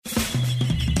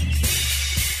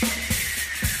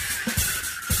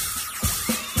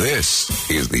This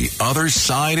is The Other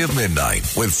Side of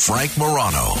Midnight with Frank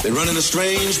Morano. They're running a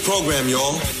strange program,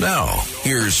 y'all. Now,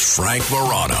 here's Frank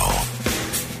Morano.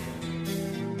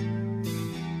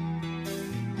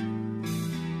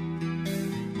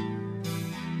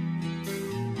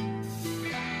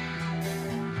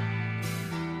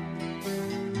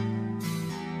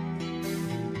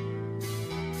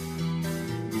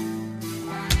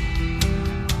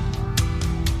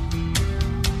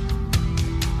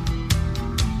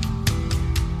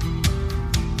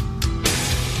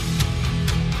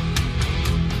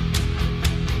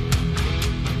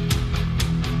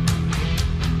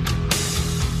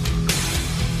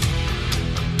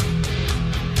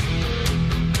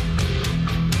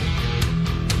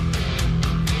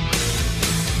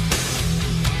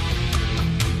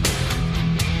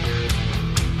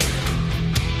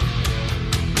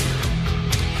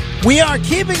 We are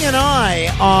keeping an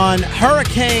eye on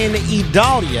Hurricane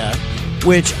Idalia,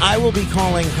 which I will be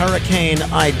calling Hurricane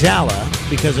Idala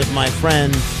because of my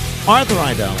friend Arthur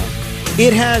Idala.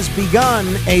 It has begun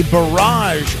a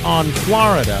barrage on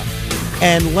Florida,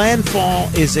 and landfall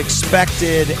is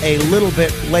expected a little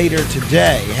bit later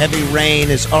today. Heavy rain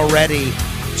is already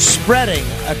spreading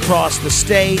across the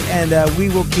state, and we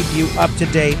will keep you up to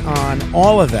date on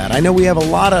all of that. I know we have a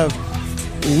lot of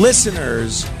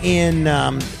listeners in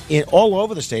all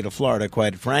over the state of Florida,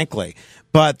 quite frankly.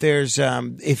 But there's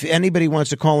if anybody wants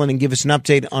to call in and give us an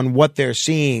update on what they're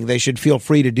seeing, they should feel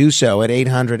free to do so at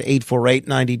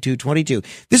 800-848-9222.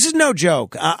 This is no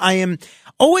joke. I am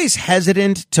always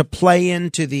hesitant to play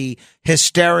into the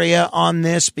hysteria on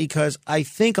this because I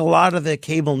think a lot of the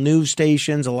cable news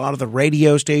stations, a lot of the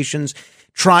radio stations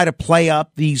try to play up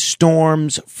these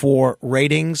storms for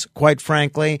ratings, quite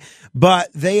frankly, but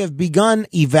they have begun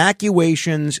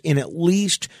evacuations in at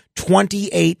least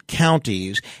 28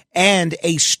 counties, and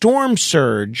a storm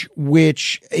surge,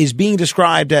 which is being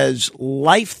described as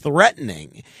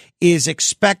life-threatening, is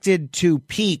expected to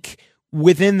peak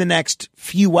within the next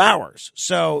few hours.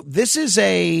 So this is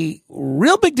a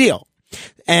real big deal.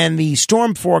 And the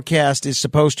storm forecast is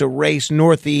supposed to race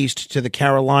northeast to the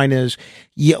Carolinas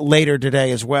later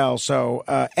today as well. So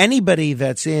anybody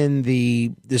that's in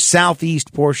the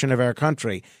southeast portion of our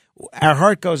country, our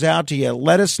heart goes out to you.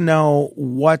 Let us know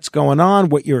what's going on,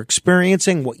 what you're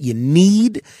experiencing, what you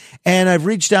need. And I've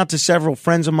reached out to several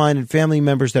friends of mine and family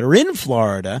members that are in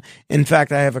Florida. In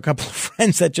fact, I have a couple of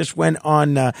friends that just went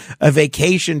on a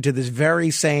vacation to this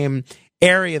very same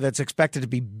area that's expected to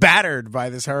be battered by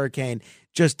this hurricane.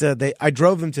 I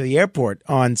drove them to the airport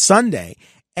on Sunday,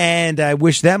 and I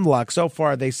wish them luck. So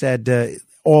far, they said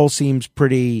all seems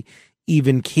pretty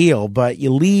even keel, but you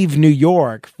leave New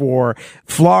York for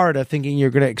Florida thinking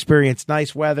you're going to experience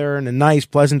nice weather and a nice,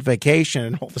 pleasant vacation,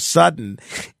 and all of a sudden,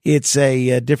 it's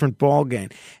a different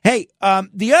ballgame. Hey,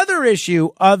 the other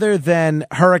issue, other than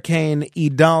Hurricane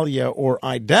Idalia or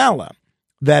Idala,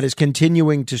 that is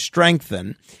continuing to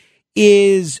strengthen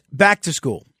is back to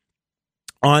school.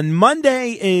 On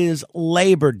Monday is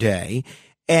Labor Day.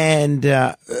 And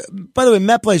by the way,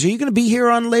 Met Blaze, are you going to be here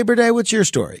on Labor Day? What's your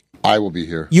story? I will be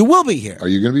here. You will be here. Are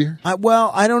you going to be here?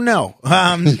 Well, I don't know.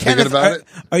 Thinking about it?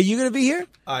 Are you going to be here?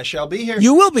 I shall be here.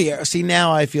 You will be here. See,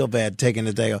 now I feel bad taking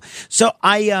the day off. So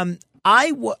I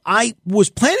was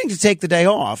planning to take the day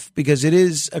off because it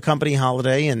is a company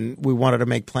holiday and we wanted to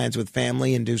make plans with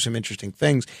family and do some interesting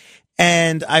things.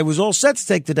 And I was all set to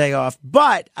take the day off,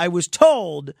 but I was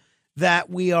told that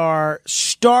we are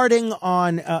starting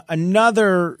on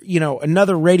another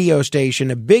radio station,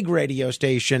 a big radio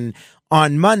station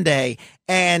on Monday.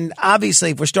 And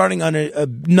obviously, if we're starting on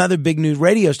another big news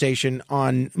radio station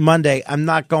on Monday, I'm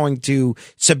not going to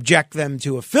subject them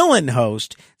to a fill-in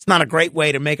host. It's not a great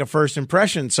way to make a first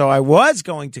impression. So I was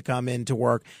going to come in to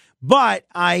work. But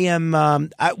I am,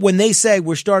 when they say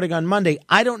we're starting on Monday,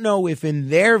 I don't know if in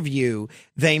their view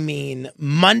they mean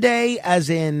Monday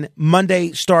as in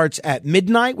Monday starts at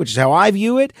midnight, which is how I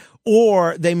view it,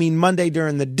 or they mean Monday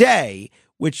during the day,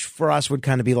 which for us would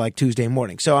kind of be like Tuesday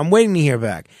morning. So I'm waiting to hear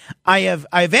back. I've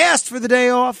asked for the day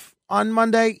off on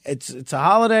Monday. It's a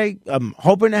holiday. I'm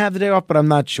hoping to have the day off, but I'm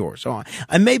not sure. So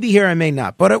I may be here, I may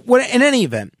not. But in any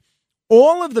event,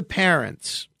 all of the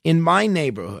parents in my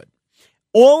neighborhood,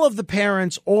 all of the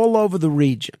parents all over the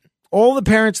region, all the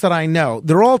parents that I know,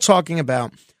 they're all talking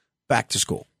about back to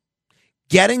school,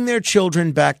 getting their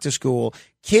children back to school.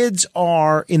 Kids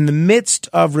are in the midst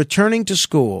of returning to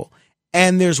school.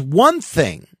 And there's one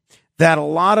thing that a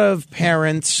lot of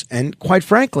parents and, quite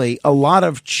frankly, a lot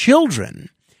of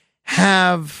children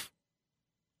have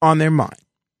on their mind,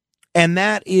 and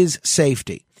that is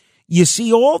safety. you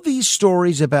see all these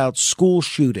stories about school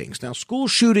shootings. Now, school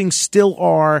shootings still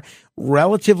are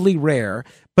relatively rare,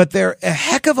 but they're a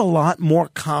heck of a lot more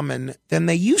common than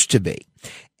they used to be.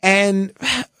 And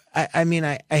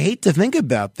I hate to think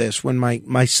about this when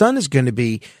my son is going to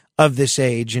be of this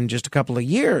age in just a couple of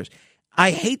years.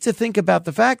 I hate to think about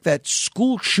the fact that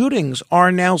school shootings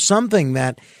are now something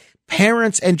that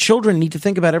parents and children need to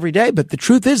think about every day. But the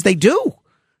truth is they do.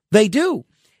 They do.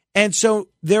 And so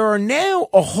there are now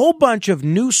a whole bunch of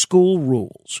new school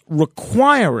rules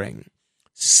requiring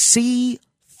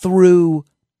see-through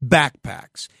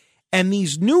backpacks. And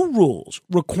these new rules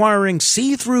requiring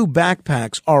see-through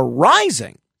backpacks are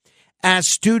rising as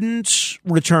students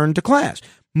return to class.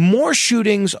 More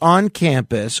shootings on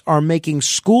campus are making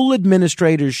school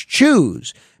administrators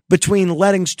choose between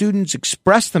letting students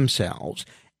express themselves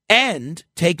and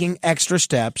taking extra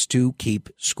steps to keep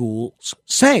schools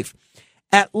safe.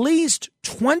 At least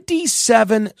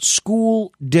 27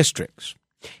 school districts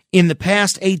in the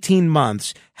past 18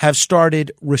 months have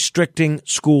started restricting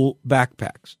school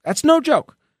backpacks. That's no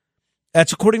joke.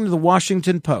 That's according to the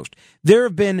Washington Post. There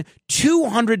have been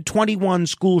 221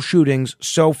 school shootings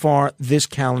so far this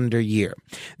calendar year.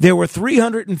 There were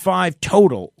 305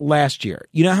 total last year.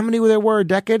 You know how many there were a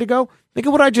decade ago? Think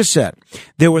of what I just said.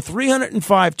 There were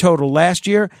 305 total last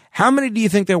year. How many do you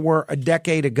think there were a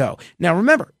decade ago? Now,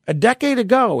 remember, a decade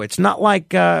ago, it's not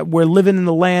like we're living in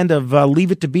the land of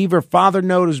Leave It to Beaver, Father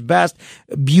Knows Best,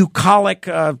 bucolic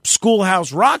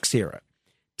Schoolhouse Rocks era.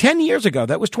 10 years ago,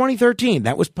 that was 2013.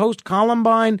 That was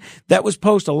post-Columbine. That was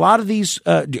post a lot of these,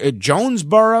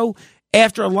 Jonesboro,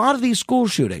 after a lot of these school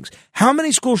shootings. How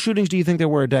many school shootings do you think there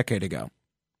were a decade ago?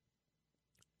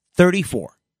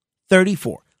 34.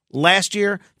 Last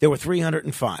year, there were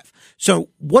 305. So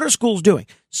what are schools doing?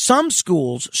 Some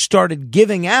schools started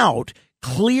giving out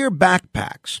clear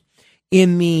backpacks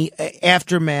in the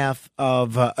aftermath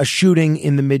of a shooting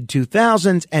in the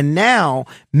mid-2000s, and now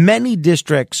many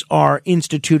districts are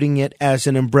instituting it as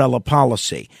an umbrella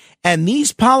policy. And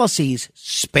these policies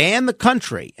span the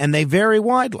country, and they vary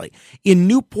widely. In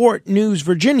Newport News,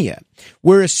 Virginia,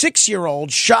 where a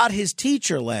 6-year-old shot his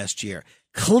teacher last year,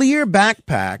 clear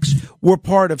backpacks were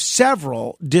part of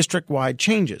several district-wide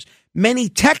changes. Many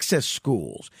Texas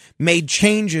schools made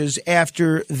changes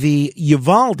after the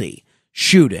Uvalde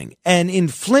shooting. And in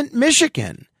Flint,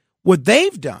 Michigan, what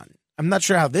they've done, I'm not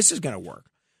sure how this is going to work,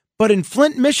 but in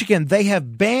Flint, Michigan, they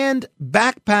have banned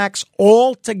backpacks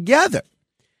altogether.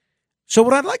 So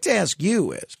what I'd like to ask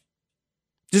you is,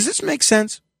 does this make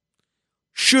sense?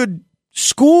 Should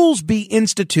schools be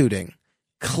instituting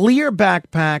clear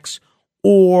backpacks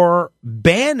or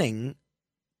banning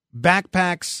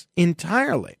backpacks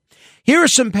entirely? Here are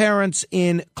some parents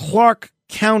in Clark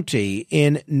County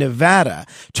in Nevada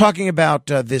talking about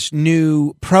this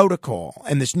new protocol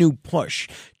and this new push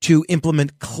to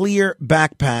implement clear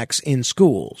backpacks in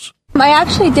schools. I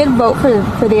actually did vote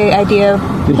for the idea of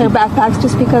clear backpacks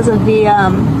just because of the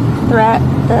gun threat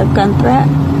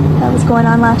that was going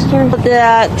on last year.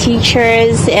 The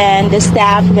teachers and the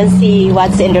staff can see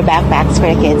what's in their backpacks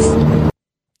for the kids.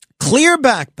 Clear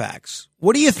backpacks.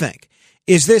 What do you think?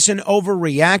 Is this an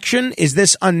overreaction? Is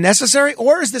this unnecessary?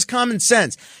 Or is this common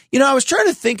sense? You know, I was trying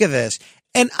to think of this,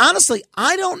 and honestly,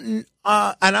 I don't,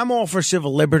 and I'm all for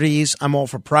civil liberties. I'm all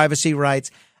for privacy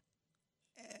rights.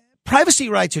 Privacy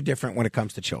rights are different when it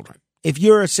comes to children. If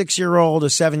you're a 6-year-old, a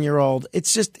 7-year-old,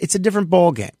 it's a different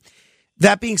ballgame.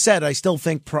 That being said, I still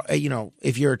think,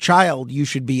 if you're a child, you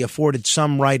should be afforded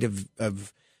some right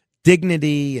of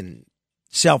dignity and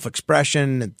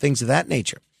self-expression and things of that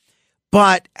nature.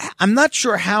 But I'm not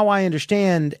sure how I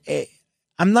understand.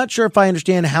 I'm not sure if I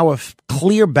understand how a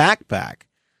clear backpack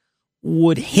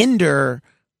would hinder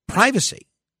privacy.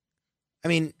 I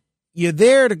mean, you're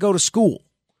there to go to school.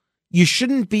 You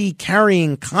shouldn't be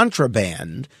carrying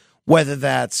contraband, whether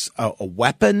that's a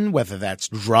weapon, whether that's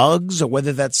drugs, or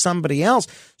whether that's somebody else.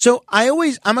 So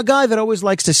I'm a guy that always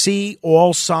likes to see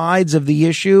all sides of the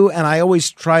issue, and I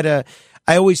always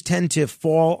tend to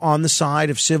fall on the side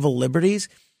of civil liberties.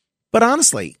 But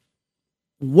honestly,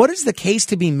 what is the case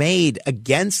to be made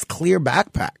against clear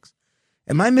backpacks?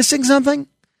 Am I missing something?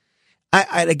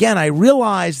 I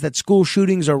realize that school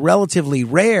shootings are relatively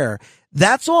rare.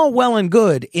 That's all well and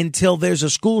good until there's a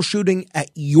school shooting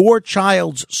at your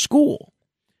child's school.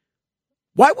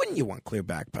 Why wouldn't you want clear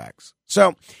backpacks?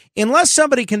 So unless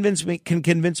somebody can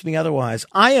convince me otherwise,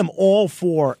 I am all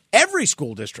for every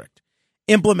school district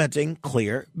implementing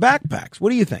clear backpacks. What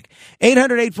do you think?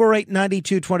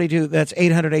 800-848-9222. That's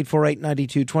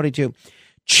 800-848-9222.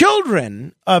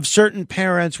 Children of certain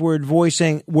parents were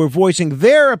voicing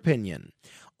their opinion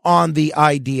on the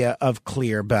idea of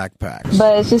clear backpacks.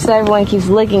 But it's just that everyone keeps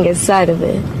looking inside of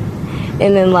it.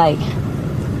 And then, like,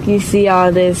 you see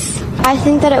all this. I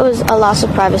think that it was a loss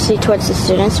of privacy towards the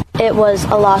students. It was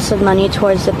a loss of money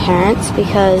towards the parents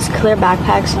because clear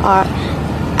backpacks are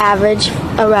average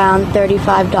around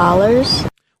 $35.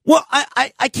 Well,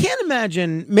 I can't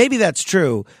imagine, maybe that's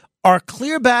true. Are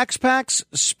clear backpacks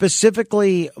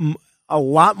specifically a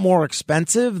lot more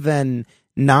expensive than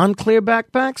non-clear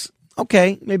backpacks?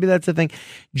 Okay, maybe that's the thing.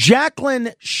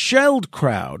 Jacqueline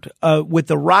Sheldcroud with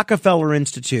the Rockefeller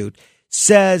Institute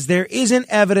says there isn't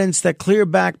evidence that clear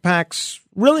backpacks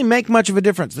really make much of a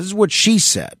difference. This is what she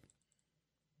said.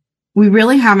 We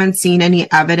really haven't seen any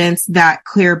evidence that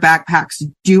clear backpacks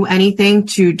do anything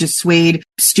to dissuade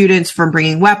students from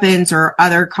bringing weapons or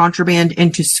other contraband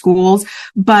into schools.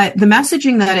 But the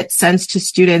messaging that it sends to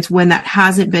students when that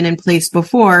hasn't been in place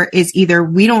before is either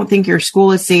we don't think your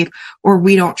school is safe or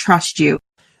we don't trust you.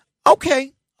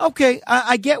 Okay.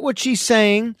 I get what she's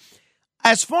saying.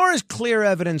 As far as clear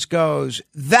evidence goes,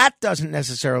 that doesn't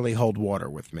necessarily hold water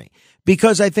with me,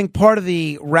 because I think part of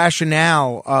the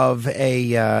rationale of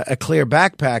a clear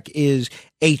backpack is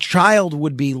a child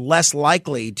would be less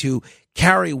likely to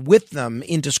carry with them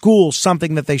into school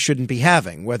something that they shouldn't be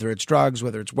having, whether it's drugs,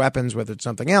 whether it's weapons, whether it's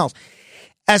something else.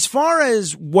 As far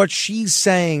as what she's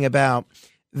saying about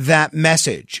that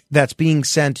message that's being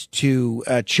sent to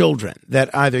children, that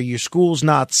either your school's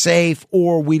not safe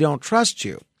or we don't trust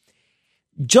you,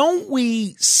 don't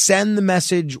we send the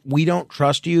message, we don't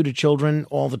trust you, to children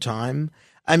all the time?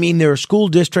 I mean, there are school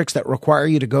districts that require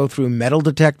you to go through metal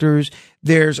detectors.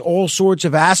 There's all sorts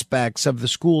of aspects of the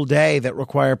school day that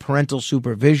require parental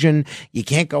supervision. You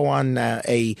can't go on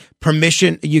a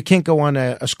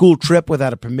school trip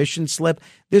without a permission slip.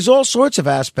 There's all sorts of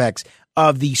aspects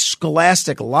of the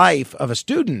scholastic life of a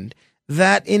student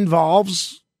that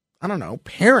involves,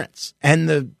 parents and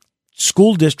the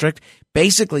school district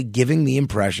basically giving the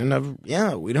impression of,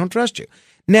 we don't trust you.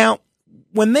 Now,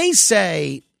 when they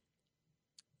say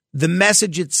the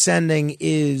message it's sending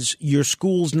is your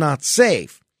school's not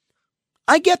safe,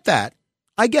 I get that.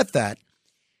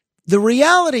 The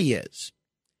reality is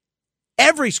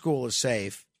every school is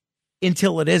safe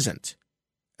until it isn't.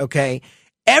 Okay?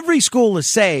 Every school is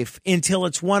safe until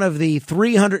it's one of the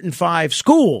 305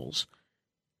 schools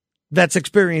that's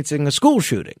experiencing a school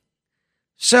shooting.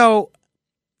 So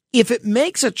if it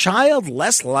makes a child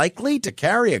less likely to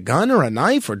carry a gun or a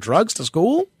knife or drugs to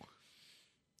school,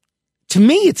 to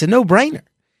me, it's a no-brainer.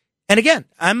 And again,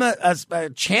 I'm a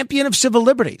champion of civil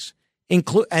liberties, and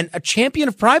a champion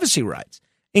of privacy rights,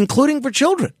 including for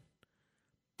children.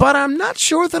 But I'm not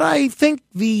sure that I think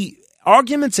the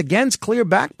arguments against clear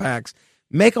backpacks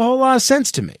make a whole lot of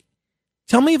sense to me.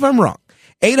 Tell me if I'm wrong.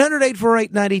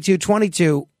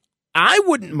 800-848-9222. I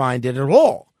wouldn't mind it at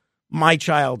all, my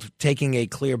child taking a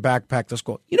clear backpack to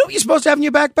school. You know what you're supposed to have in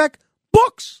your backpack?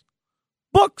 Books,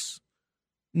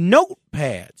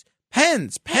 notepads,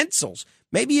 pens, pencils,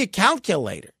 maybe a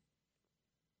calculator.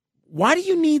 Why do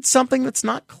you need something that's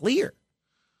not clear?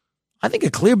 I think a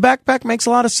clear backpack makes a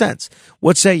lot of sense.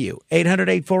 What say you?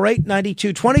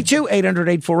 800-848-9222,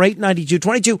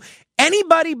 800-848-9222.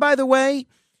 Anybody, by the way,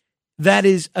 that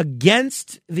is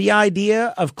against the idea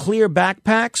of clear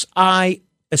backpacks, I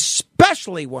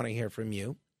especially want to hear from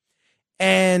you,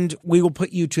 and we will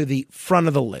put you to the front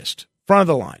of the list, front of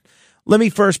the line. Let me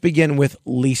first begin with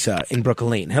Lisa in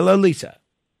Brooklyn. Hello, Lisa.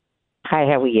 Hi,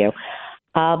 how are you?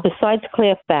 Besides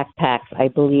clear backpacks, I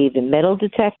believe in metal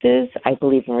detectors, I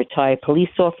believe in retired police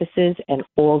officers, and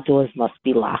all doors must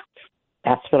be locked.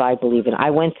 That's what I believe in. I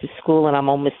went to school, and I'm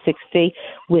almost 60,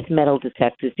 with metal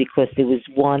detectors because there was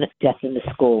one death in the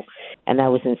school, and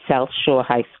that was in South Shore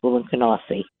High School in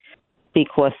Canarsie.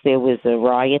 Because there was a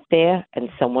riot there and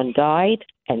someone died.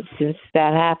 And since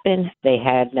that happened, they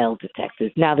had metal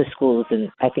detectors. Now the school is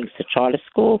I think it's a charter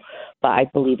school, but I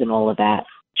believe in all of that.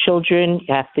 Children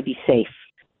have to be safe.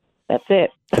 That's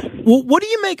it. Well, what do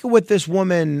you make of what this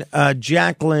woman,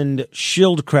 Jacqueline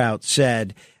Schildkraut,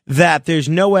 said, that there's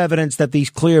no evidence that these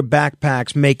clear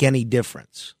backpacks make any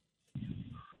difference?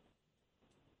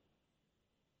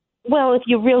 Well, if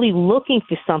you're really looking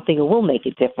for something, it will make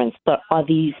a difference. But are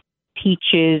these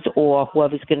teachers or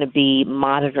whoever's going to be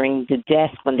monitoring the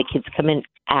desk when the kids come in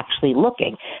actually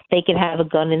looking? They could have a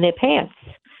gun in their pants.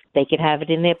 They could have it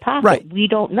in their pocket. Right. We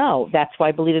don't know. That's why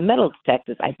I believe in metal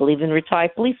detectors. I believe in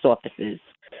retired police officers.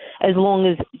 As long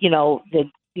as,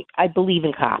 I believe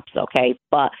in cops, okay?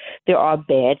 But there are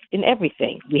bad in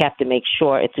everything. We have to make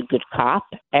sure it's a good cop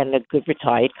and a good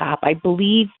retired cop. I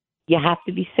believe you have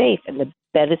to be safe, and the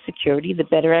better security, the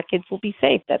better our kids will be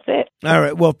safe. That's it. All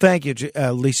right. Well, thank you,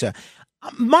 Lisa.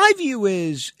 My view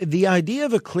is the idea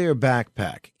of a clear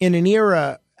backpack in an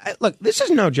era. Look, this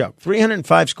is no joke.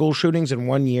 305 school shootings in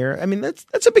 1 year. I mean,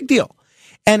 that's a big deal.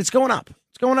 And it's going up.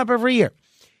 It's going up every year.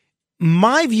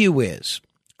 My view is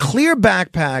clear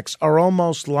backpacks are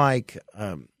almost like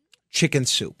chicken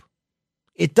soup.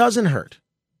 It doesn't hurt.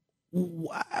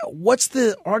 What's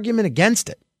the argument against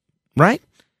it? Right?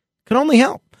 Can only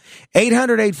help.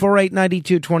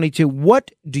 800-848-9222.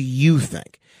 What do you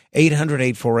think?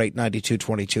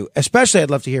 800-848-9222. Especially, I'd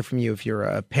love to hear from you if you're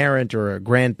a parent or a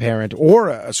grandparent or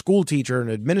a school teacher or an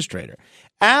administrator.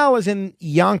 Al is in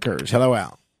Yonkers. Hello,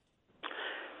 Al.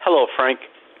 Hello, Frank.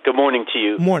 Good morning to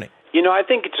you. Morning. You know, I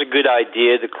think it's a good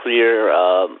idea to clear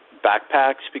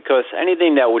backpacks because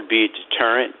anything that would be a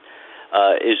deterrent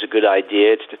is a good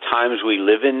idea. It's the times we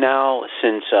live in now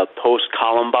since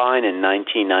post-Columbine in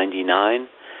 1999.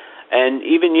 And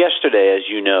even yesterday, as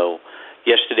you know,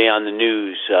 yesterday on the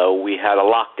news, we had a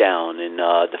lockdown in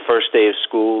the first day of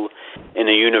school in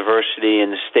a university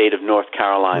in the state of North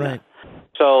Carolina. Right.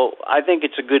 So I think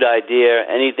it's a good idea.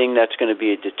 Anything that's going to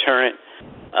be a deterrent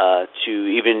to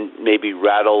even maybe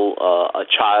rattle a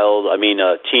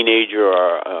teenager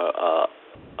or a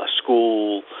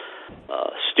school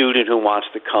student who wants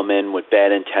to come in with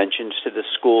bad intentions to the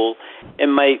school, it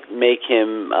might make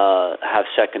him have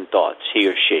second thoughts, he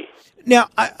or she. Now,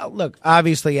 look,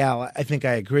 obviously, Al, I think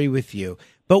I agree with you.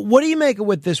 But what do you make of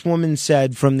what this woman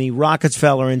said from the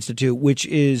Rockefeller Institute, which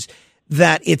is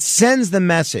that it sends the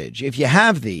message, if you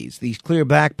have these clear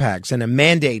backpacks and a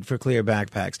mandate for clear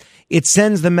backpacks, it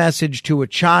sends the message to a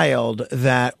child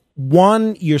that,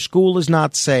 one, your school is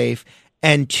not safe,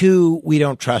 and two, we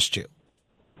don't trust you.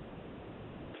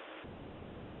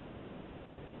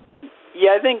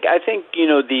 Yeah, I think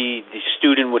the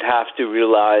student would have to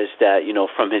realize that,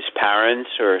 from his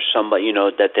parents or somebody,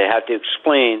 that they have to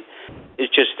explain.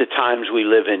 It's just the times we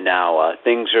live in now.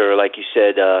 Things are, like you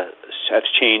said, have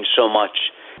changed so much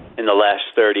in the last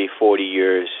 30, 40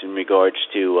 years in regards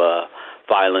to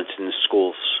violence in the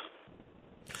schools.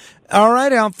 All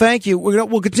right, Al, thank you.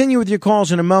 We'll continue with your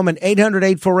calls in a moment.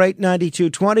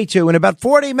 800-848-9222. In about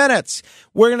 40 minutes,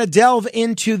 we're going to delve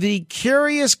into the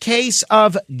curious case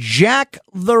of Jack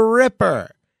the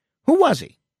Ripper. Who was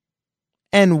he?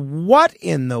 And what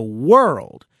in the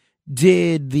world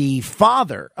did the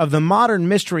father of the modern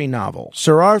mystery novel,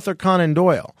 Sir Arthur Conan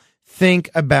Doyle, think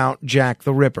about Jack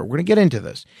the Ripper? We're going to get into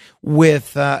this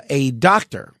with a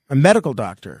medical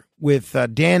doctor, with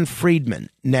Dan Friedman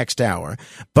next hour.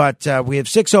 But we have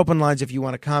 6 open lines if you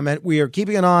want to comment. We are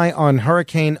keeping an eye on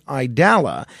Hurricane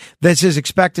Idala. This is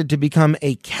expected to become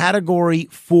a Category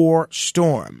 4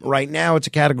 storm. Right now, it's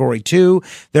a Category 2.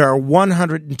 There are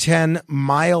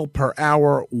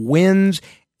 110-mile-per-hour winds.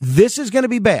 This is going to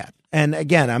be bad. And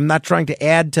again, I'm not trying to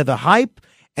add to the hype,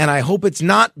 and I hope it's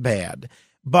not bad.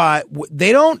 But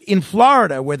they don't, in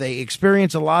Florida, where they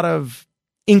experience a lot of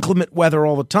inclement weather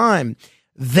all the time,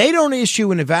 they don't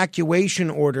issue an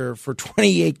evacuation order for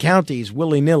 28 counties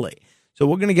willy-nilly. So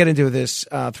we're going to get into this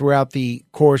throughout the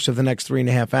course of the next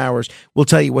 3.5 hours. We'll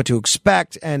tell you what to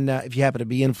expect, and if you happen to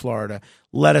be in Florida,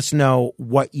 let us know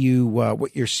what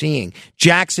you're seeing.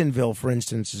 Jacksonville, for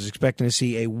instance, is expecting to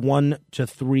see a 1 to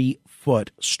 3 foot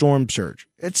storm surge.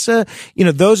 It's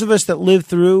those of us that lived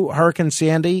through Hurricane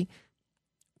Sandy,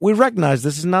 we recognize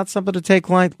this is not something to take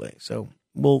lightly. So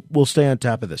we'll stay on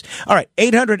top of this. All right,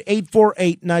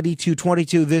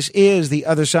 800-848-9222. This is The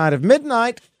Other Side of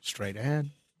Midnight. Straight ahead.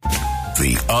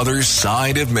 The Other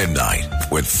Side of Midnight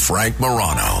with Frank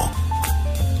Morano.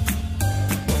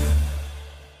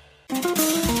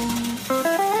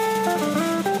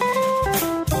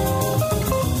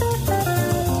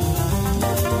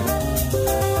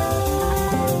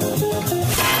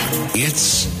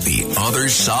 It's The Other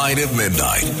Side of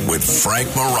Midnight with Frank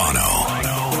Morano.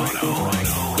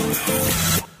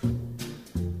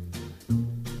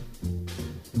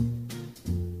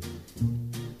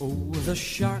 Oh, the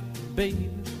shark,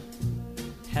 babe,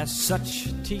 has such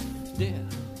teeth, dear,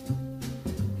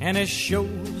 and it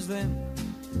shows them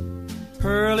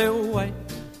pearly white.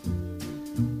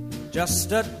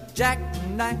 Just a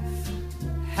jackknife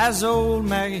has old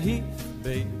Maggie Heath,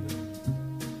 babe,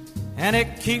 and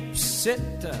it keeps it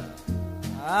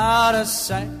out of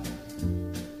sight.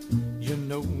 You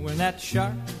know when that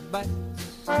shark bites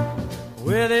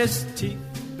with his teeth,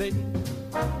 babe,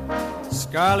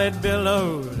 scarlet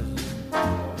billows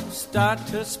start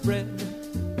to spread.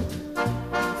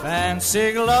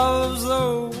 Fancy gloves,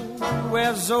 though,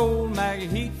 wears old Maggie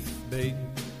Heath, babe,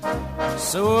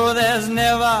 so there's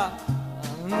never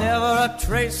a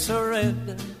trace of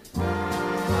red.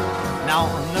 Now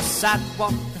on the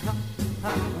sidewalk,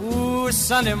 ooh,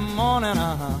 Sunday morning,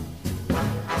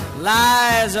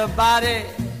 lies a body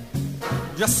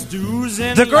just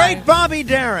oozing. The great Bobby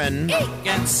Darin,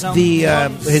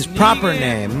 his proper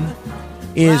name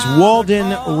is Walden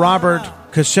Robert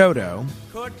Casoto.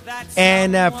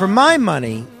 And for my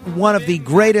money, one of the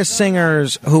greatest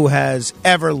singers who has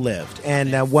ever lived,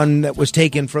 and one that was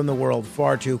taken from the world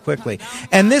far too quickly.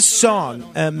 And this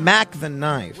song, Mac the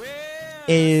Knife,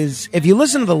 is, if you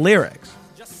listen to the lyrics,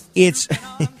 it's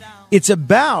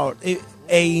about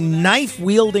a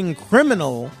knife-wielding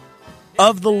criminal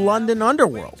of the London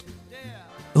underworld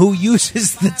who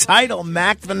uses the title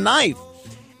Mac the Knife.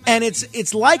 And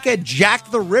it's like a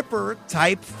Jack the Ripper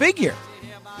type figure.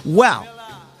 Well,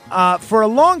 for a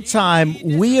long time,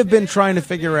 we have been trying to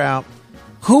figure out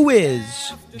who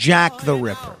is Jack the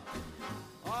Ripper.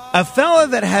 A fella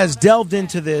that has delved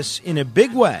into this in a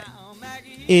big way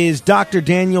is Dr.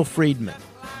 Daniel Friedman.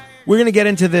 We're going to get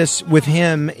into this with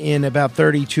him in about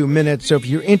 32 minutes. So if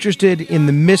you're interested in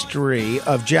the mystery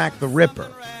of Jack the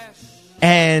Ripper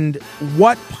and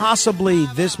what possibly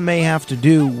this may have to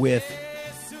do with,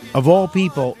 of all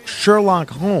people,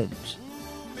 Sherlock Holmes,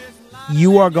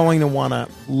 you are going to want to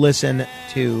listen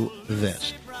to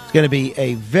this. It's going to be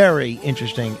a very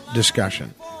interesting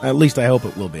discussion. At least I hope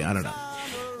it will be. I don't know.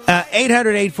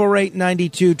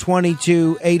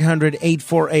 800-848-9222,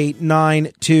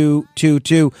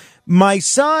 800-848-9222. My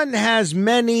son has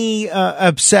many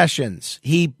obsessions.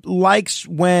 He likes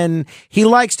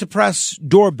to press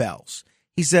doorbells.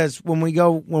 He says when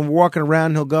we're walking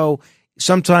around, he'll go,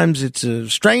 sometimes it's a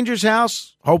stranger's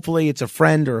house. Hopefully it's a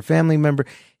friend or a family member.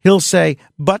 He'll say,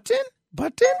 button,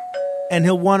 and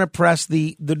he'll want to press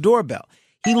the doorbell.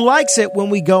 He likes it when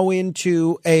we go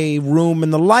into a room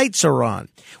and the lights are on.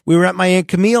 We were at my Aunt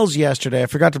Camille's yesterday. I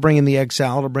forgot to bring in the egg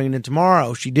salad. I'll bring it in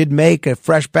tomorrow. She did make a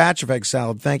fresh batch of egg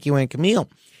salad. Thank you, Aunt Camille.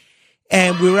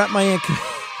 And we were at my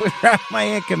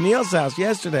Aunt Camille's house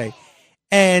yesterday.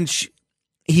 And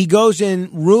he goes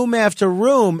in room after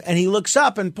room, and he looks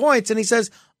up and points, and he says,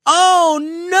 "Oh,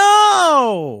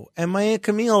 no!" And my Aunt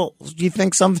Camille, do you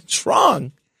think something's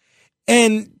wrong?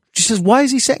 And she says, "Why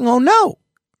is he saying, oh, no?"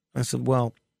 I said,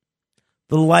 "Well,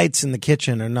 the lights in the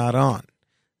kitchen are not on."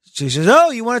 She says,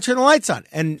 "Oh, you want to turn the lights on?"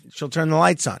 And she'll turn the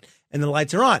lights on, and the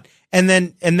lights are on. And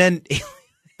then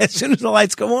as soon as the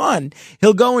lights go on,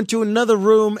 he'll go into another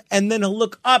room, and then he'll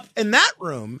look up in that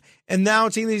room, and now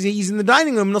it's either he's in the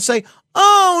dining room, and he'll say,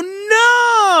 "Oh,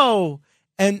 no!"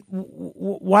 And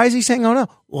why is he saying, "Oh, no"?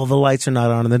 Well, the lights are not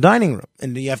on in the dining room,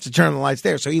 and you have to turn the lights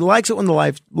there. So he likes it when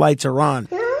the lights are on.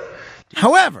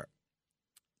 However,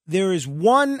 there is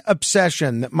one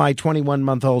obsession that my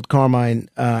 21-month-old Carmine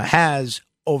has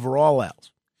over all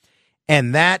else,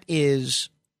 and that is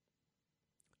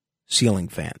ceiling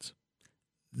fans.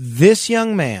 This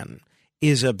young man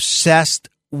is obsessed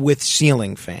with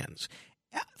ceiling fans.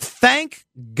 Thank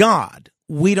God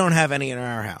we don't have any in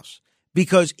our house,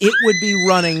 because it would be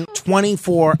running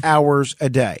 24 hours a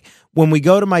day. When we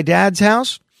go to my dad's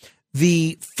house,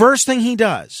 the first thing he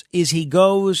does is he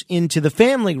goes into the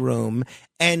family room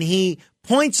and he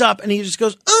points up and he just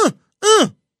goes,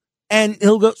 and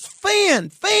he'll go, fan.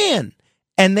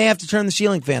 And they have to turn the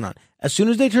ceiling fan on. As soon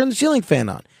as they turn the ceiling fan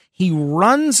on, he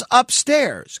runs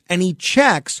upstairs and he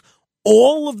checks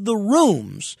all of the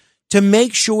rooms to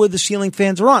make sure the ceiling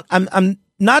fans are on. I'm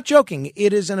not joking.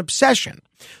 It is an obsession.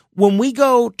 When we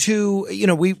go to,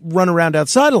 we run around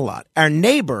outside a lot. Our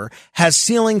neighbor has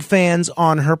ceiling fans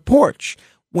on her porch.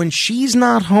 When she's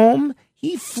not home,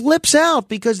 he flips out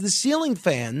because the ceiling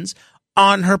fans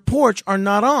on her porch are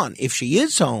not on. If she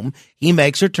is home, he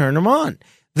makes her turn them on.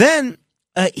 Then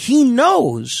he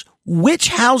knows which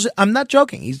house. I'm not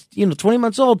joking. He's 21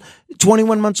 months old,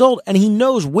 and he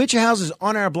knows which houses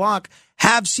on our block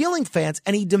have ceiling fans,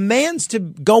 and he demands to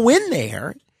go in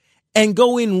there and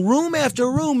go in room after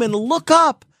room and look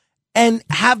up and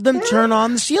have them turn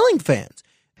on the ceiling fans.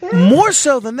 More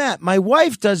so than that, my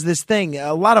wife does this thing.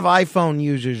 A lot of iPhone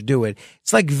users do it.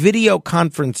 It's like video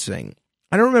conferencing.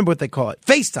 I don't remember what they call it.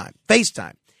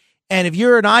 FaceTime. And if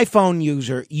you're an iPhone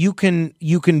user, you can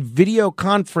video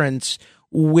conference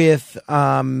with,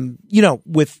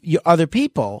 with your other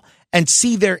people and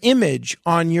see their image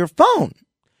on your phone.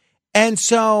 And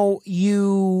so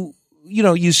you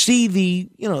see the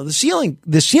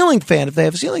ceiling fan if they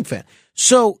have a ceiling fan.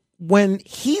 So when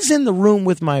he's in the room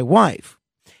with my wife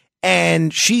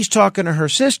and she's talking to her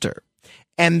sister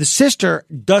and the sister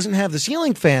doesn't have the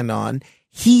ceiling fan on,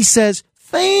 he says,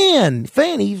 fan.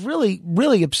 He's really,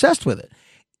 really obsessed with it.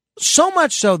 So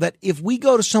much so that if we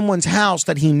go to someone's house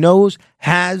that he knows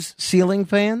has ceiling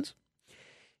fans,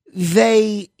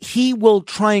 he will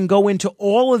try and go into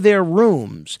all of their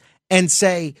rooms and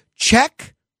say,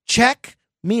 check,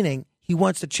 meaning he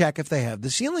wants to check if they have the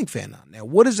ceiling fan on. Now,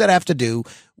 what does that have to do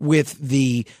with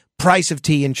the price of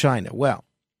tea in China? Well,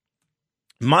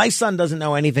 my son doesn't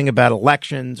know anything about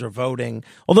elections or voting,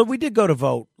 although we did go to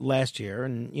vote last year,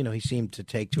 and, he seemed to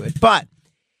take to it. But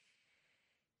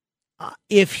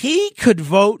if he could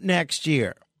vote next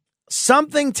year,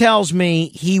 something tells me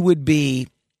he would be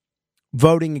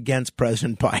voting against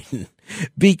President Biden,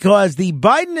 because the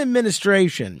Biden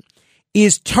administration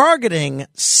is targeting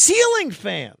ceiling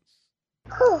fans,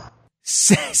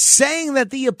 saying that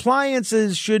the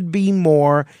appliances should be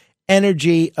more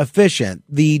energy efficient.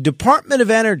 The Department of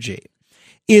Energy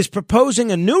is proposing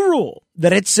a new rule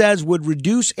that it says would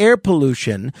reduce air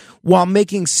pollution while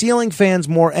making ceiling fans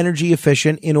more energy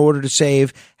efficient in order to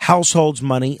save households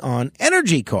money on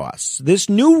energy costs. This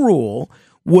new rule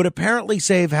would apparently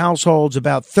save households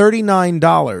about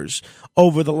 $39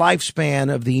 over the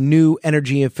lifespan of the new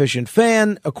energy efficient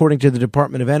fan, according to the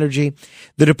Department of Energy.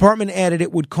 The department added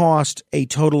it would cost a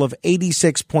total of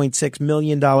 $86.6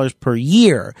 million per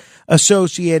year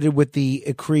associated with the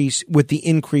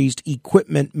increased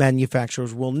equipment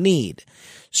manufacturers will need.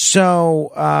 So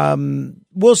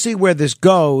we'll see where this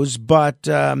goes, but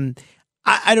I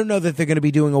don't know that they're going to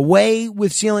be doing away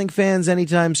with ceiling fans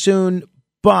anytime soon,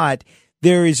 but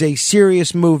there is a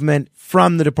serious movement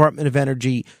from the Department of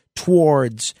Energy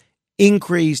towards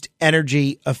increased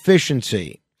energy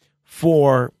efficiency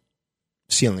for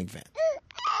ceiling fans.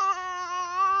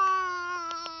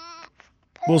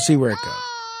 We'll see where it goes.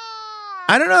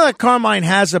 I don't know that Carmine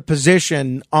has a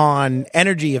position on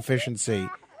energy efficiency.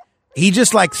 He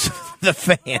just likes the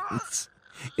fans.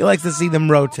 He likes to see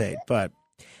them rotate. But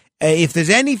if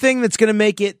there's anything that's going to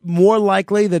make it more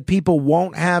likely that people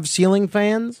won't have ceiling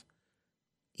fans,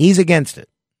 he's against it.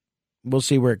 We'll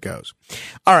see where it goes.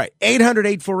 All right,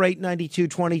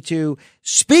 800-848-9222.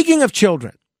 Speaking of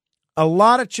children, a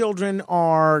lot of children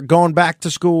are going back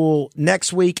to school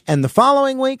next week and the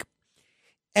following week,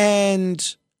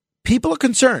 and people are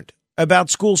concerned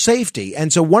about school safety.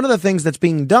 And so one of the things that's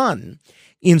being done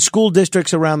in school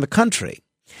districts around the country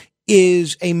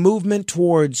is a movement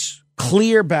towards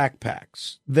clear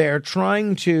backpacks. They're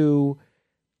trying to,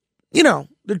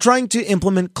 they're trying to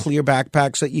implement clear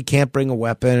backpacks so that you can't bring a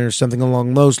weapon or something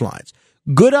along those lines.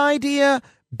 Good idea?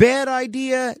 Bad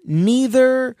idea?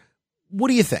 Neither? What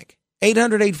do you think?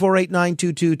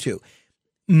 800-848-9222.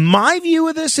 My view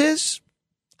of this is,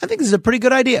 I think this is a pretty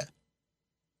good idea.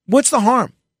 What's the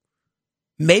harm?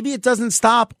 Maybe it doesn't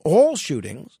stop all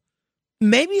shootings.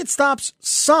 Maybe it stops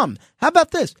some. How about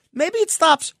this? Maybe it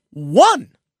stops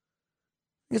one.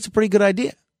 It's a pretty good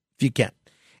idea if you can.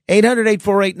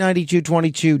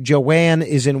 800-848-9222. Joanne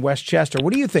is in Westchester.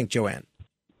 What do you think, Joanne?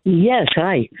 Yes,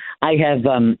 hi. I have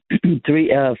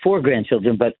 4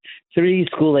 grandchildren, but 3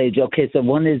 school age. Okay, so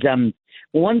one's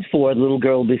 4. The little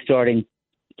girl will be starting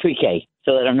pre-K,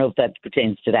 so I don't know if that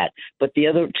pertains to that. But the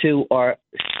other 2 are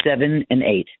 7 and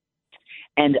 8.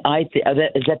 And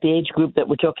is that the age group that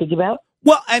we're talking about?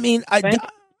 Well, I mean, I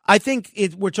think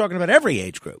we're talking about every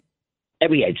age group.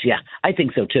 Every age, yeah. I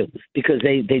think so, too, because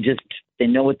they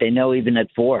know what they know even at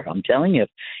 4. I'm telling you,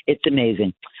 it's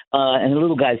amazing. And the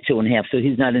little guy's 2.5, so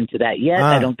he's not into that yet,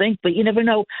 I don't think. But you never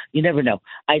know. You never know.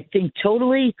 I think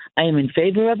totally I am in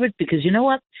favor of it because you know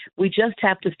what? We just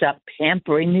have to stop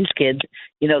pampering these kids.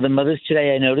 The mothers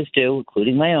today I noticed do,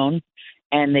 including my own,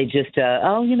 and they just,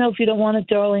 if you don't want it,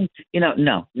 darling,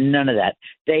 no, none of that.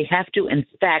 They have to, in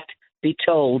fact, be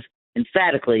told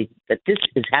emphatically that this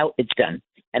is how it's done.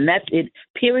 And that's it,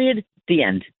 period, the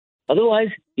end. Otherwise,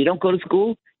 you don't go to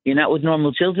school. You're not with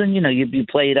normal children. You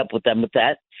play it up with them with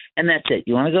that. And that's it.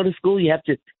 You want to go to school, you have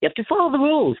to follow the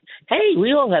rules. Hey,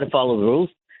 we all had to follow the rules.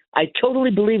 I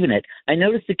totally believe in it. I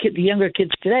noticed the younger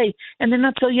kids today, and they're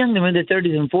not so young. They're in their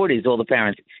 30s and 40s, all the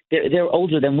parents. They're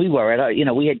older than we were.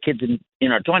 We had kids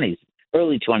in our 20s,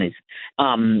 early 20s,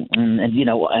 and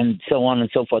so on and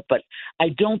so forth. But I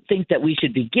don't think that we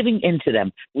should be giving in to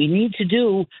them. We need to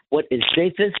do what is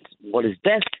safest, what is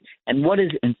best, and what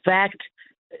is, in fact,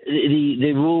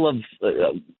 the rule of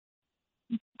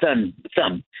thumb,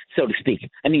 so to speak.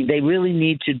 I mean, they really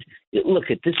need to look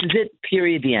at this is it,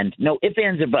 period, the end. No ifs,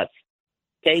 ands, or buts.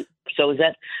 Okay, so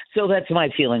that's my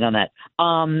feeling on that.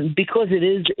 Because it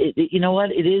is, you know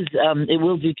what, it is. It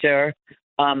will deter,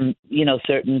 certain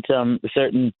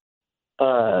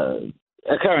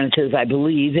occurrences, I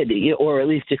believe, or at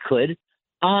least it could.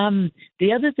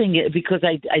 The other thing, because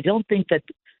I don't think that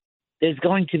there's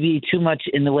going to be too much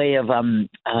in the way of,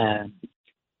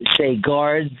 say,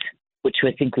 guards, which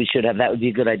I think we should have. That would be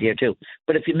a good idea, too.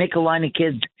 But if you make a line of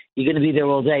kids, you're going to be there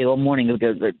all day, all morning,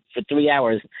 for 3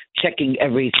 hours, checking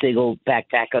every single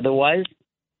backpack otherwise.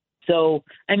 So,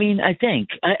 I mean, I think,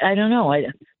 I don't know.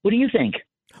 What do you think?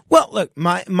 Well, look,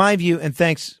 my view, and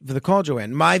thanks for the call,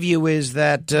 Joanne. My view is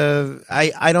that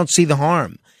I don't see the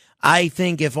harm. I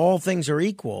think if all things are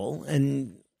equal,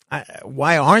 and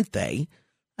why aren't they?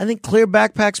 I think clear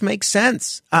backpacks make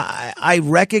sense. I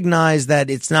recognize that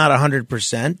it's not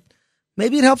 100%.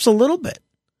 Maybe it helps a little bit.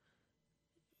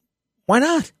 Why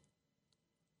not?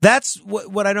 That's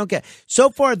what I don't get. So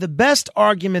far, the best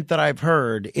argument that I've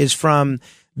heard is from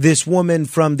this woman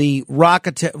from the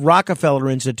Rockefeller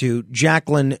Institute,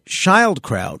 Jacqueline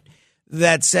Schildkraut,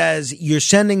 that says you're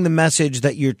sending the message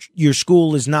that your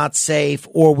school is not safe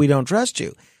or we don't trust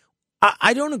you.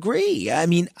 I don't agree. I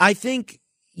mean, I think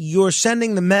you're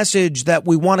sending the message that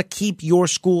we want to keep your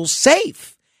school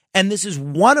safe. And this is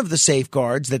one of the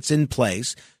safeguards that's in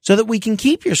place so that we can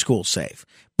keep your school safe.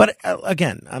 But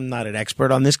again, I'm not an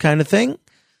expert on this kind of thing.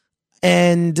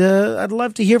 And I'd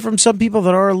love to hear from some people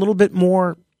that are a little bit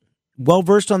more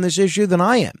well-versed on this issue than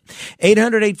I am.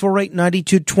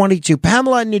 800-848-9222.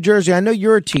 Pamela in New Jersey, I know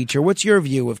you're a teacher. What's your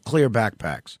view of clear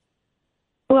backpacks?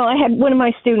 Well, I had one of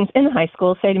my students in high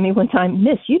school say to me one time,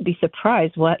 Miss, you'd be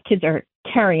surprised what kids are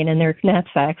carrying in their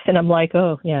knapsacks. And I'm like,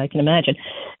 oh, yeah, I can imagine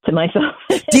to myself.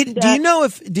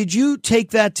 Did you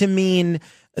take that to mean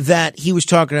that he was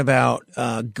talking about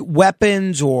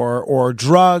weapons or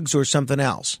drugs or something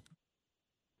else?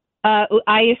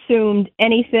 I assumed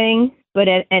anything but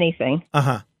anything.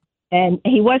 Uh-huh. And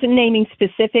he wasn't naming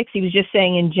specifics. He was just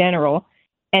saying in general.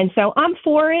 And so I'm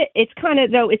for it. It's kind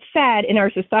of, though, it's sad in our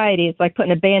society. It's like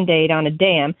putting a Band-Aid on a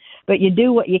dam, but you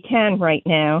do what you can right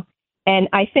now. And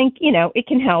I think, it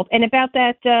can help. And about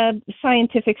that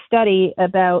scientific study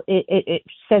about it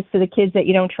says to the kids that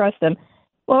you don't trust them.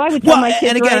 Well, I would tell my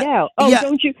kids right out, yeah.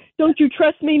 don't you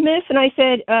trust me, miss? And I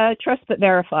said, trust but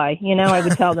verify. I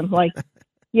would tell them, like,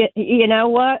 you know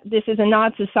what? This is a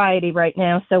nod society right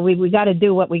now, so we got to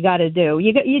do what we got to do.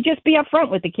 You just be upfront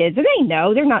with the kids, and they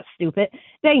know. They're not stupid.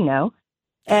 They know.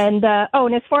 And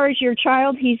and as far as your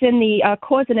child, he's in the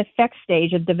cause and effect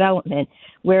stage of development,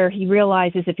 where he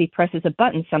realizes if he presses a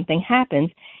button, something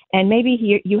happens. And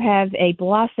maybe you have a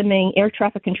blossoming air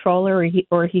traffic controller,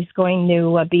 or he's going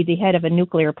to be the head of a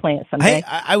nuclear plant someday. Hey,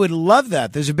 I would love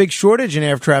that. There's a big shortage in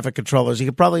air traffic controllers. You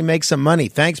could probably make some money.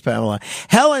 Thanks, Pamela.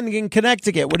 Helen in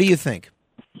Connecticut, what do you think?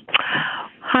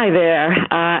 Hi there.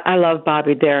 I love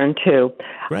Bobby Darin, too.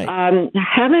 Right.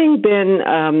 Having been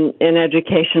in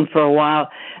education for a while,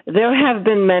 there have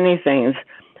been many things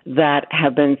that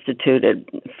have been instituted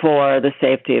for the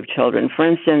safety of children. For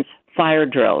instance, fire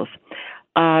drills.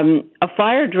 A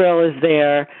fire drill is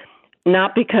there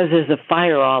not because there's a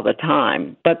fire all the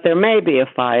time, but there may be a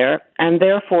fire, and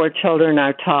therefore children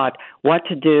are taught what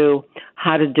to do,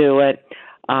 how to do it,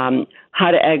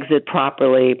 how to exit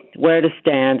properly, where to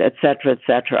stand, et cetera, et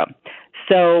cetera.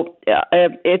 So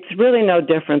it's really no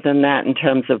different than that in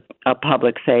terms of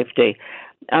public safety.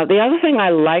 The other thing I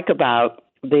like about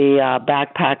the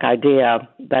backpack idea,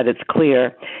 that it's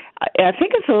clear, I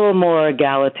think it's a little more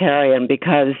egalitarian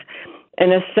because,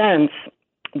 in a sense,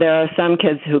 there are some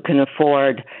kids who can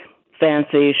afford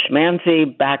fancy,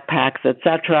 schmancy backpacks, et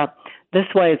cetera. This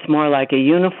way it's more like a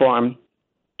uniform.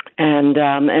 And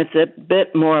it's a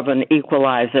bit more of an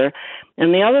equalizer.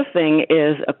 And the other thing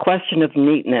is a question of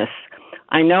neatness.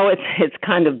 I know it's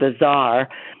kind of bizarre,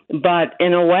 but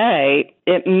in a way,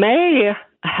 it may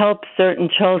help certain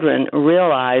children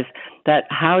realize that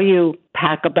how you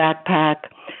pack a backpack,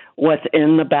 what's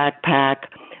in the backpack,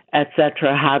 et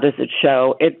cetera, how does it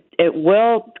show? It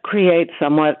will create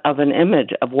somewhat of an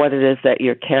image of what it is that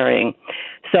you're carrying.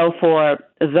 So for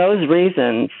those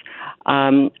reasons,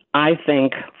 I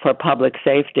think for public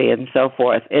safety and so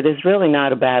forth, it is really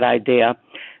not a bad idea.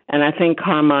 And I think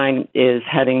Carmine is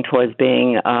heading towards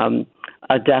being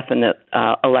a definite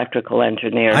electrical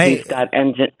engineer. He's got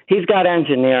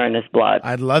engineer in his blood.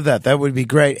 I'd love that. That would be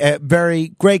great. Very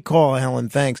great call, Helen.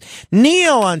 Thanks.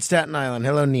 Neil on Staten Island.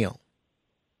 Hello, Neil.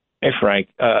 Hey, Frank.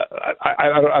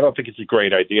 I don't think it's a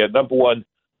great idea. Number one,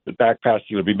 the backpacks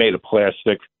are going to be made of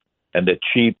plastic, and they're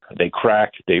cheap, they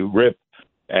crack, they rip.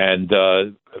 And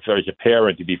if there's a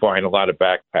parent, you'd be buying a lot of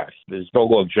backpacks. There's no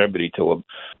longevity to them.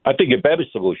 I think a better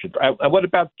solution. And what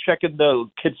about checking the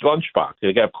kid's lunchbox?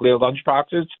 They got clear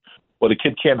lunchboxes, where the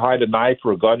kid can't hide a knife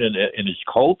or a gun in his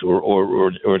coat or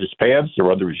in his pants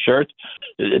or under his shirt.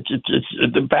 It's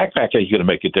the backpack is going to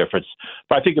make a difference.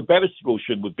 But I think a better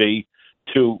solution would be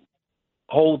to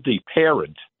hold the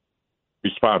parent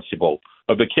responsible.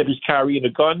 If the kid is carrying a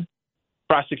gun,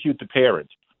 prosecute the parent.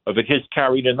 If the kid's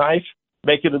carrying a knife,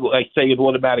 make it, like, say, an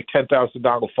automatic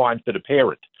 $10,000 fine for the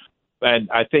parent. And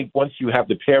I think once you have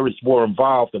the parents more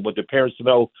involved and when the parents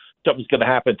know something's going to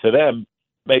happen to them,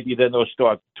 maybe then they'll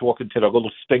start talking to their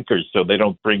little stinkers so they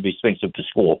don't bring these things into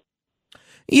school.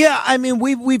 Yeah, I mean,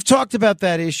 we've talked about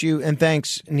that issue, and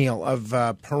thanks, Neil, of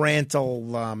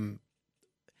parental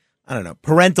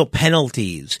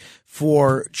penalties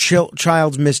for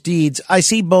child's misdeeds. I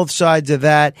see both sides of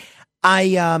that.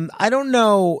 I don't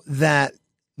know that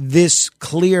this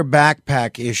clear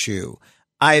backpack issue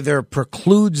either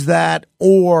precludes that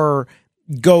or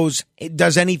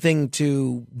does anything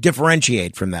to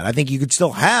differentiate from that. I think you could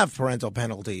still have parental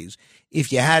penalties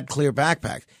if you had clear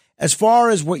backpacks. As far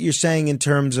as what you're saying in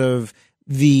terms of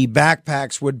the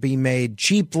backpacks would be made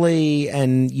cheaply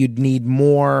and you'd need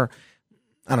more,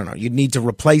 I don't know, you'd need to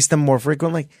replace them more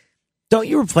frequently. Don't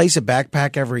you replace a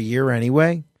backpack every year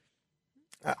anyway?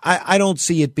 I don't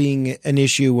see it being an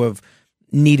issue of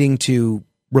needing to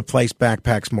replace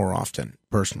backpacks more often,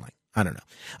 personally. I don't know.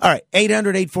 All right,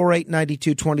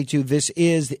 800-848-9222. This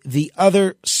is the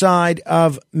other side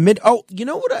of Oh, you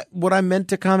know what I meant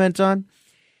to comment on?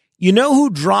 You know who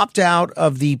dropped out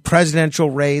of the presidential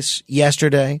race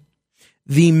yesterday?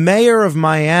 The mayor of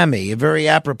Miami, very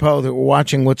apropos that we're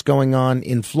watching what's going on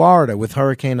in Florida with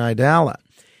Hurricane Idala.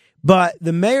 But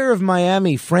the mayor of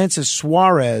Miami, Francis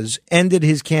Suarez, ended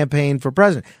his campaign for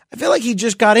president. I feel like he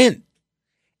just got in.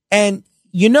 And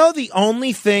you know the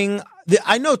only thing,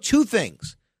 I know two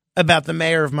things about the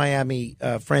mayor of Miami,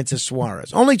 Francis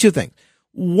Suarez. Only two things.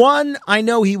 One, I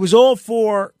know he was all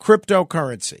for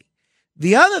cryptocurrency.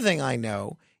 The other thing I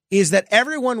know is that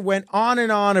everyone went on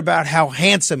and on about how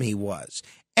handsome he was.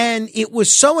 And it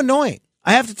was so annoying.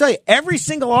 I have to tell you, every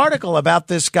single article about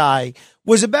this guy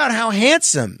was about how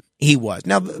handsome he was.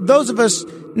 Now, those of us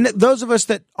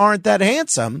that aren't that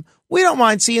handsome, we don't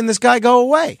mind seeing this guy go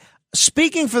away.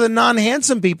 Speaking for the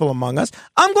non-handsome people among us,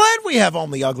 I'm glad we have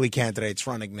only ugly candidates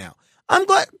running now. I'm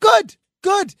glad.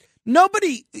 Good.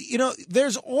 Nobody,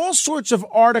 there's all sorts of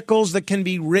articles that can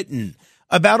be written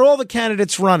about all the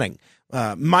candidates running.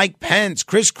 Mike Pence,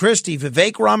 Chris Christie,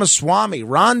 Vivek Ramaswamy,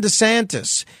 Ron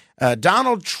DeSantis,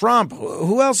 Donald Trump.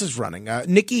 Who else is running?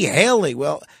 Nikki Haley.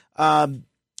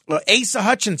 Asa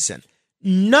Hutchinson.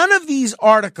 None of these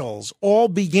articles all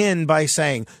begin by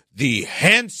saying the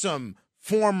handsome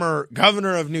former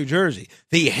governor of New Jersey,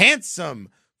 the handsome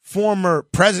former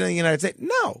president of the United States.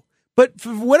 No. But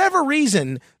for whatever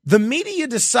reason, the media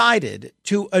decided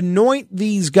to anoint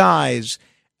these guys,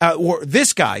 or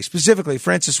this guy specifically,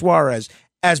 Francis Suarez,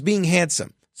 as being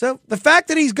handsome. So the fact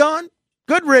that he's gone,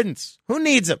 good riddance. Who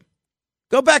needs him?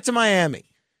 Go back to Miami.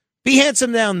 Be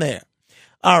handsome down there.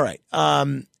 All right.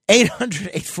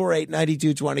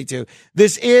 800-848-9222.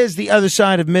 This is the other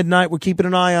side of midnight. We're keeping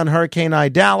an eye on Hurricane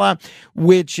Idala,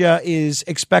 which is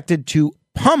expected to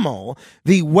pummel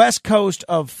the west coast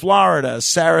of Florida,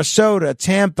 Sarasota,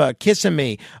 Tampa,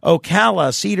 Kissimmee,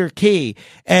 Ocala, Cedar Key,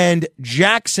 and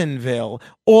Jacksonville,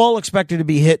 all expected to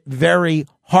be hit very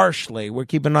harshly. We're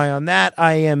keeping an eye on that.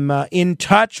 I am in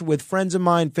touch with friends of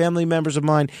mine, family members of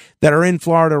mine that are in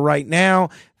Florida right now.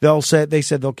 They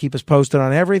said they'll keep us posted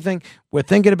on everything. We're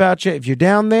thinking about you if you're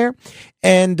down there.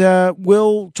 And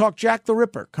we'll talk Jack the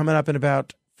Ripper coming up in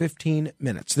about 15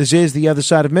 minutes. This is The Other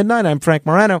Side of Midnight. I'm Frank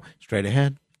Morano. Straight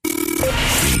ahead.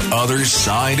 The Other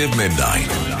Side of Midnight.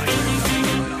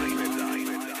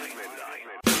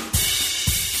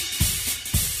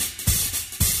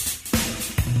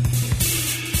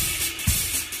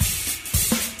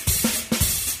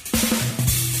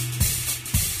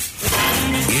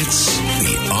 It's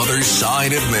The Other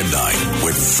Side of Midnight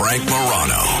with Frank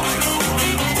Morano.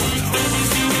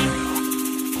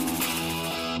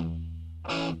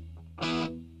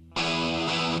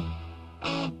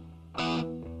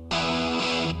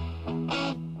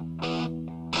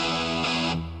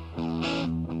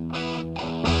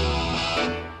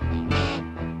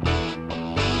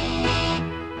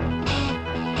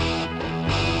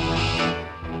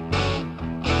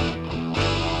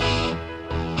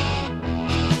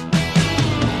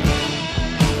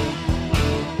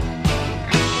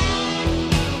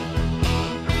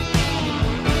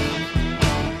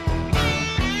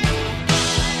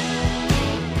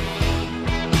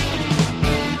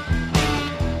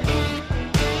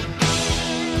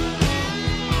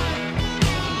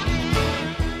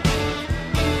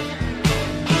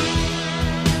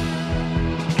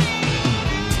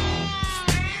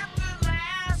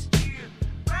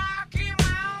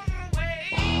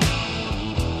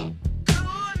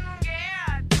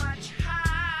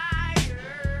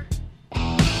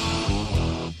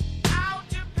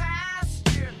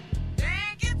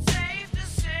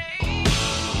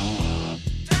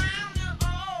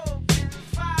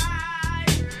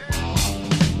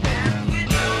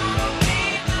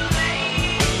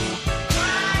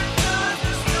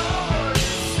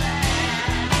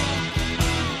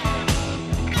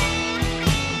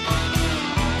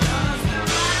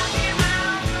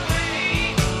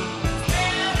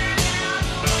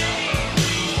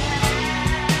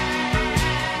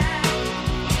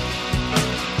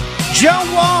 Joe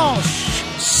Walsh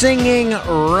singing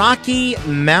Rocky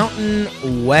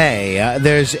Mountain Way.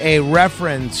 There's a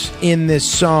reference in this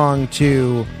song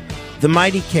to the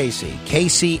mighty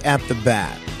Casey at the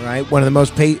bat, right? One of the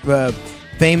most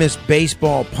famous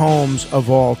baseball poems of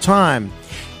all time.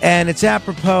 And it's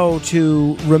apropos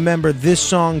to remember this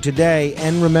song today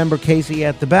and remember Casey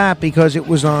at the bat because it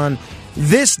was on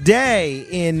this day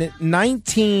in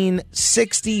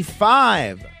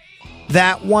 1965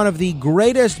 that one of the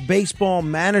greatest baseball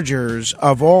managers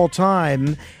of all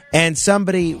time, and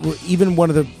somebody, even one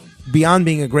of the, beyond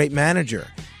being a great manager,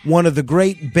 one of the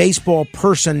great baseball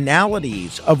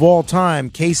personalities of all time,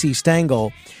 Casey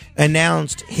Stengel,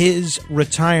 announced his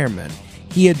retirement.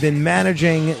 He had been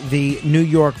managing the New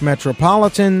York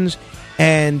Metropolitans,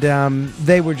 and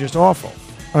they were just awful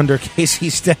under Casey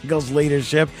Stengel's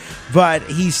leadership, but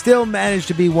he still managed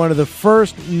to be one of the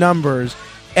first numbers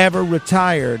ever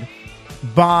retired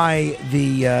by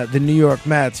the New York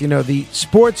Mets. You know, the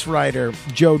sports writer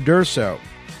Joe D'Urso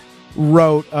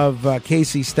wrote of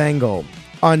Casey Stengel,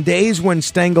 on days when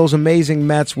Stengel's amazing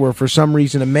Mets were for some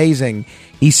reason amazing,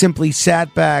 he simply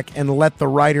sat back and let the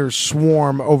writers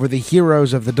swarm over the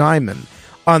heroes of the diamond.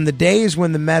 On the days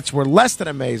when the Mets were less than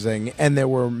amazing, and there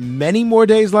were many more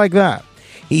days like that,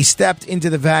 he stepped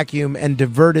into the vacuum and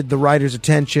diverted the writers'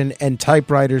 attention and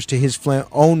typewriters to his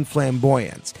own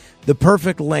flamboyance. The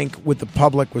perfect link with the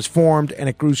public was formed, and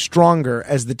it grew stronger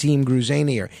as the team grew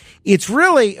zanier. It's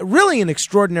really, really an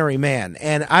extraordinary man,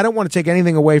 and I don't want to take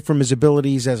anything away from his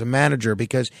abilities as a manager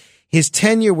because his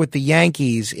tenure with the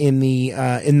Yankees in the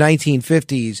in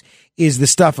 1950s is the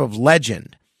stuff of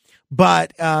legend.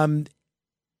 But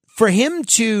for him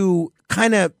to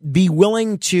kind of be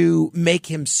willing to make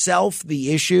himself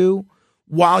the issue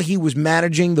while he was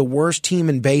managing the worst team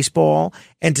in baseball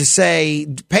and to say,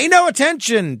 pay no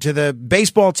attention to the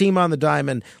baseball team on the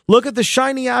diamond. Look at the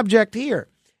shiny object here.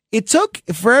 It took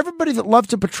for everybody that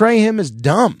loved to portray him as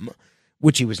dumb,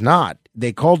 which he was not.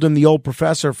 They called him the old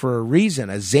professor for a reason,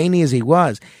 as zany as he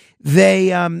was.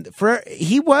 He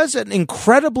was an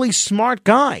incredibly smart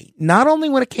guy, not only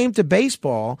when it came to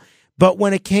baseball, but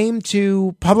when it came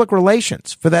to public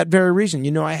relations for that very reason.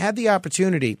 You know, I had the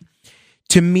opportunity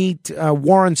to meet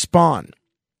Warren Spahn,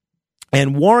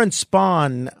 and Warren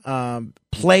Spahn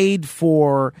played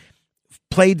for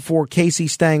Casey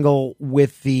Stengel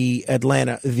with the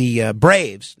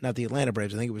Braves, not the Atlanta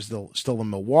Braves. I think it was still the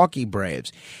Milwaukee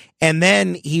Braves, and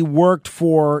then he worked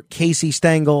for Casey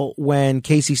Stengel when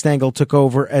Casey Stengel took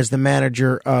over as the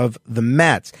manager of the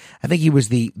Mets. I think he was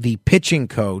the pitching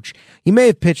coach. He may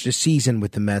have pitched a season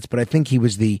with the Mets, but I think he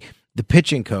was the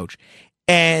pitching coach.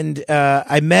 And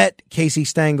I met Casey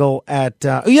Stengel at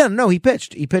he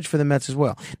pitched. He pitched for the Mets as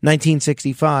well,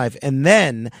 1965. And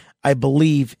then I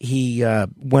believe he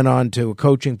went on to a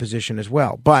coaching position as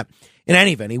well. But in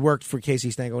any event, he worked for Casey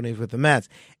Stengel when he was with the Mets.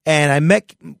 And I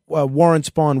met Warren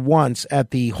Spahn once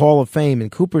at the Hall of Fame in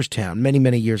Cooperstown many,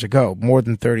 many years ago, more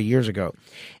than 30 years ago.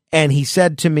 And he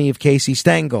said to me of Casey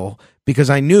Stengel, because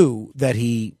I knew that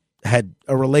he had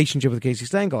a relationship with Casey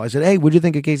Stengel. I said, hey, what'd you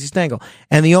think of Casey Stengel?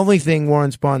 And the only thing Warren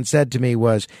Spahn said to me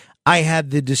was, I had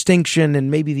the distinction,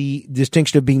 and maybe the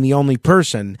distinction of being the only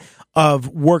person, of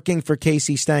working for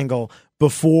Casey Stengel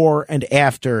before and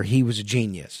after he was a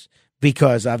genius.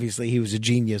 Because obviously he was a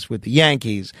genius with the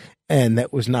Yankees, and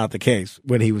that was not the case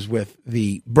when he was with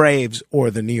the Braves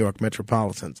or the New York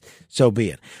Metropolitans. So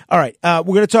be it. All right, we're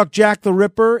going to talk Jack the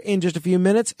Ripper in just a few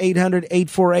minutes.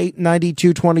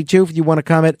 800-848-9222 if you want to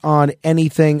comment on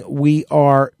anything we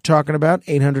are talking about.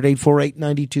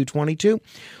 800-848-9222.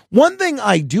 One thing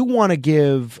I do want to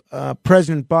give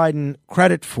President Biden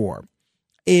credit for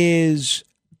is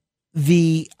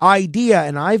the idea,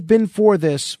 and I've been for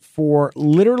this for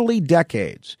literally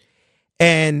decades,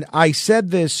 and I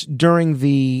said this during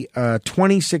the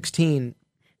 2016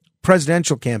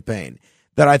 presidential campaign,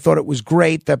 that I thought it was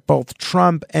great that both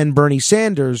Trump and Bernie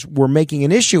Sanders were making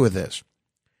an issue of this.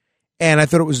 And I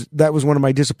thought that was one of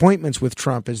my disappointments with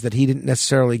Trump, is that he didn't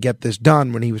necessarily get this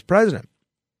done when he was president.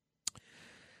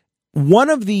 One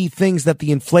of the things that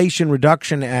the Inflation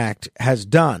Reduction Act has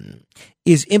done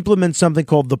is implement something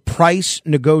called the Price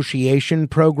Negotiation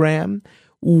Program,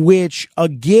 which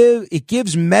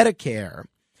gives Medicare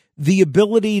the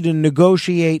ability to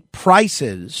negotiate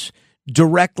prices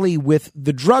directly with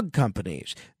the drug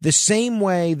companies, the same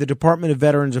way the Department of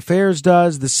Veterans Affairs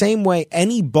does, the same way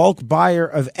any bulk buyer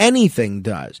of anything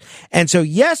does. And so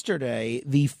yesterday,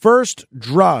 the first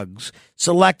drugs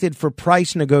selected for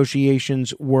price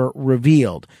negotiations were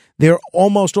revealed. They're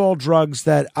almost all drugs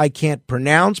that I can't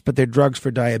pronounce, but they're drugs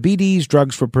for diabetes,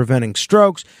 drugs for preventing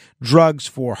strokes, drugs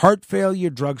for heart failure,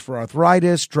 drugs for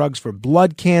arthritis, drugs for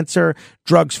blood cancer,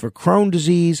 drugs for Crohn's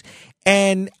disease.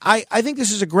 And I think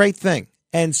this is a great thing.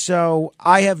 And so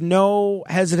I have no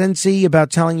hesitancy about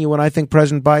telling you when I think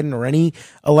President Biden or any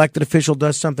elected official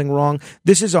does something wrong.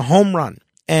 This is a home run.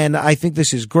 And I think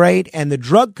this is great. And the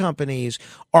drug companies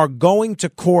are going to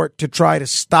court to try to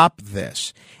stop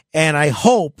this. And I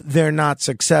hope they're not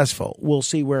successful. We'll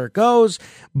see where it goes.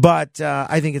 But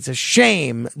I think it's a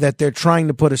shame that they're trying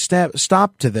to put a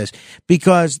stop to this,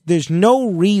 because there's no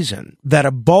reason that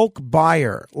a bulk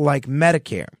buyer like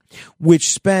Medicare,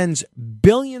 which spends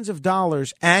billions of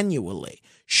dollars annually,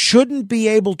 shouldn't be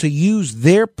able to use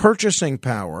their purchasing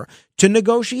power to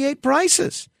negotiate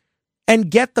prices and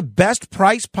get the best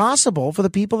price possible for the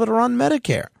people that are on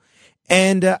Medicare.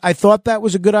 And I thought that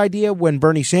was a good idea when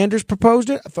Bernie Sanders proposed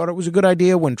it. I thought it was a good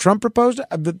idea when Trump proposed it.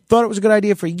 I thought it was a good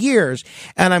idea for years.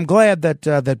 And I'm glad that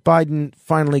that Biden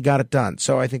finally got it done.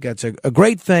 So I think that's a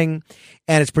great thing.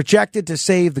 And it's projected to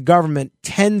save the government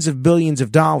tens of billions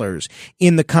of dollars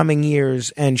in the coming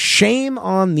years. And shame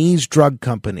on these drug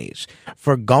companies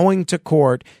for going to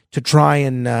court to try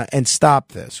and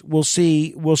stop this. We'll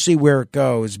see where it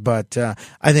goes. But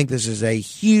I think this is a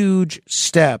huge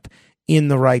step in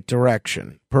the right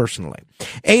direction, personally.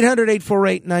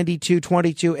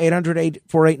 800-848-9222,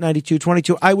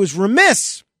 800-848-9222. I was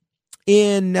remiss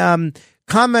in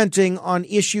commenting on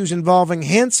issues involving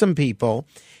handsome people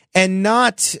and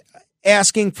not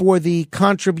asking for the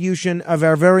contribution of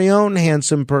our very own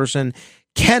handsome person,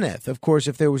 Kenneth. Of course,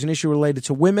 if there was an issue related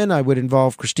to women, I would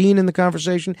involve Christine in the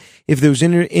conversation. If there was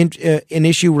an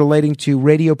issue relating to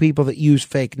radio people that use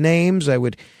fake names, I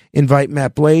would invite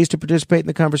Matt Blaze to participate in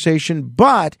the conversation.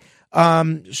 But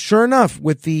sure enough,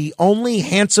 with the only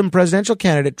handsome presidential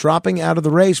candidate dropping out of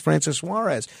the race, Francis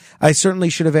Suarez, I certainly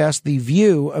should have asked the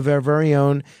view of our very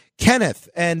own Kenneth.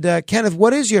 And Kenneth,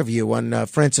 what is your view on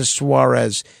Francis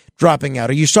Suarez dropping out?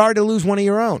 Are you sorry to lose one of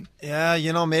your own? Yeah,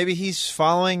 maybe he's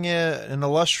following an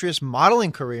illustrious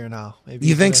modeling career now. Maybe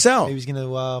you think so? Maybe he's going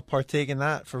to partake in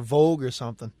that for Vogue or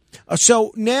something.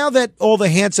 So now that all the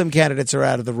handsome candidates are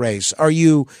out of the race, are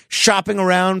you shopping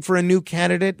around for a new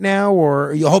candidate now, or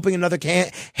are you hoping another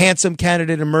handsome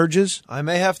candidate emerges? I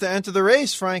may have to enter the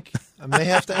race, Frank. I may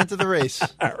have to enter the race.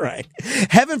 All right.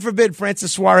 Heaven forbid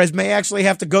Francis Suarez may actually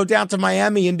have to go down to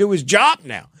Miami and do his job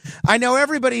now. I know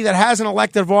everybody that has an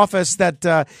elective office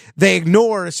that they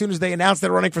ignore as soon as they announce they're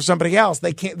running for somebody else.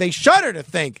 They shudder to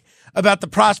think about the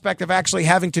prospect of actually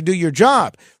having to do your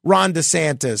job. Ron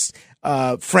DeSantis,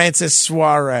 Francis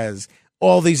Suarez,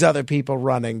 all these other people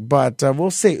running. But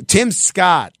we'll see. Tim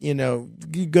Scott, you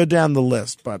go down the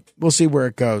list, but we'll see where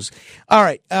it goes. All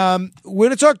right. We're going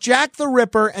to talk Jack the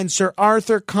Ripper and Sir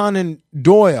Arthur Conan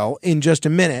Doyle in just a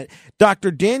minute. Dr.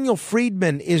 Daniel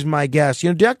Friedman is my guest.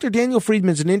 Dr. Daniel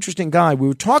Friedman's an interesting guy. We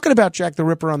were talking about Jack the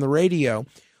Ripper on the radio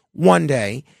one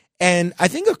day, and I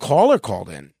think a caller called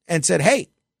in and said, hey,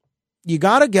 you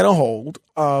got to get a hold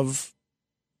of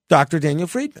Dr. Daniel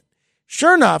Friedman.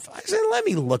 Sure enough, I said, let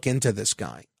me look into this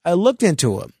guy. I looked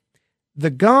into him.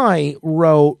 The guy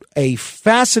wrote a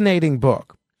fascinating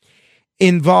book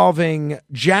involving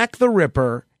Jack the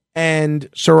Ripper and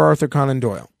Sir Arthur Conan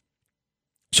Doyle.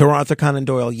 Sir Arthur Conan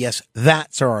Doyle, yes,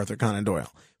 that Sir Arthur Conan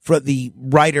Doyle, for the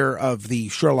writer of the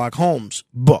Sherlock Holmes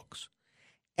books.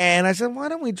 And I said, why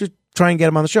don't we just try and get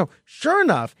him on the show? Sure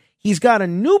enough, he's got a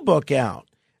new book out.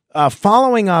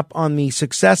 Following up on the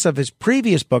success of his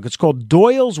previous book. It's called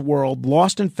Doyle's World,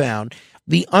 Lost and Found,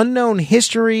 The Unknown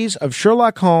Histories of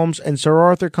Sherlock Holmes and Sir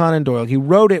Arthur Conan Doyle. He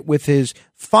wrote it with his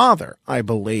father, I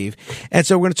believe. And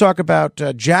so we're going to talk about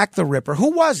Jack the Ripper.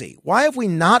 Who was he? Why have we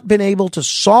not been able to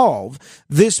solve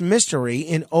this mystery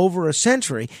in over a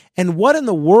century? And what in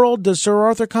the world does Sir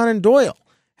Arthur Conan Doyle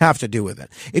have to do with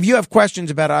it? If you have questions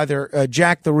about either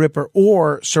Jack the Ripper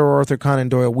or Sir Arthur Conan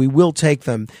Doyle, we will take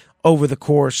them over the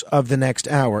course of the next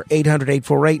hour.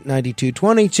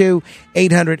 800-848-9222,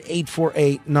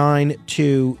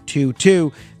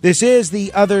 800-848-9222. This is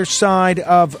The Other Side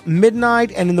of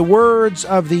Midnight, and in the words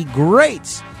of the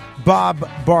great Bob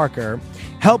Barker,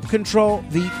 help control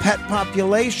the pet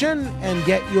population and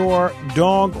get your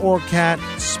dog or cat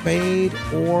spayed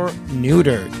or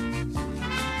neutered.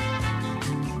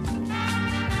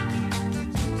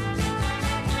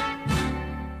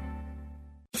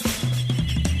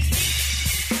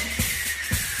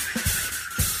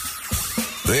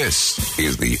 This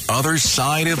is The Other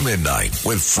Side of Midnight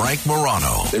with Frank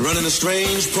Morano. They're running a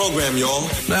strange program, y'all.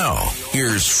 Now,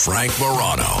 here's Frank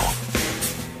Morano.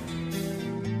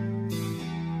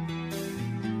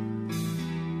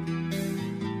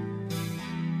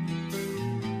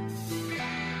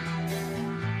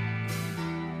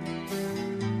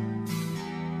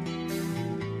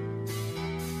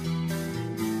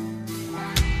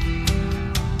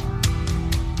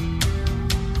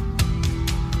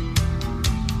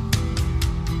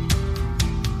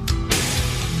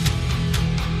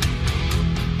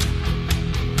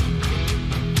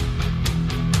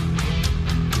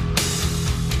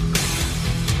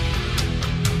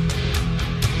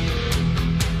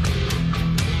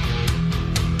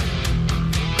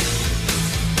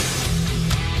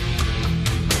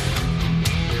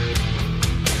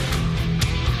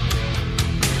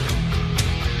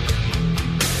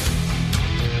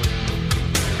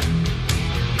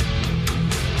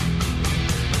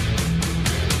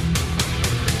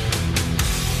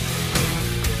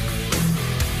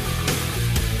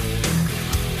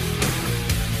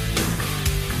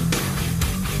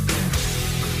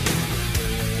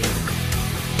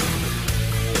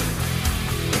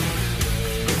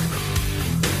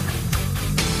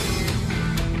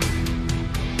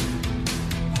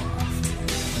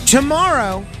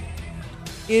 Tomorrow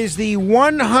is the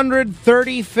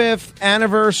 135th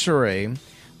anniversary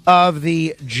of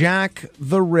the Jack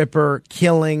the Ripper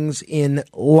killings in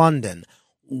London.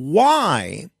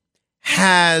 Why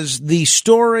has the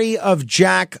story of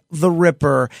Jack the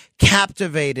Ripper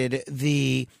captivated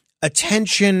the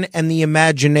attention and the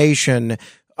imagination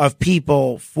of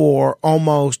people for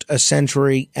almost a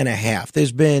century and a half?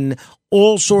 There's been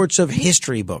all sorts of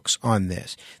history books on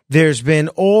this. There's been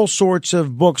all sorts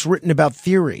of books written about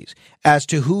theories as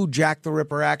to who Jack the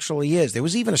Ripper actually is. There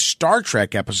was even a Star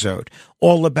Trek episode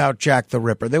all about Jack the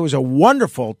Ripper. There was a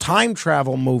wonderful time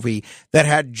travel movie that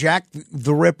had Jack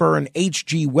the Ripper and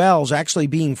H.G. Wells actually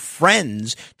being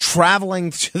friends,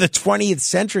 traveling to the 20th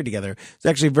century together. It's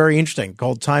actually very interesting,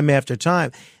 called Time After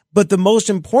Time. But the most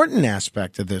important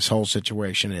aspect of this whole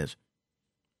situation is,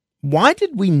 why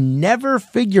did we never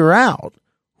figure out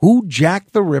who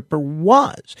Jack the Ripper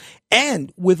was?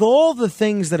 And with all the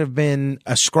things that have been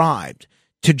ascribed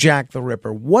to Jack the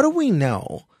Ripper, what do we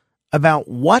know about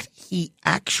what he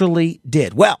actually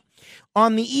did? Well,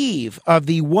 on the eve of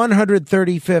the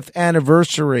 135th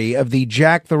anniversary of the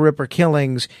Jack the Ripper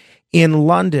killings in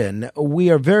London,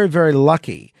 we are very, very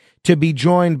lucky to be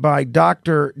joined by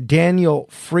Dr. Daniel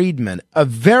Friedman, a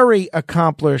very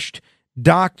accomplished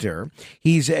doctor.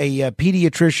 He's a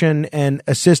pediatrician and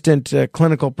assistant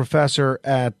clinical professor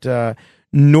at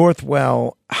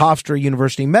Northwell Hofstra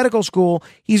University Medical School.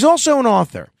 He's also an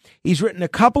author. He's written a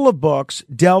couple of books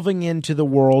delving into the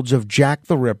worlds of Jack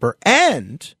the Ripper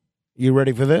and, you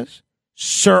ready for this?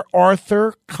 Sir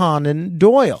Arthur Conan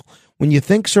Doyle. When you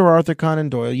think Sir Arthur Conan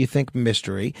Doyle, you think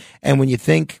mystery. And when you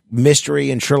think mystery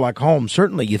and Sherlock Holmes,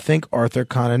 certainly you think Arthur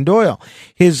Conan Doyle.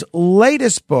 His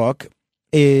latest book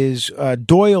is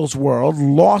Doyle's World,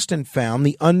 Lost and Found,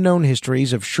 The Unknown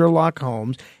Histories of Sherlock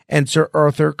Holmes and Sir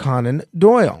Arthur Conan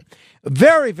Doyle.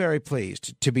 Very, very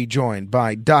pleased to be joined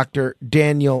by Dr.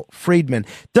 Daniel Friedman.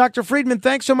 Dr. Friedman,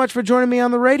 thanks so much for joining me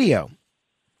on the radio.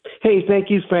 Hey, thank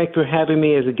you, Frank, for having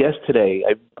me as a guest today.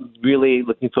 I'm really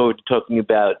looking forward to talking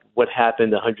about what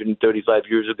happened 135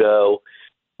 years ago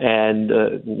and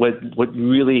what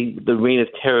really the reign of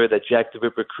terror that Jack the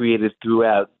Ripper created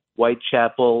throughout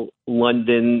Whitechapel,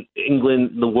 London,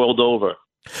 England, the world over.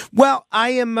 Well,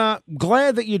 I am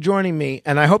glad that you're joining me,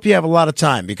 and I hope you have a lot of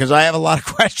time because I have a lot of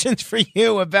questions for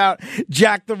you about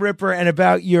Jack the Ripper and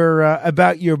about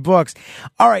your books.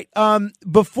 All right,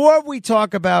 before we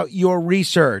talk about your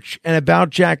research and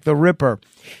about Jack the Ripper,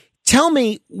 tell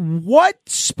me what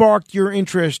sparked your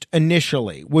interest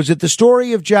initially. Was it the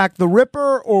story of Jack the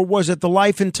Ripper, or was it the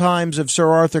life and times of Sir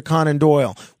Arthur Conan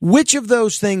Doyle? Which of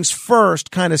those things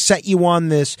first kind of set you on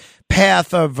this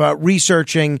path of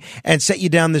researching and set you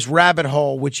down this rabbit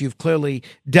hole, which you've clearly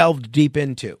delved deep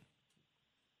into?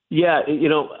 Yeah, you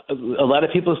know, a lot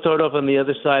of people start off on the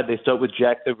other side. They start with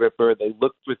Jack the Ripper. They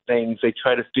look for things. They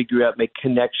try to figure out, make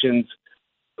connections,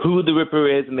 who the Ripper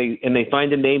is, and they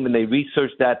find a name and they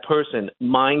research that person.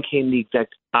 Mine came the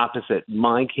exact opposite.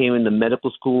 Mine came in the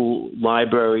medical school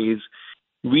libraries,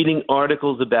 reading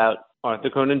articles about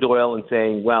Arthur Conan Doyle and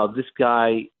saying, wow, this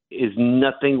guy is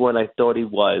nothing what I thought he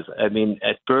was. I mean,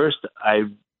 at first I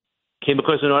came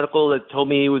across an article that told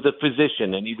me he was a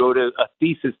physician and he wrote a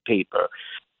thesis paper.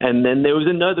 And then there was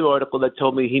another article that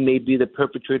told me he may be the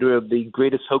perpetrator of the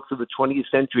greatest hoax of the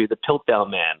 20th century, the Piltdown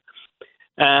Man.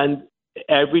 And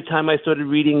every time I started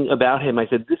reading about him, I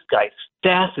said, this guy's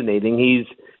fascinating. He's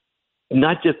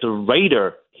not just a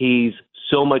writer. He's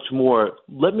so much more.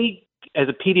 Let me, as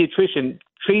a pediatrician,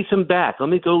 trace him back. Let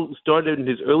me go start in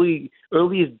his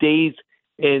earliest days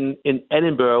in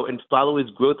Edinburgh and follow his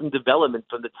growth and development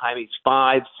from the time he's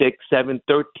 5, 6, 7,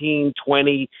 13,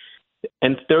 20,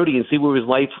 and 30 and see where his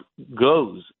life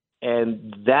goes.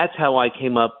 And that's how I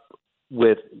came up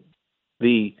with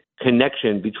the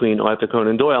connection between Arthur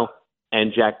Conan Doyle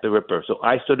and Jack the Ripper. So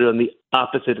I started on the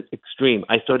opposite extreme.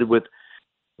 I started with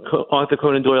Arthur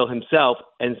Conan Doyle himself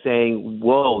and saying,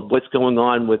 whoa, what's going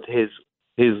on with his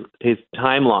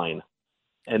timeline?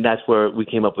 And that's where we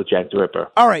came up with Jack the Ripper.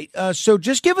 All right. So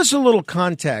just give us a little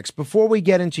context before we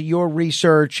get into your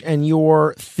research and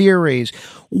your theories.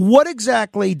 What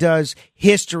exactly does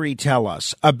history tell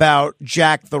us about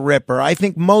Jack the Ripper? I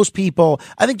think most people,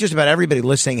 I think just about everybody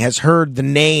listening has heard the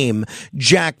name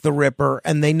Jack the Ripper,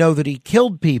 and they know that he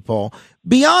killed people.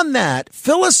 Beyond that,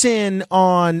 fill us in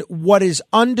on what is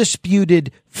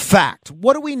undisputed fact.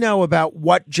 What do we know about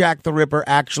what Jack the Ripper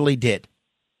actually did?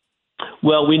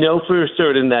 Well, we know for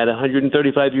certain that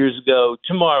 135 years ago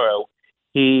tomorrow,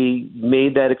 he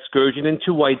made that excursion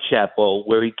into Whitechapel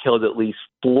where he killed at least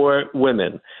 4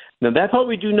 women. Now, that part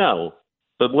we do know,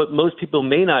 but what most people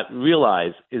may not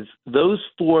realize is those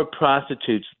 4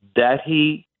 prostitutes that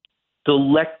he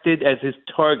selected as his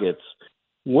targets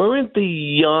weren't the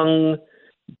young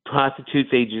prostitutes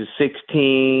ages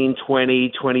 16,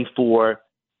 20, 24.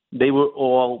 They were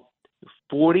all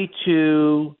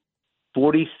 42,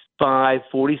 45,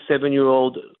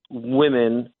 47-year-old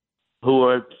women who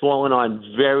are falling on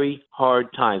very hard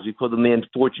times. We call them the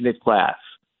unfortunate class.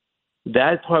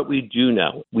 That part we do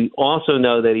know. We also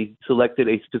know that he selected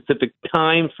a specific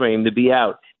time frame to be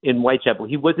out in Whitechapel.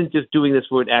 He wasn't just doing this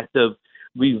for an act of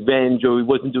revenge, or he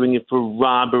wasn't doing it for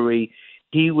robbery.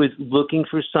 He was looking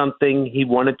for something. He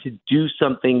wanted to do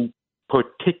something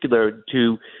particular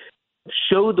to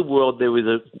show the world there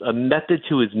was a method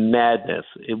to his madness.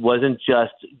 It wasn't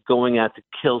just going out to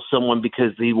kill someone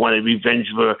because he wanted revenge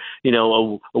for,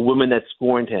 a woman that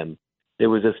scorned him.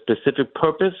 There was a specific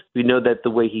purpose. We know that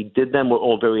the way he did them were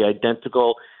all very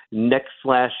identical: neck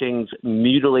slashings,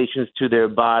 mutilations to their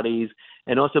bodies,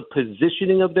 and also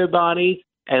positioning of their bodies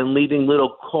and leaving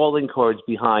little calling cards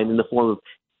behind in the form of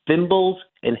thimbles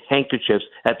and handkerchiefs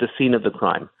at the scene of the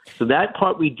crime. So that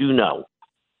part we do know.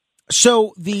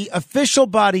 So the official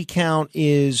body count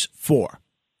is 4.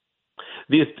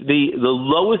 The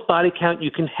lowest body count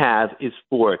you can have is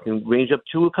 4. It can range up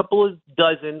to a couple of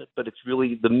dozen, but it's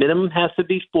really the minimum has to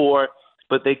be 4.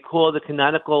 But they call the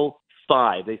canonical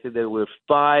 5. They say there were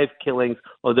 5 killings,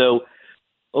 although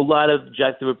a lot of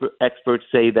Jack the Ripper experts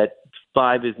say that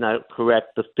 5 is not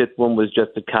correct. The 5th one was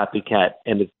just a copycat,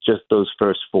 and it's just those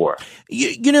first 4.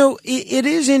 It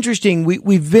is interesting.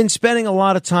 We've been spending a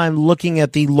lot of time looking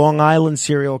at the Long Island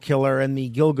serial killer and the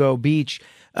Gilgo Beach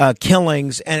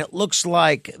killings, and it looks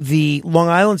like the Long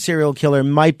Island serial killer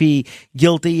might be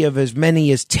guilty of as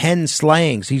many as 10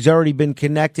 slayings. He's already been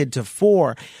connected to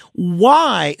 4.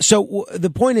 Why? So the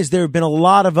point is there have been a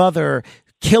lot of other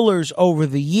killers over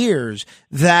the years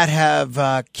that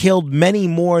have killed many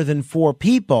more than 4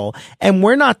 people, and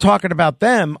we're not talking about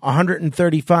them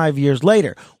 135 years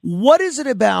later. What is it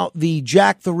about the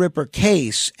Jack the Ripper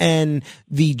case and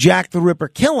the Jack the Ripper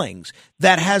killings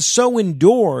that has so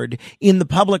endured in the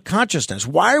public consciousness?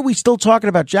 Why are we still talking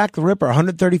about Jack the Ripper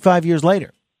 135 years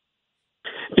later?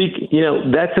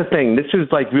 That's the thing. This is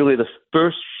like really the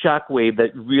first shockwave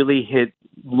that really hit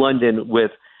London,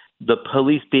 with the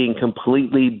police being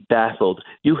completely baffled.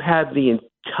 You have the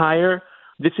entire.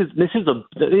 This is a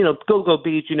Go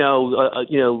Beach,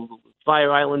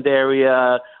 Fire Island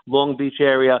area, Long Beach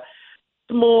area,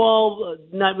 small,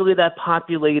 not really that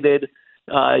populated.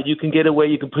 You can get away.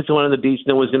 You can put someone on the beach.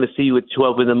 No one's going to see you at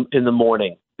 12 in the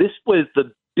morning. This was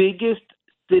the biggest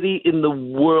city in the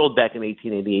world back in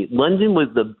 1888. London was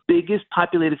the biggest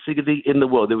populated city in the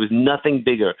world. There was nothing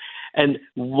bigger, and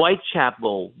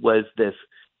Whitechapel was this.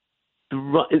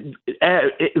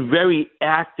 Very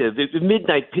active. At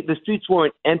midnight, the streets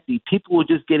weren't empty. People were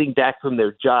just getting back from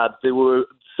their jobs. There were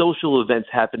social events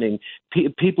happening.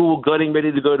 People were getting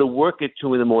ready to go to work at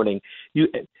 2 a.m.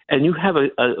 You have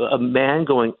a man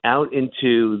going out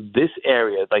into this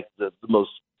area, like the most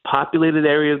populated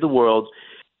area of the world,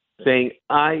 saying,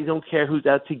 I don't care who's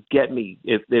out to get me.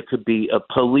 If there could be a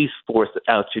police force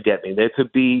out to get me. There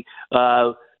could be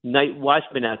night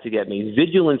watchmen out to get me,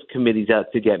 vigilance committees out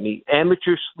to get me,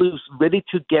 amateur sleuths ready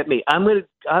to get me. I'm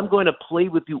going to play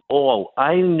with you all.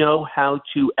 I know how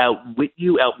to outwit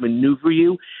you, outmaneuver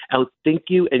you, outthink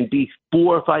you, and be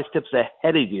 4 or 5 steps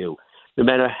ahead of you. No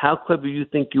matter how clever you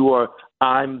think you are,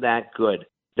 I'm that good.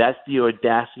 That's the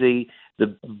audacity,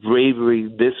 the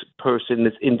bravery this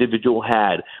individual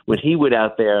had when he went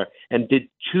out there and did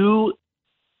 2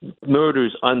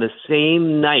 murders on the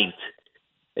same night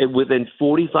within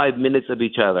 45 minutes of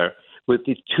each other with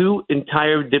the 2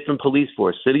 entire different police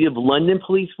force, City of London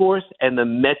police force and the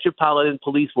Metropolitan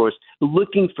Police Force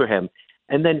looking for him.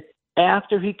 And then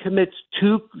after he commits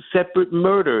 2 separate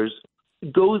murders,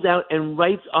 goes out and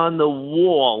writes on the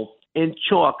wall in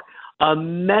chalk a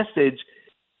message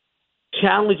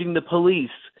challenging the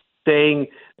police, saying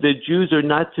the Jews are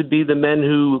not to be the men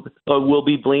who will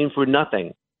be blamed for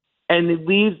nothing. And it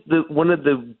leaves one of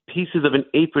the pieces of an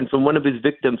apron from one of his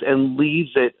victims and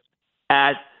leaves it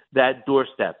at that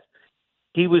doorstep.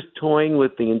 He was toying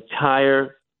with the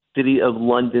entire City of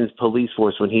London's police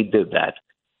force when he did that.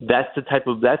 That's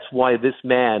why this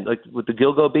man, like with the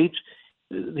Gilgo Beach,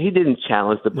 he didn't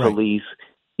challenge the police.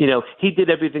 You know, he did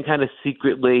everything kind of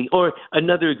secretly. Or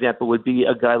another example would be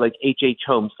a guy like H.H.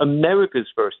 Holmes, America's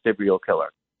first serial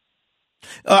killer.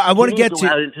 I want to get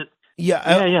to...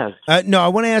 No, I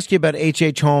want to ask you about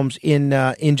H.H. Holmes in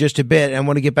just a bit. I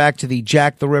want to get back to the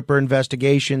Jack the Ripper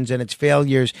investigations and its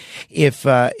failures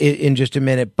in just a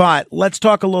minute. But let's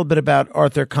talk a little bit about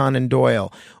Arthur Conan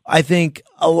Doyle. I think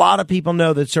a lot of people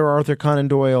know that Sir Arthur Conan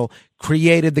Doyle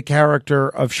created the character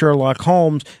of Sherlock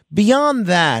Holmes. Beyond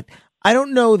that, I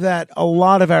don't know that a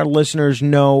lot of our listeners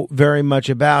know very much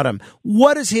about him.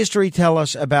 What does history tell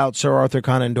us about Sir Arthur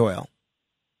Conan Doyle?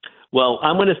 Well,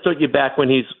 I'm going to start you back when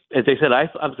he's, as I said, I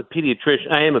was a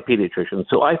pediatrician. I am a pediatrician,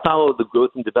 so I follow the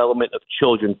growth and development of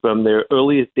children from their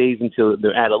earliest days until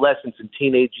their adolescence and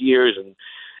teenage years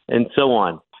and so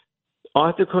on.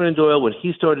 Arthur Conan Doyle, when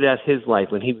he started out his life,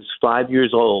 when he was 5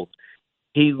 years old,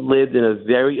 he lived in a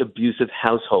very abusive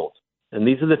household. And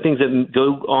these are the things that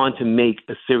go on to make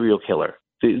a serial killer.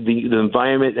 The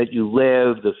environment that you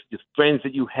live, the friends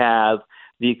that you have,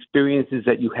 the experiences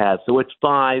that you have. So at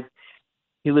 5,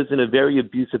 he lives in a very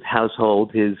abusive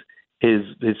household. His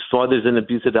father's an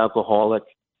abusive alcoholic.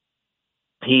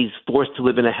 He's forced to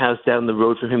live in a house down the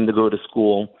road for him to go to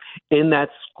school. In that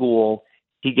school,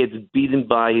 he gets beaten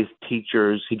by his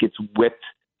teachers. He gets whipped.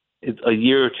 A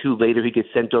year or 2 later, he gets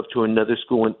sent off to another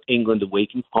school in England away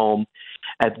from home.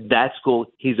 At that school,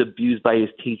 he's abused by his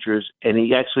teachers, and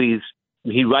he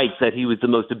writes that he was the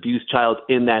most abused child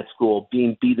in that school,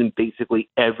 being beaten basically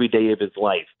every day of his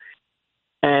life.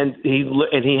 And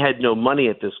he had no money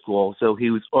at this school, so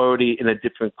he was already in a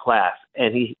different class.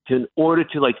 And in order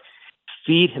to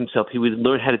feed himself, he would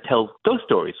learn how to tell ghost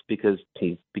stories because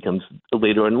he becomes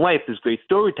later in life this great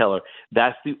storyteller.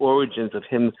 That's the origins of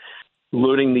him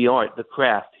learning the art, the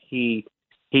craft. He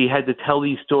had to tell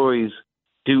these stories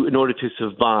in order to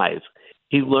survive.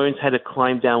 He learns how to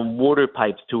climb down water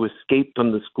pipes to escape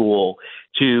from the school,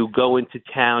 to go into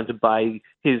town to buy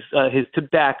his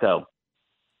tobacco.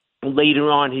 Later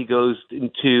on, he goes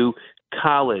into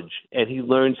college and he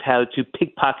learns how to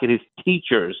pickpocket his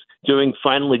teachers during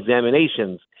final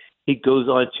examinations. He goes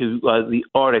on to the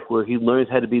Arctic, where he learns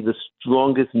how to be the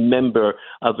strongest member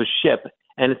of a ship.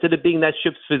 And instead of being that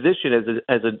ship's physician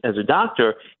as a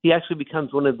doctor, he actually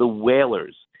becomes one of the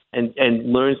whalers and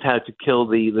learns how to kill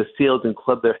the seals and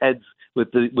club their heads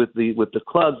with the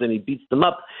clubs, and he beats them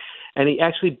up. And he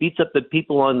actually beats up the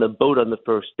people on the boat on the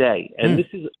first day. And this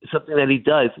is something that he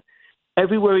does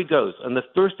everywhere he goes. On the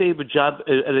first day of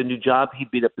a new job, he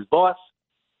beat up his boss.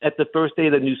 At the first day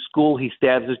of the new school, he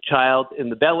stabs his child in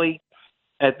the belly.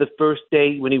 At the first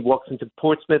day when he walks into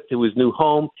Portsmouth to his new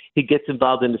home, he gets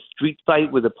involved in a street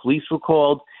fight where the police were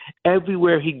called.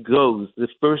 Everywhere he goes, the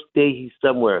first day he's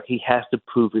somewhere, he has to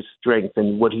prove his strength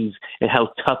and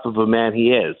how tough of a man he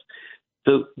is.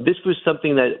 So this was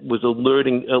something that was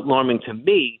alarming to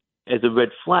me as a red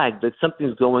flag that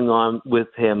something's going on with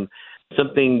him.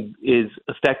 Something is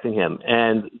affecting him.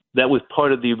 And that was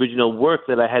part of the original work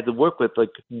that I had to work with. Like,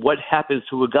 what happens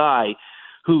to a guy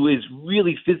who is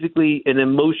really physically and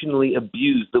emotionally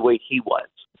abused the way he was?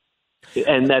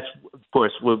 And that's, of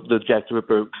course, where the Jack the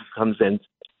Ripper comes in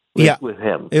with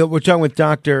him. We're talking with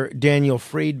Dr. Daniel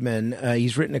Friedman.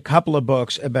 He's written a couple of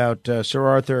books about Sir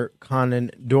Arthur Conan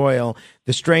Doyle,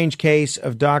 The Strange Case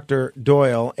of Dr.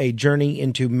 Doyle, A Journey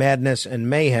into Madness and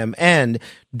Mayhem, and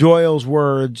Doyle's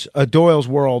World,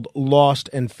 Lost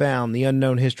and Found, The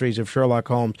Unknown Histories of Sherlock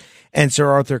Holmes and Sir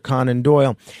Arthur Conan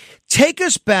Doyle. Take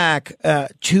us back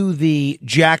to the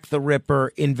Jack the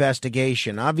Ripper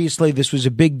investigation. Obviously, this was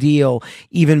a big deal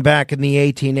even back in the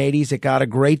 1880s. It got a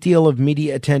great deal of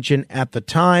media attention at the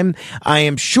time. I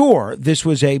am sure this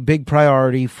was a big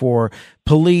priority for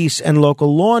police and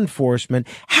local law enforcement.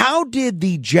 How did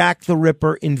the Jack the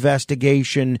Ripper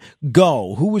investigation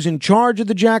go? Who was in charge of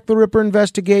the Jack the Ripper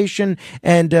investigation,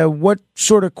 and what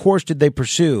sort of course did they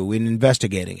pursue in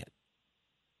investigating it?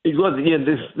 Well,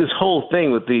 this whole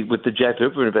thing with the Jack the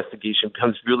Ripper investigation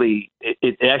becomes really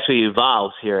it actually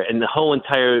evolves here, and the whole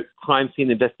entire crime scene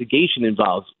investigation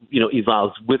evolves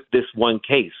with this one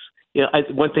case.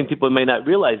 One thing people may not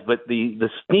realize, but the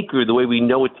sneaker, the way we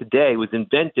know it today, was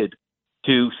invented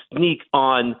to sneak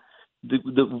on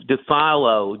to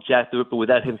follow Jack the Ripper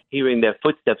without him hearing their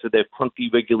footsteps or their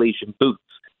clunky regulation boots.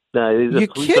 You're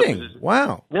kidding?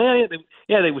 Wow.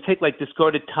 Yeah, they would take like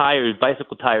discarded tires,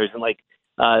 bicycle tires, and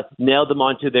nailed them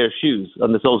onto their shoes,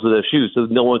 on the soles of their shoes, so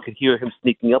no one could hear him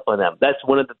sneaking up on them. That's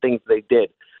one of the things they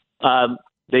did.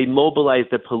 They mobilized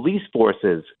the police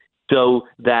forces so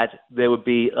that there would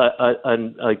be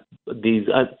these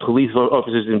police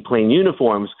officers in plain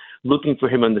uniforms looking for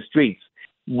him on the streets.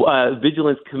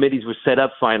 Vigilance committees were set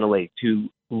up finally to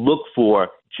look for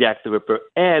Jack the Ripper,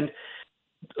 and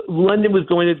London was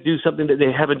going to do something that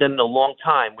they haven't done in a long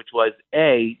time, which was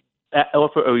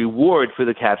offer a reward for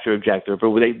the capture of Jack the Ripper.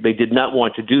 They did not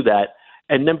want to do that.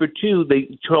 And number two,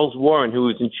 Charles Warren, who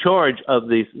was in charge of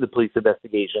the police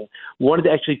investigation, wanted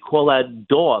to actually call out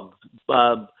dogs,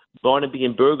 Barnaby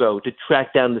and Burgo, to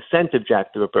track down the scent of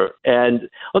Jack the Ripper. And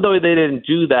although they didn't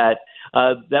do that,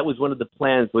 that was one of the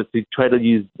plans, was to try to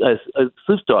use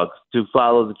sleuth dogs to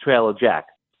follow the trail of Jack.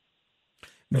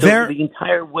 So the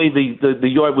entire way the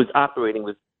yard was operating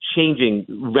was changing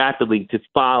rapidly to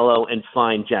follow and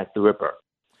find Jack the Ripper.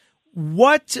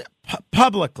 What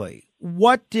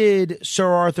did Sir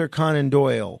Arthur Conan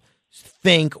Doyle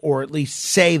think, or at least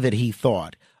say that he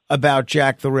thought, about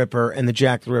Jack the Ripper and the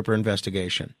Jack the Ripper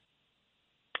investigation?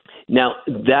 Now,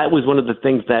 that was one of the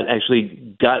things that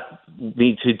actually got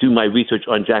me to do my research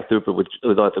on Jack the Ripper with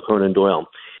Arthur Conan Doyle.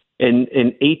 In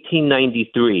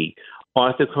 1893,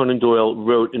 Arthur Conan Doyle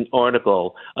wrote an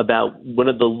article about one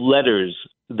of the letters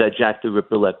that Jack the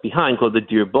Ripper left behind, called the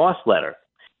Dear Boss letter.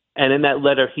 And in that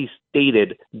letter, he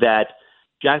stated that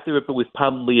Jack the Ripper was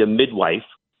probably a midwife.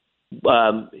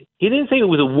 He didn't say it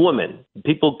was a woman.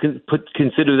 People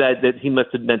consider that he must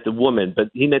have meant a woman, but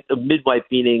he meant a midwife,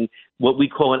 meaning what we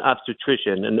call an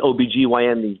obstetrician, an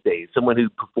OBGYN these days, someone who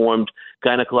performed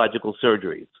gynecological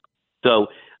surgeries. So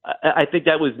I think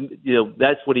that was,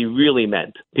 that's what he really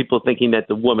meant. People think he meant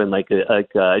a woman, like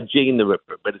Jane the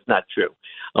Ripper, but it's not true,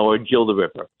 or Jill the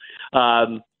Ripper.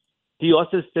 He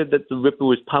also said that the Ripper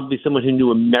was probably someone who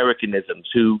knew Americanisms,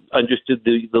 who understood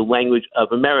the language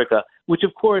of America, which,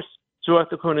 of course, Sir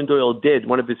Arthur Conan Doyle did.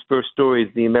 One of his first stories,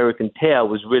 The American Tale,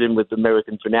 was written with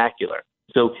American vernacular.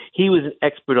 So he was an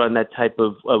expert on that type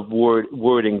of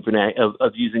wording,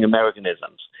 of using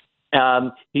Americanisms.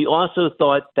 He also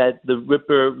thought that the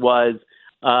Ripper was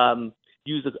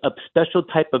used a special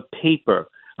type of paper,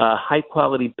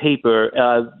 high-quality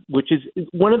paper, which is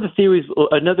one of the theories.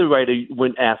 Another writer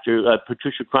went after,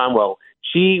 Patricia Cromwell.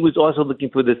 She was also looking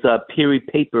for this Peary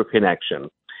paper connection.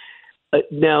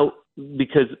 Now,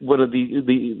 because one of the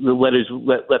letters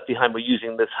left behind were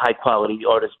using this high-quality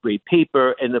artist-grade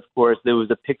paper, and, of course, there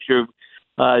was a picture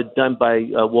done by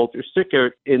Walter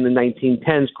Sickert in the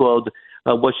 1910s called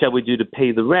What Shall We Do to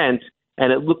Pay the Rent?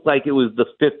 And it looked like it was the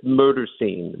fifth murder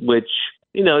scene, which,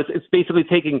 it's basically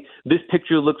taking this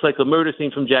picture looks like a murder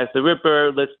scene from Jack the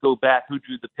Ripper. Let's go back. Who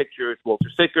drew the picture? It's Walter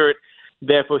Sickert.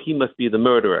 Therefore, he must be the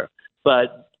murderer.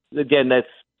 But again, that's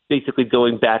basically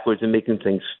going backwards and making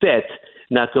things fit,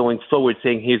 not going forward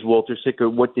saying, here's Walter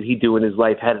Sickert. What did he do in his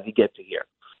life? How did he get to here?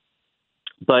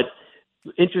 But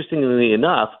interestingly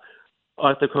enough,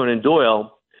 Arthur Conan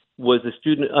Doyle was a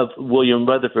student of William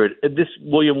Rutherford. This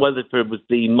William Rutherford was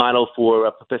the model for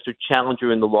Professor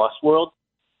Challenger in The Lost World.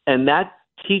 And that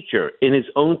teacher, in his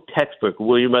own textbook,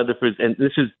 William Rutherford, and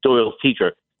this is Doyle's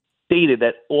teacher, stated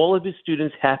that all of his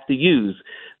students have to use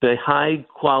the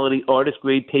high-quality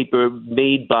artist-grade paper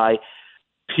made by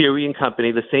Peary and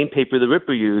Company, the same paper the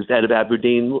Ripper used out of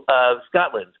Aberdeen,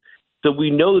 Scotland. So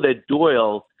we know that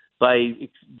Doyle, by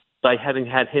having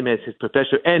had him as his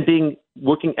professor and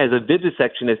working as a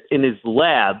vivisectionist in his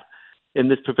lab, in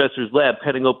this professor's lab,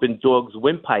 cutting open dogs'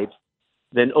 windpipes,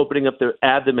 then opening up their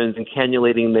abdomens and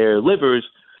cannulating their livers,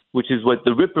 which is what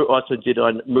the Ripper also did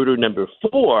on murder number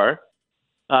 4,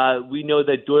 we know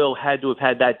that Doyle had to have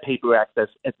had that paper access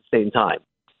at the same time.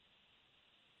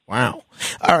 Wow.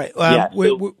 All right.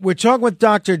 We're talking with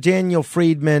Dr. Daniel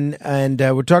Friedman, and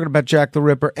we're talking about Jack the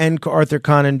Ripper and Arthur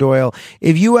Conan Doyle.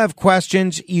 If you have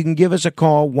questions, you can give us a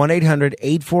call,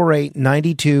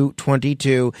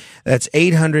 1-800-848-9222. That's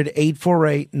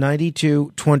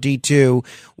 800-848-9222.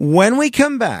 When we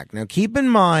come back, now keep in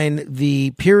mind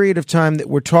the period of time that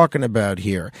we're talking about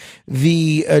here.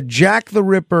 The Jack the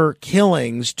Ripper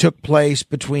killings took place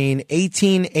between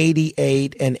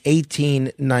 1888 and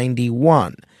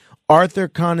 1891. Arthur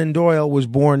Conan Doyle was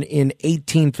born in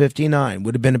 1859,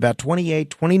 would have been about 28,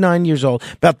 29 years old,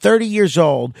 about 30 years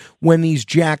old when these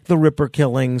Jack the Ripper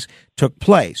killings took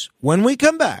place. When we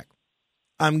come back,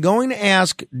 I'm going to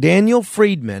ask Daniel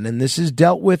Friedman, and this is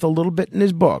dealt with a little bit in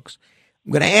his books.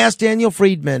 I'm going to ask Daniel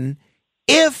Friedman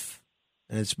if,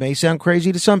 and this may sound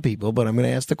crazy to some people, but I'm going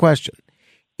to ask the question,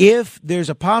 if there's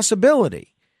a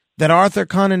possibility that Arthur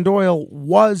Conan Doyle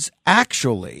was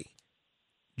actually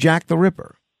Jack the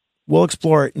Ripper. We'll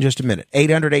explore it in just a minute.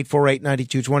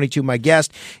 800-848-9222. My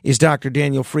guest is Dr.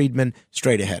 Daniel Friedman.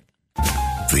 Straight ahead.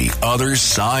 The Other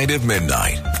Side of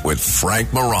Midnight with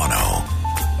Frank Morano.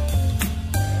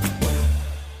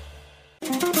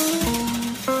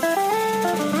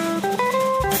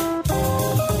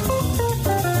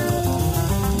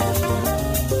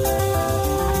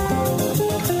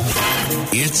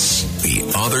 It's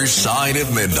The Other Side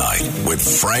of Midnight with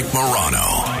Frank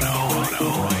Morano.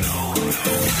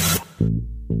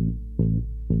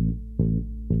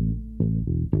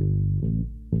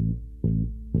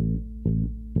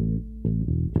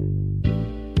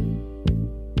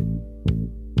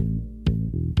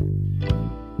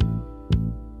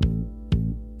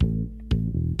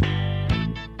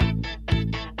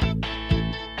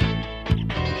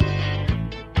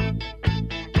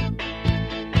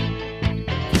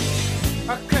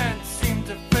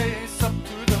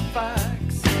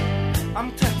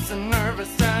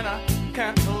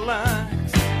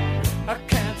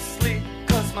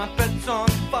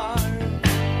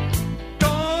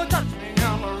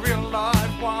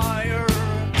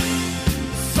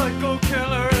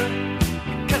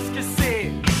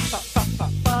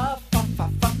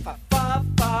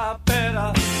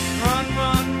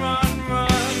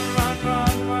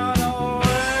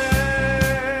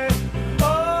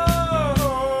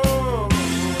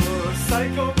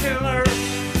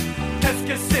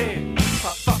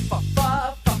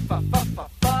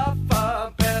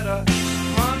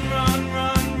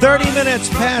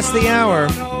 Past the hour.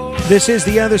 This is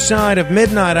The Other Side of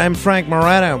Midnight. I'm Frank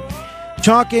Morano,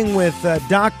 talking with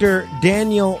Dr.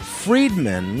 Daniel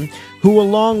Friedman, who,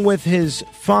 along with his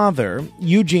father,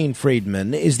 Eugene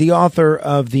Friedman, is the author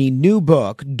of the new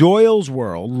book, Doyle's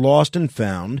World, Lost and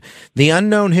Found, The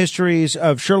Unknown Histories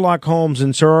of Sherlock Holmes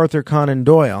and Sir Arthur Conan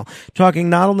Doyle, talking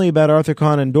not only about Arthur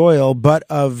Conan Doyle, but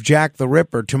of Jack the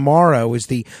Ripper. Tomorrow is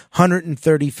the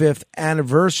 135th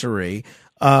anniversary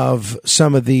of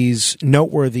some of these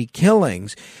noteworthy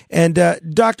killings. And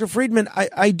Dr. Friedman,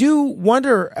 I do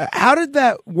wonder, how did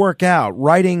that work out,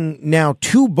 writing now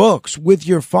 2 books with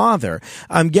your father?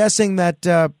 I'm guessing that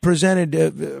presented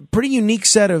a pretty unique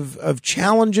set of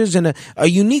challenges and a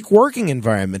unique working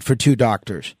environment for 2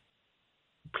 doctors.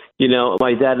 You know,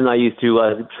 my dad and I used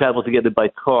to travel together by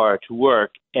car to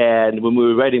work, and when we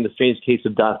were writing The Strange Case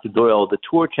of Dr. Doyle, the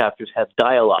tour chapters have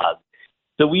dialogue.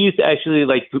 So we used to actually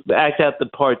act out the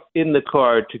parts in the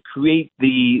car to create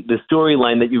the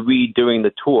storyline that you read during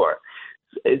the tour.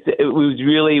 It was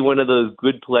really one of those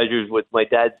good pleasures with my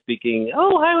dad speaking,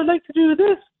 "Oh, I would like to do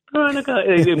this, Veronica."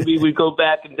 And we would go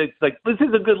back and it's like, "This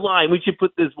is a good line. We should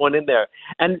put this one in there."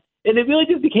 And it really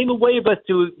just became a way of us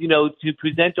to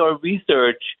present our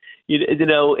research,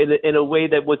 in a way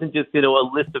that wasn't just, a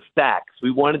list of facts. We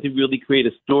wanted to really create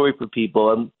a story for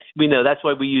people. And we know that's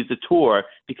why we used a tour,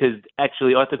 because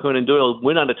actually Arthur Conan Doyle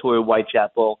went on a tour of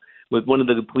Whitechapel with one of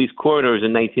the police coroners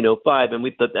in 1905, and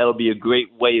we thought that would be a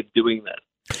great way of doing that.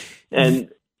 And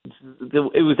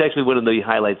it was actually one of the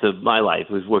highlights of my life,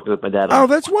 was working with my dad. Oh,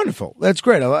 that's wonderful. That's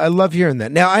great. I love hearing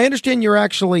that. Now, I understand you're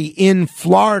actually in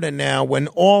Florida now, when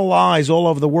all eyes all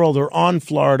over the world are on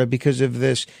Florida because of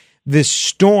this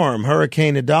storm,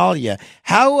 Hurricane Idalia.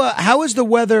 How is the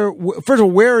weather? First of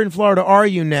all, where in Florida are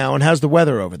you now, and how's the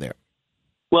weather over there?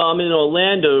 Well, I'm in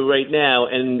Orlando right now,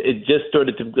 and it just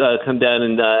started to come down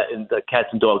in the cats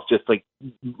and dogs just like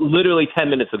literally 10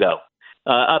 minutes ago.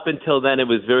 Up until then, it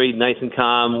was very nice and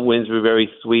calm. Winds were very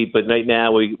sweet, but right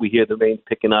now we hear the rain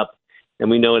picking up, and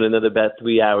we know in another about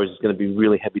 3 hours it's going to be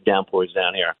really heavy downpours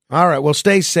down here. All right. Well,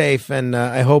 stay safe, and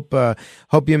I hope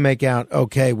you make out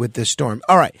okay with this storm.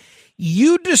 All right.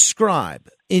 You describe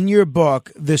in your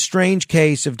book The Strange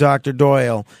Case of Dr.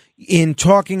 Doyle in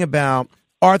talking about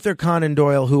Arthur Conan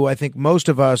Doyle, who I think most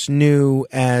of us knew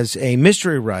as a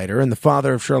mystery writer and the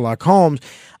father of Sherlock Holmes,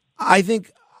 I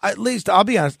think, at least I'll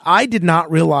be honest, I did not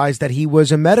realize that he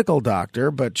was a medical doctor,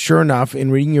 but sure enough,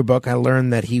 in reading your book, I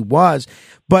learned that he was.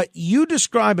 But you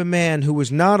describe a man who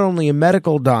was not only a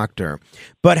medical doctor,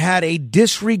 but had a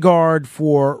disregard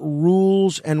for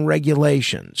rules and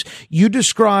regulations. You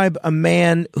describe a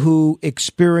man who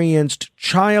experienced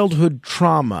childhood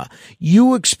trauma.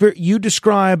 You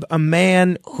describe a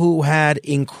man who had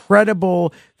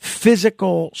incredible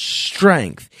physical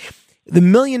strength. The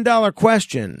million-dollar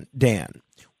question, Dan,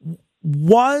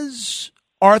 was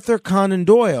Arthur Conan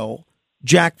Doyle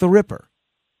Jack the Ripper?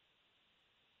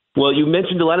 Well, you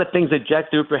mentioned a lot of things that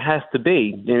Jack the Ripper has to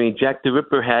be. I mean, Jack the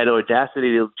Ripper had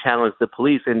audacity to challenge the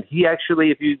police, and he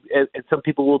actually, as some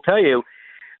people will tell you,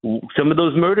 some of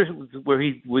those murders when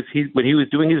he was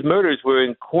doing his murders were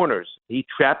in corners. He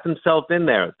trapped himself in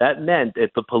there. That meant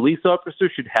if a police officer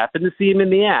should happen to see him in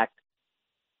the act,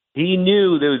 he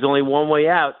knew there was only one way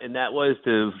out, and that was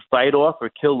to fight off or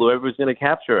kill whoever was going to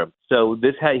capture him. So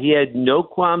he had no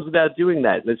qualms about doing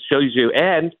that. This shows you.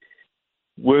 And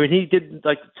where he did,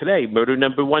 like today, murder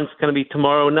number one's going to be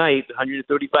tomorrow night,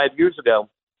 135 years ago,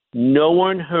 no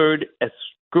one heard a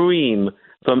scream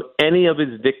from any of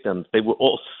his victims. They were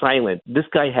all silent. This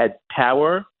guy had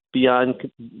power beyond.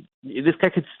 This guy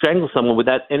could strangle someone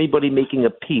without anybody making a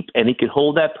peep, and he could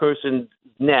hold that person's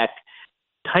neck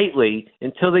tightly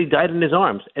until they died in his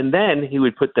arms. And then he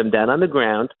would put them down on the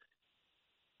ground,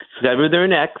 sever their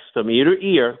necks from ear to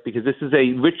ear, because this is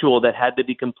a ritual that had to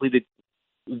be completed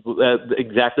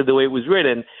exactly the way it was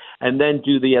written, and then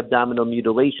do the abdominal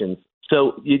mutilations.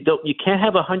 So you can't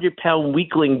have 100-pound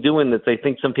weakling doing this. I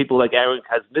think some people like Aaron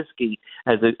Kosminski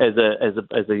as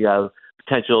a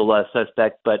potential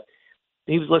suspect, but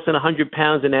he was less than 100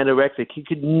 pounds and anorexic. He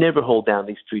could never hold down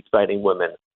these street fighting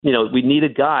women. You know, we need a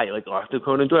guy like Arthur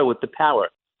Conan Doyle with the power.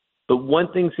 But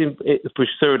one thing's for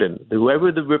certain,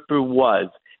 whoever the Ripper was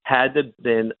had to have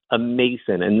been a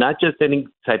Mason, and not just any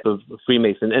type of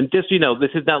Freemason. And just, this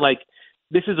is not like,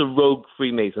 this is a rogue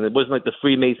Freemason. It wasn't like the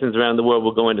Freemasons around the world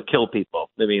were going to kill people.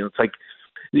 I mean, it's like,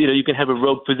 you can have a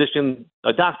rogue physician,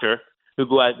 a doctor, who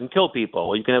go out and kill people.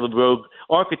 Or you can have a rogue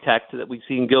architect that we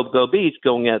see in Gilgo Beach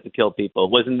going out to kill people.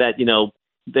 It wasn't that,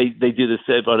 they do this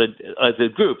as a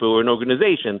group or an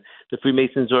organization. The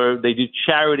Freemasons they do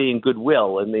charity and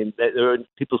goodwill, and there are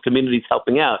people's communities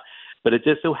helping out. But it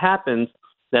just so happens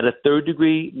that a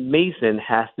third-degree Mason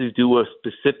has to do a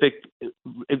specific,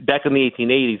 back in the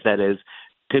 1880s, that is,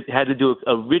 had to do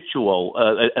a ritual,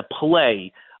 a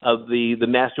play of the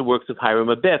masterworks of Hiram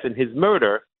Abiff and his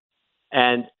murder.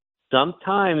 And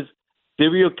sometimes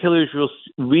serial killers will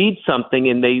read something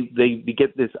and they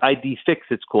get this ID fix,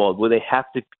 it's called, where they have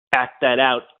to act that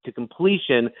out to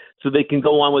completion so they can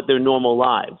go on with their normal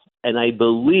lives. And I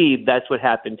believe that's what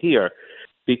happened here,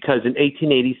 because in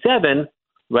 1887,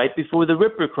 right before the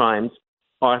Ripper crimes,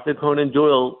 Arthur Conan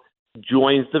Doyle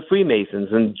joins the Freemasons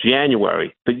in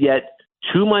January. But yet,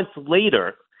 2 months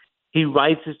later, he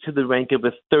rises to the rank of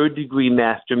a third-degree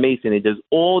Master Mason. He does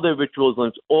all their rituals,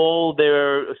 learns all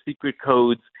their secret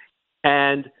codes,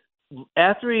 and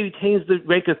after he attains the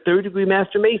rank of third-degree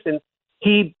Master Mason,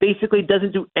 he basically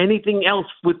doesn't do anything else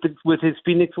with his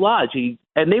Phoenix Lodge.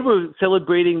 And they were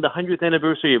celebrating the 100th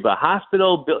anniversary of a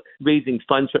hospital, raising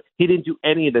funds. He didn't do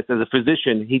any of this as a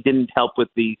physician. He didn't help with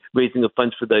the raising of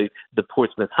funds for the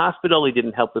Portsmouth Hospital. He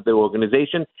didn't help with their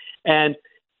organization. And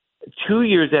 2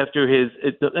 years after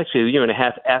actually a year and a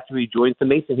half after he joins the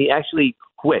Mason, he actually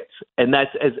quits. And that's,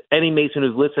 as any Mason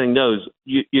who's listening knows,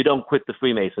 you don't quit the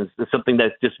Freemasons. It's something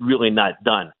that's just really not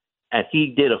done. And he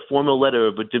did a formal letter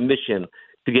of a demission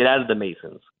to get out of the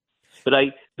Masons. But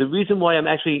the reason why I'm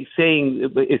actually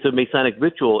saying it's a Masonic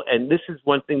ritual, and this is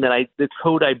one thing that the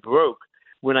code I broke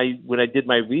when I did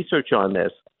my research on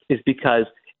this, is because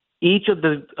each of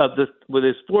the well,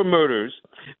 there's 4 murders,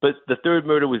 but the third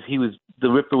murder was the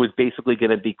Ripper was basically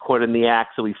going to be caught in the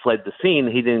act, so he fled the scene.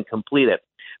 He didn't complete it.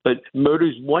 But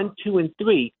murders 1, 2, and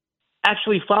 3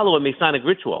 actually follow a Masonic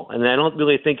ritual, and I don't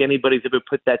really think anybody's ever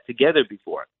put that together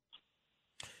before.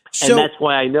 And that's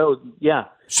why I know, yeah.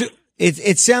 So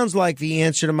it sounds like the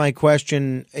answer to my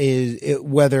question is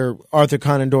whether Arthur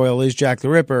Conan Doyle is Jack the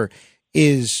Ripper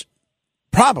is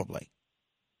probably.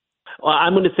 Well,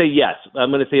 I'm going to say yes.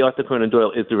 I'm going to say Arthur Conan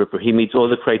Doyle is the Ripper. He meets all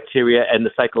the criteria and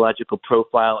the psychological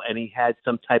profile, and he had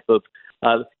some type of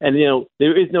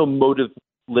there is no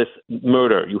motiveless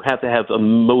murder. You have to have a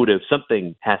motive.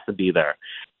 Something has to be there.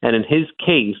 And in his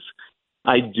case,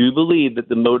 I do believe that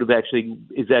the motive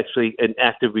is actually an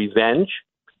act of revenge,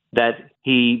 that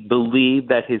he believed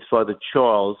that his father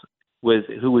Charles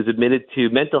who was admitted to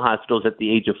mental hospitals at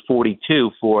the age of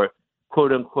 42 for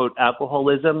quote unquote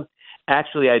alcoholism.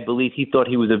 Actually, I believe he thought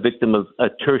he was a victim of a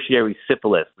tertiary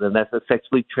syphilis, and that's a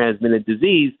sexually transmitted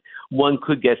disease one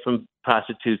could get from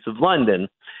prostitutes of London.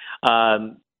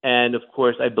 And of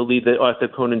course, I believe that Arthur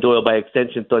Conan Doyle, by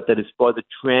extension, thought that his father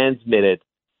transmitted,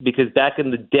 because back in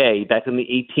the day, back in the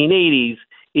 1880s,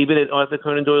 even at Arthur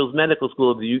Conan Doyle's medical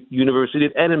school at the University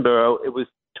of Edinburgh, it was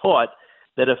taught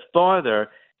that a father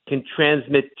can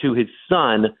transmit to his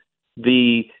son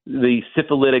the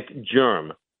syphilitic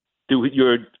germ through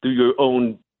your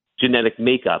own genetic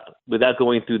makeup without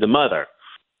going through the mother.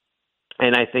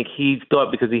 And I think he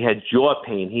thought because he had jaw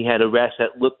pain, he had a rash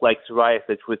that looked like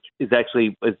psoriasis, which is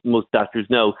actually, as most doctors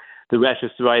know, the rash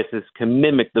of psoriasis can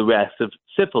mimic the rash of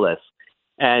syphilis.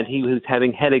 And he was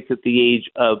having headaches at the age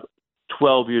of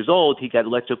 12 years old. He got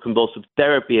electroconvulsive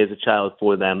therapy as a child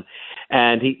for them.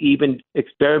 And he even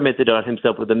experimented on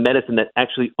himself with a medicine that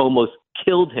actually almost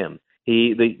killed him.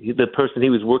 The person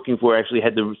he was working for actually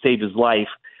had to save his life.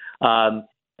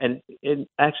 And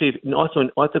actually, also in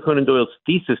Arthur Conan Doyle's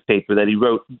thesis paper that he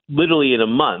wrote literally in a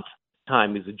month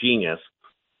time, he's a genius.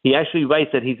 He actually writes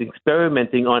that he's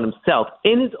experimenting on himself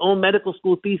in his own medical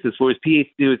school thesis for his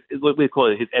PhD, what we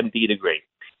call it, his MD degree.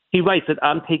 He writes that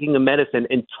I'm taking a medicine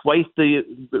in twice the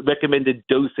recommended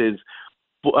doses,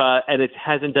 and it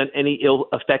hasn't done any ill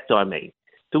effect on me.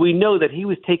 So we know that he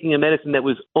was taking a medicine that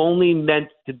was only meant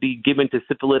to be given to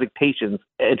syphilitic patients,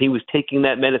 and he was taking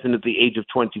that medicine at the age of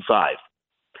 25.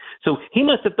 So he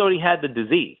must have thought he had the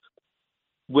disease,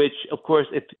 which, of course,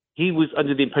 if he was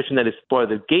under the impression that his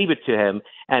father gave it to him,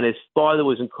 and his father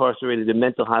was incarcerated in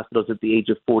mental hospitals at the age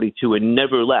of 42 and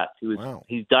never left.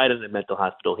 He died in a mental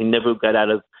hospital. He never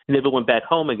went back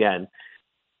home again.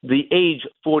 The age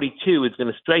 42 is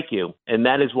going to strike you, and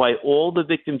that is why all the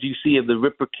victims you see of the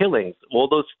Ripper killings, all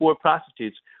those 4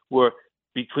 prostitutes, were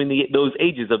between those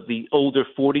ages of the older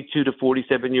 42 to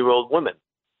 47-year-old women.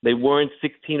 They weren't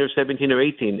 16 or 17 or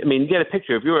 18. I mean, you get a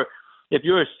picture. If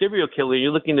you're a serial killer,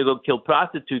 you're looking to go kill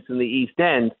prostitutes in the East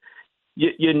End,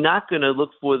 you're not going to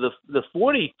look for the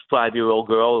 45-year-old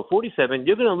girl or 47.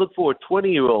 You're going to look for a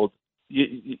 20-year-old.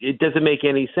 It doesn't make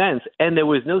any sense. And there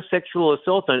was no sexual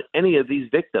assault on any of these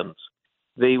victims.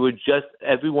 They were just,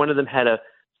 every one of them had a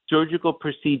surgical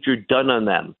procedure done on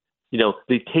them.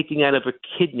 The taking out of a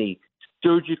kidney,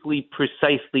 surgically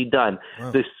precisely done.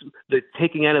 Wow. The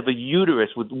taking out of a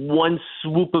uterus with one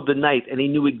swoop of the knife, and he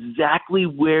knew exactly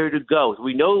where to go. So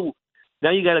we know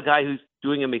now you got a guy who's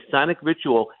doing a Masonic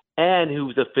ritual and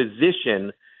who's a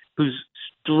physician who's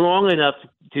strong enough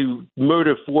to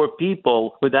murder 4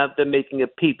 people without them making a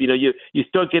peep. You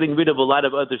start getting rid of a lot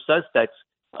of other suspects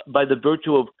by the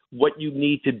virtue of what you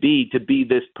need to be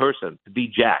this person, to be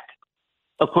Jack.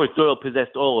 Of course, Doyle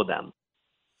possessed all of them.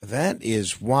 That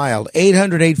is wild.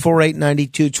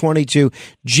 800-848-9222.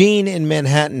 Jean in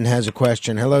Manhattan has a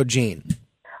question. Hello, Jean.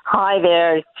 Hi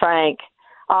there, Frank.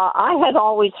 I had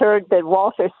always heard that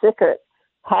Walter Sickert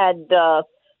had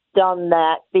done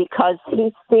that because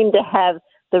he seemed to have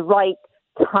the right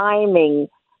timing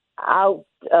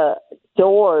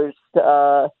outdoors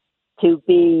to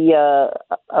be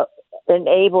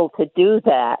enabled to do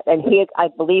that. And he, I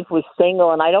believe, was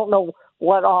single, and I don't know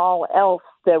what all else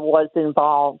there was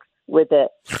involved with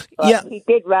it. But he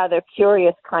did rather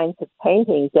curious kinds of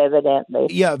paintings, evidently.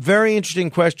 Yeah, very interesting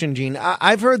question, Gene.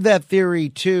 I've heard that theory,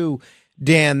 too,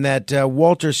 Dan, that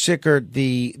Walter Sickert,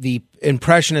 the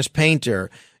Impressionist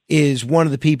painter, is one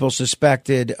of the people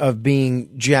suspected of being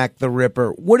Jack the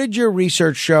Ripper. What did your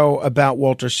research show about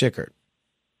Walter Sickert?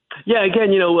 Yeah,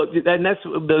 again, and that's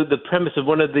the premise of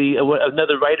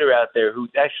another writer out there who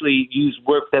actually used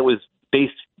work that was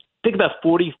based, I think about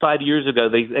 45 years ago.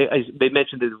 They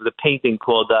mentioned that there was a painting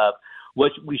called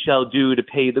What We Shall Do to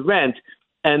Pay the Rent,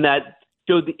 and that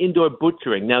showed the indoor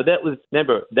butchering. Now, that was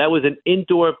an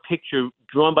indoor picture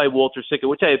drawn by Walter Sickert,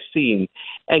 which I have seen.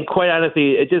 And quite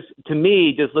honestly, to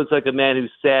me, just looks like a man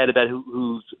who's sad about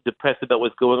who's depressed about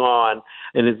what's going on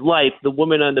in his life. The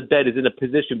woman on the bed is in a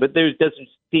position, but there doesn't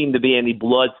seem to be any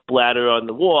blood splatter on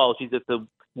the wall. She's just a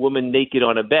woman naked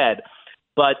on a bed.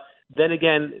 But then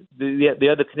again, the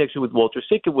other connection with Walter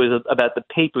Sickert was about the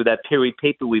paper, that period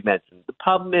paper we mentioned. The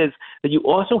problem is that you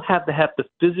also have to have the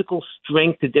physical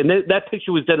strength to, and that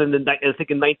picture was done in in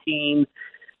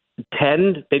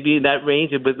 1910, maybe in that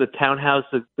range. It was the townhouse,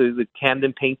 the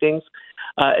Camden paintings.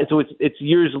 So it's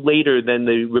years later than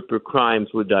the Ripper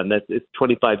crimes were done. It's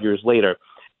 25 years later.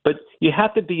 But you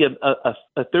have to be a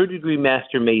third-degree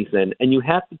master mason, and you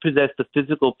have to possess the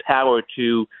physical power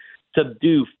to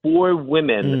subdue 4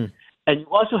 women. And you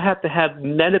also have to have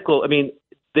medical,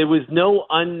 There was no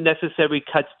unnecessary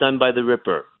cuts done by the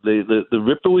Ripper. The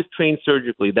Ripper was trained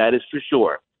surgically, that is for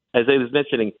sure. As I was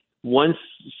mentioning, one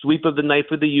sweep of the knife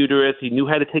with the uterus, he knew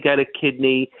how to take out a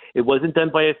kidney. It wasn't done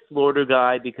by a slaughter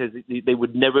guy because they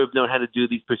would never have known how to do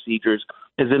these procedures.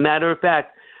 As a matter of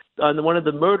fact, on one of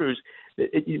the murders,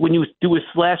 when you do a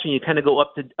slashing, you kind of go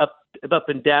up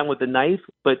and down with the knife,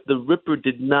 but the Ripper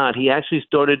did not. He actually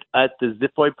started at the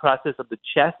xiphoid process of the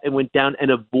chest and went down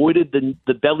and avoided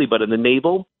the belly button, the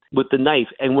navel, with the knife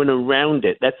and went around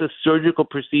it. That's a surgical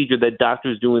procedure that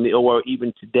doctors do in the OR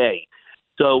even today.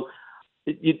 So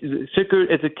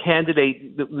Sickert as a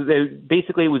candidate,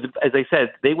 basically it was, as I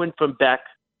said, they went from back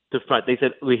to front. They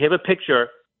said, we have a picture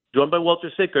drawn by Walter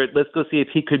Sickert. Let's go see if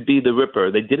he could be the Ripper.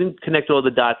 They didn't connect all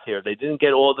the dots here. They didn't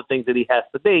get all the things that he has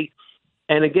to be.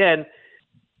 And again,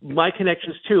 my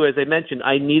connections too, as I mentioned,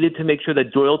 I needed to make sure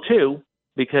that Doyle too,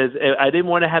 because I didn't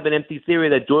want to have an empty theory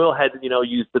that Doyle had,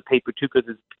 used the paper too because,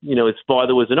 his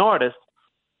father was an artist.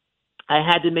 I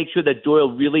had to make sure that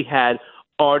Doyle really had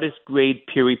artist-grade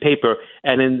Peary paper.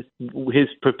 And in his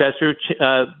Professor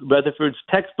Rutherford's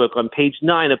textbook on page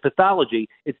 9 of pathology,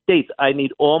 it states, I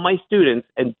need all my students,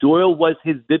 and Doyle was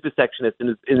his vivisectionist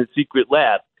in his secret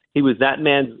lab. He was that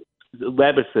man's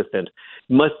lab assistant,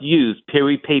 must use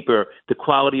Peary paper, the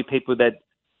quality of paper that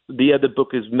the other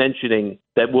book is mentioning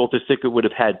that Walter Sickert would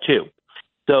have had too.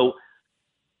 So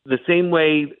the same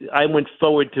way I went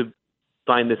forward to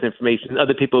find this information,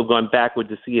 other people have gone backward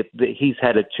to see if he's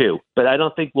had it too. But I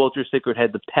don't think Walter Sickert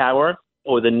had the power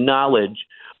or the knowledge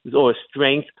or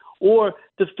strength or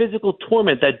the physical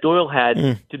torment that Doyle had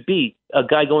to be a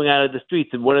guy going out of the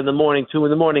streets at 1 in the morning, 2 in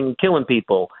the morning, and killing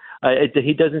people.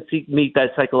 He doesn't meet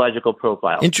that psychological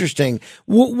profile. Interesting.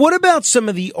 What about some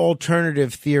of the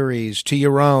alternative theories to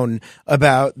your own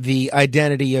about the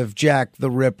identity of Jack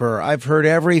the Ripper? I've heard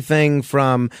everything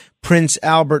from Prince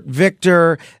Albert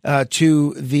Victor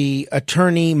to the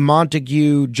attorney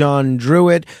Montague John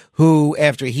Druitt, who,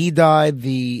 after he died,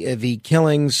 the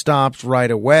killing stopped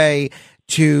right away,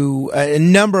 to a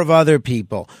number of other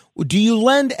people. Do you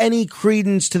lend any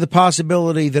credence to the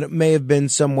possibility that it may have been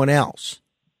someone else?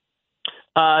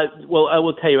 Well, I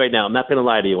will tell you right now, I'm not going to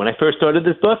lie to you. When I first started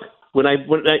this book, when I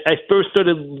first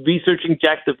started researching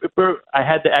Jack the Ripper, I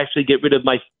had to actually get rid of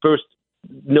my first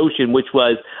notion, which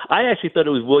was I actually thought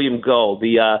it was William Gull,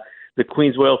 the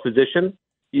Queen's Royal Physician.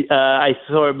 I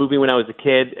saw a movie when I was a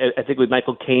kid. I think with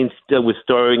Michael Caine still was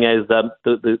starring as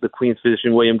the Queen's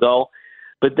Physician, William Gull.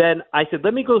 But then I said,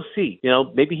 let me go see.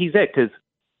 Maybe he's it because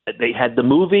they had the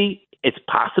movie. It's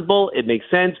possible. It makes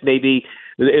sense. Maybe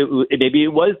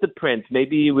it was the prince.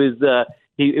 Maybe it was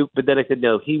but then I said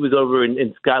no. He was over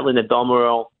in Scotland at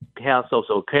Balmoral Castle,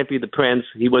 so it can't be the prince.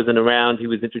 He wasn't around. He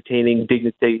was entertaining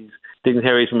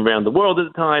dignitaries from around the world at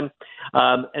the time.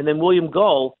 And then William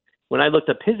Gull, when I looked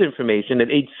up his information at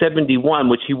age 71,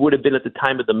 which he would have been at the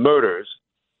time of the murders,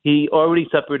 he already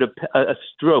suffered a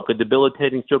stroke, a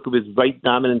debilitating stroke of his right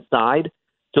dominant side.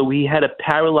 So he had a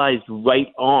paralyzed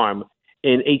right arm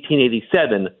in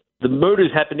 1887. The murders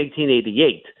happened in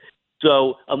 1888.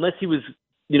 So unless he was,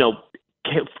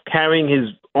 carrying his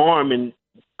arm and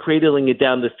cradling it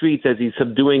down the streets as he's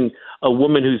subduing a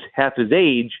woman who's half his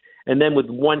age, and then with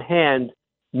one hand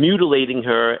mutilating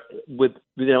her with,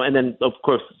 and then of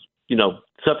course,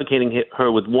 suffocating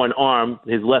her with one arm,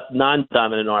 his left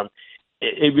non-dominant arm,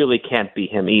 it really can't be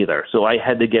him either. So I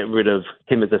had to get rid of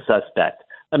him as a suspect.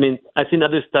 I mean, I've seen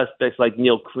other suspects like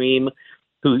Neil Cream,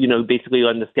 who, basically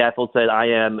on the scaffold said, I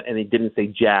am, and he didn't say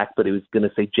Jack, but he was going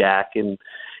to say Jack. And,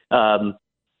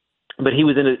 but he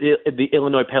was in the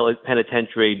Illinois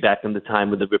penitentiary back in the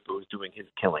time when the Ripper was doing his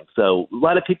killing. So a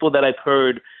lot of people that I've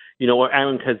heard, or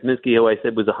Aaron Kosminski, who I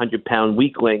said was a 100-pound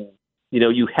weakling,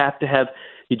 you have to have,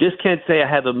 you just can't say I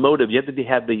have a motive. You have to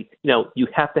have you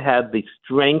have to have the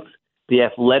strength, the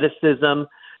athleticism,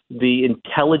 the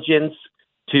intelligence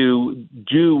to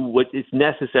do what is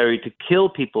necessary to kill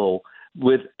people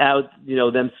without,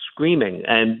 them screaming.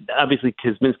 And obviously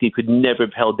Kosminski could never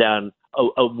have held down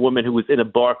a woman who was in a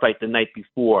bar fight the night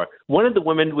before. One of the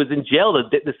women was in jail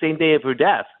the same day of her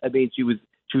death. I mean, she was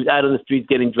out on the streets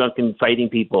getting drunk and fighting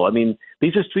people. I mean,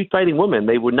 these are street fighting women.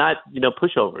 They were not,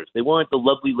 pushovers. They weren't the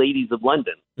lovely ladies of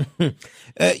London.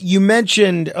 You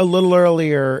mentioned a little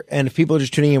earlier, and if people are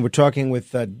just tuning in, we're talking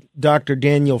with Dr.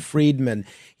 Daniel Friedman.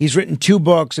 He's written 2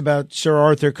 books about Sir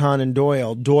Arthur Conan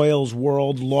Doyle, Doyle's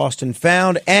World Lost and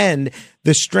Found, and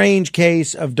The Strange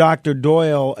Case of Dr.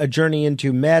 Doyle, A Journey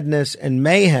into Madness and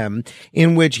Mayhem,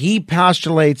 in which he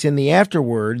postulates in the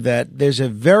afterword that there's a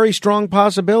very strong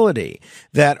possibility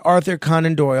that Arthur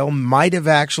Conan Doyle might have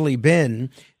actually been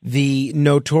the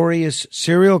notorious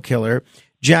serial killer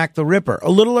Jack the Ripper. A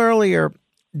little earlier,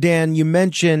 Dan, you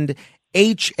mentioned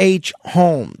H.H.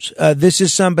 Holmes. This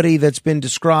is somebody that's been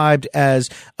described as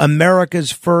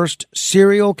America's first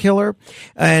serial killer.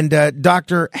 And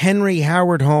Dr. Henry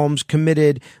Howard Holmes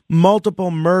committed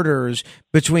multiple murders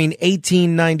between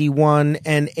 1891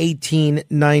 and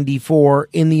 1894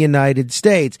 in the United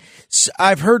States.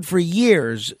 I've heard for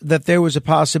years that there was a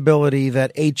possibility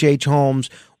that H.H. Holmes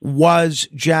was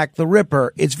Jack the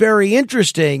Ripper. It's very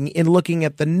interesting in looking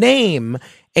at the name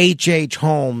H.H.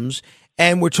 Holmes.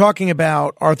 And we're talking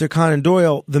about Arthur Conan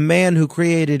Doyle, the man who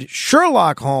created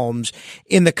Sherlock Holmes,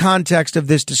 in the context of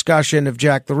this discussion of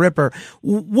Jack the Ripper.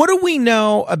 What do we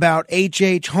know about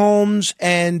H.H. Holmes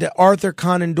and Arthur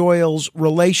Conan Doyle's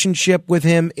relationship with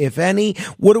him, if any?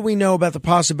 What do we know about the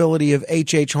possibility of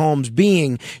H.H. Holmes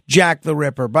being Jack the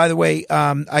Ripper? By the way,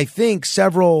 I think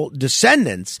several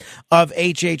descendants of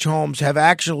H.H. Holmes have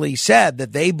actually said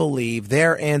that they believe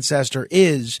their ancestor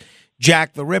is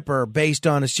Jack the Ripper, based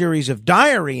on a series of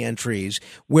diary entries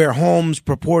where Holmes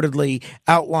purportedly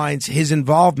outlines his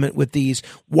involvement with these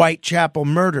Whitechapel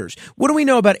murders. What do we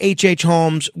know about H.H.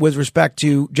 Holmes with respect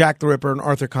to Jack the Ripper and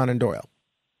Arthur Conan Doyle?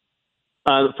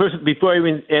 First, before I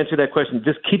even answer that question,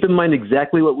 just keep in mind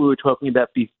exactly what we were talking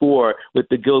about before with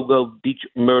the Gilgo Beach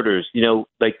murders. You know,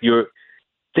 like your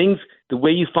things, the way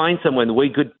you find someone, the way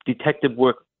good detective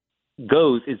work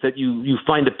goes is that you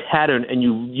find a pattern and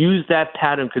you use that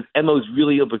pattern, because MOs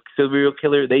really of a serial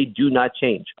killer, they do not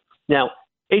change. Now,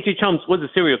 H.H. Holmes was a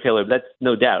serial killer, that's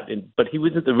no doubt, but he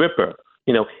wasn't the Ripper.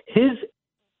 You know, his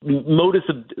modus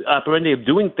operandi of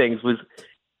doing things was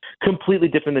completely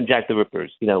different than Jack the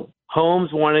Ripper's. You know,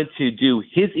 Holmes wanted to do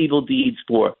his evil deeds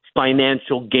for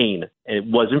financial gain, and it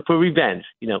wasn't for revenge.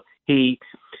 You know, he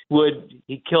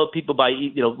killed people by,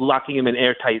 locking them in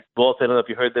airtight vaults. I don't know if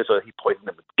you heard this, or he poisoned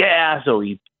them with gas, or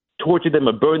he tortured them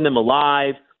or burned them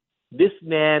alive. This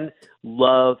man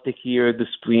loved to hear the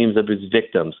screams of his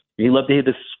victims. He loved to hear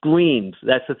the screams.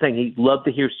 That's the thing. He loved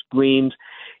to hear screams.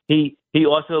 He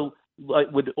also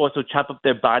would also chop up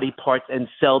their body parts and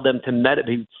sell them to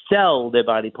he'd sell their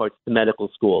body parts to medical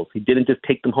schools. He didn't just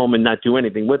take them home and not do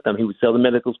anything with them. He would sell them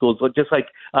to medical schools, just like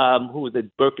who was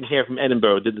it? Birkenhair from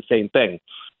Edinburgh did the same thing.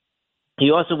 He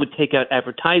also would take out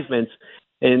advertisements,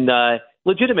 and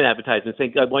legitimate advertisements,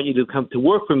 saying, I want you to come to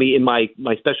work for me in my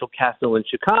special castle in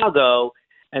Chicago.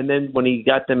 And then when he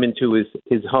got them into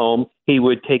his home, he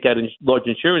would take out large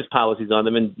insurance policies on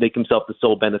them and make himself the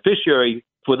sole beneficiary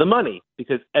for the money,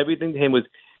 because everything to him was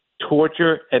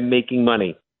torture and making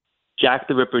money. Jack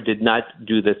the Ripper did not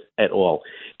do this at all.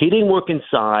 He didn't work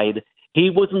inside. He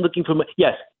wasn't looking for money.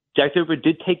 Yes, Jack the Ripper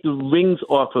did take the rings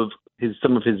off of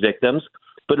some of his victims,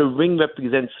 but a ring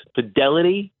represents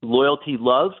fidelity, loyalty,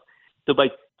 love. So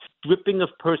by stripping a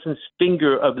person's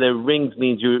finger of their rings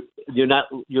means you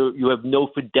have no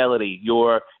fidelity.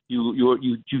 You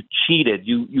cheated.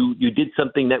 You did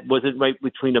something that wasn't right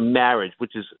between a marriage,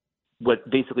 which is what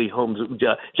basically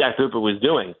Jack the Ripper was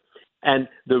doing. And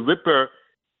the Ripper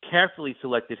carefully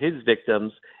selected his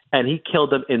victims, and he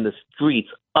killed them in the streets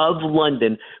of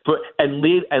London and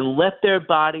left their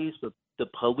bodies for the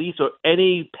police or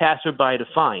any passerby to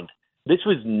find. This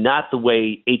was not the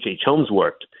way H.H. Holmes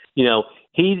worked. You know,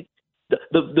 the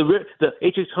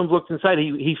H.H. Holmes worked inside.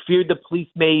 He feared the police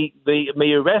may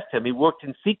arrest him. He worked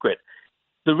in secret.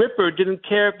 The Ripper didn't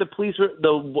care if the police were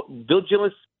the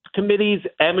vigilance committees,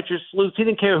 amateur sleuths. He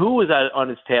didn't care who was out on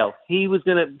his tail. He was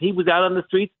out on the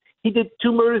streets. He did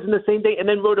 2 murders in the same day and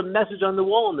then wrote a message on the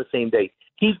wall on the same day.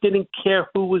 He didn't care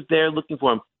who was there looking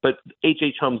for him, but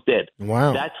H.H. Holmes did.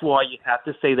 Wow. That's why you have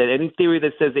to say that any theory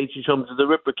that says H.H. Holmes is the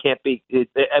Ripper can't be.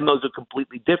 The MOs are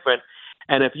completely different.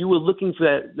 And if you were looking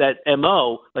for that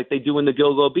MO, like they do in the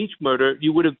Gilgo Beach murder,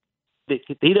 you would have.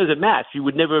 He doesn't match. You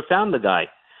would never have found the guy.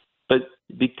 But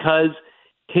because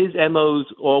his MOs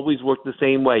always work the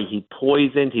same way, he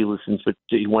poisoned. He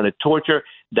wanted torture.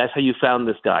 That's how you found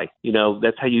this guy. You know,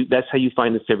 that's how you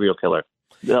find a serial killer.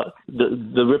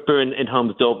 The Ripper and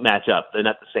Holmes don't match up. They're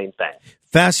not the same thing.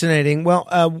 Fascinating. Well,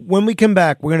 when we come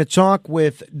back, we're going to talk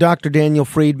with Dr. Daniel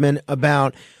Friedman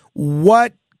about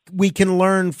what we can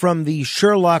learn from the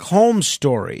Sherlock Holmes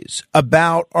stories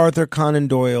about Arthur Conan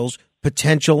Doyle's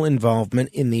potential involvement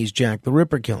in these Jack the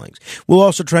Ripper killings. We'll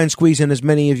also try and squeeze in as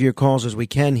many of your calls as we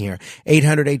can here.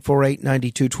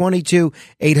 800-848-9222,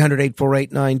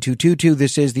 800-848-9222.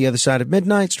 This is The Other Side of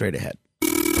Midnight. Straight ahead.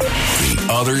 The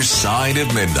Other Side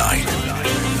of Midnight.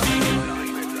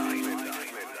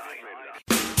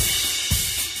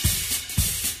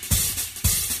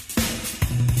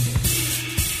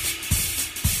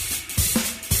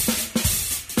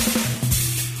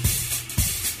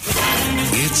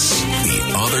 It's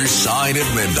The Other Side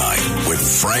of Midnight with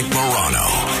Frank Morano.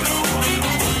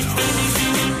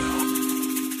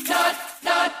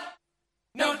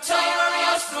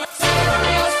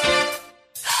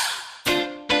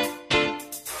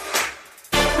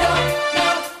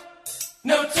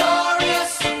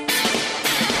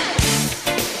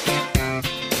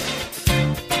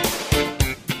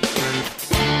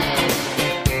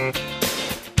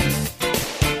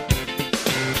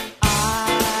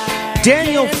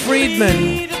 Daniel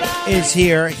Friedman is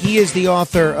here. He is the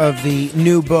author of the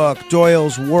new book,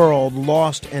 Doyle's World,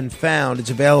 Lost and Found. It's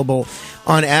available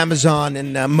on Amazon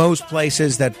and most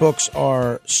places that books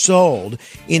are sold.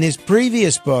 In his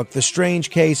previous book, The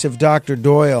Strange Case of Dr.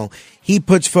 Doyle, he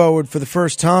puts forward for the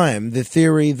first time the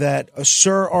theory that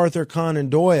Sir Arthur Conan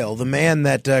Doyle, the man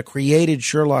that created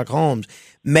Sherlock Holmes,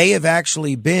 may have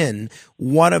actually been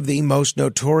one of the most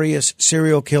notorious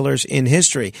serial killers in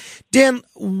history. Dan,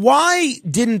 why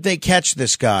didn't they catch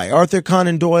this guy? Arthur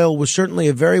Conan Doyle was certainly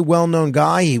a very well-known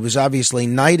guy. He was obviously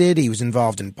knighted. He was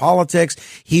involved in politics.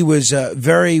 He was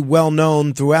very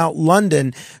well-known throughout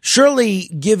London. Surely,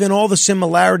 given all the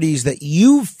similarities that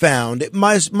you've found, it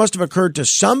must have occurred to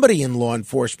somebody in law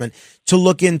enforcement to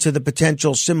look into the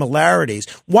potential similarities.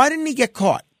 Why didn't he get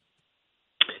caught?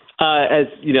 As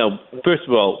you know, first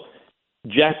of all,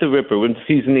 Jack the Ripper, when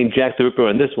he's named Jack the Ripper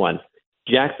on this one,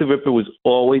 Jack the Ripper was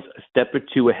always a step or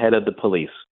two ahead of the police.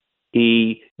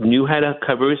 He knew how to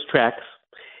cover his tracks.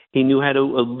 He knew how to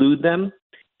elude them.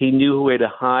 He knew where to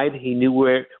hide. He knew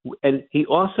where, and he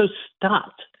also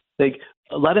stopped. Like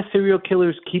a lot of serial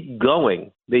killers keep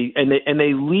going. They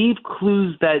leave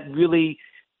clues that really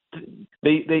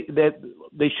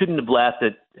they shouldn't have left.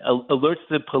 That alerts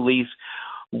the police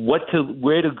where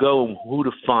to go and who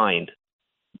to find.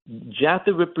 Jack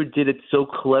the Ripper did it so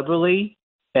cleverly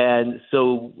and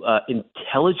so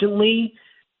intelligently,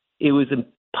 it was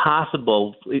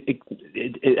impossible.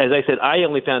 As I said, I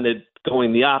only found it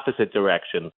going the opposite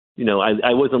direction. You know,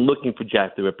 I wasn't looking for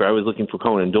Jack the Ripper. I was looking for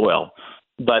Conan Doyle.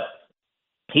 But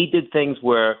he did things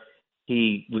where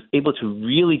he was able to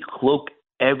really cloak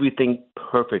everything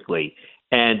perfectly.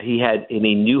 And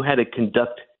he knew how to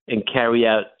conduct and carry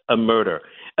out a murder.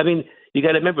 I mean, you got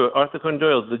to remember, Arthur Conan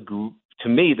Doyle is, to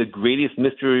me, the greatest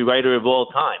mystery writer of all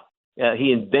time.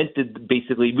 He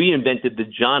basically reinvented the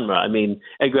genre. I mean,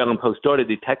 Edgar Allan Poe started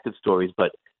detective stories,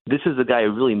 but this is a guy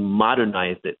who really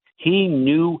modernized it. He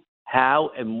knew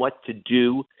how and what to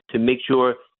do to make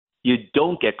sure you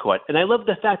don't get caught. And I love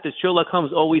the fact that Sherlock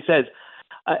Holmes always says,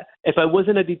 if I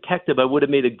wasn't a detective, I would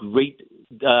have made a great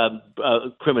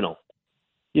criminal.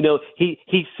 You know, he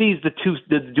sees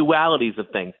the dualities of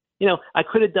things. You know, I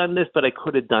could have done this, but I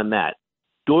could have done that.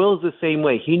 Doyle's the same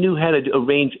way. He knew how to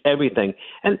arrange everything.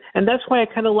 And that's why I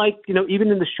kind of like, you know, even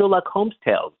in the Sherlock Holmes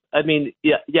tales. I mean,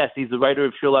 yes, he's the writer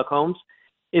of Sherlock Holmes.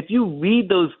 If you read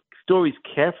those stories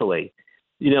carefully,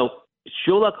 you know,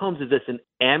 Sherlock Holmes is just an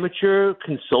amateur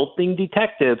consulting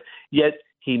detective, yet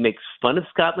he makes fun of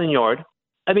Scotland Yard.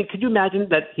 I mean, could you imagine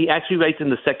that he actually writes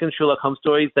in the second Sherlock Holmes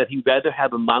stories that he'd rather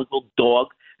have a mongrel dog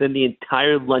than the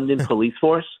entire London police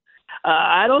force?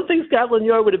 I don't think Scotland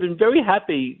Yard would have been very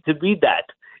happy to read that.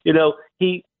 You know,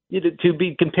 to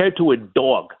be compared to a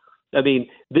dog. I mean,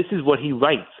 this is what he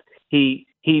writes. He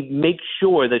makes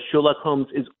sure that Sherlock Holmes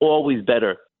is always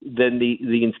better than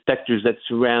the inspectors that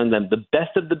surround them, the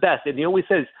best of the best. And he always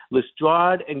says,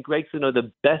 Lestrade and Gregson are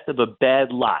the best of a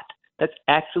bad lot. That's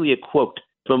actually a quote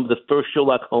from the first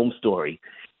Sherlock Holmes story.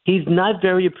 He's not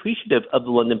very appreciative of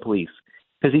the London police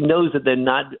because he knows that they're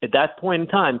not, at that point in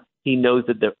time, he knows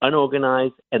that they're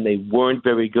unorganized and they weren't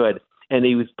very good. And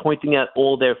he was pointing out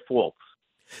all their faults.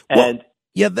 And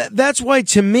yeah, that's why,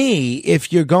 to me,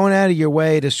 if you're going out of your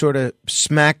way to sort of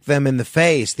smack them in the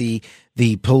face, the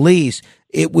police,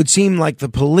 it would seem like the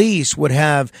police would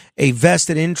have a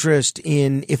vested interest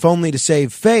in, if only to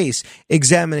save face,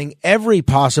 examining every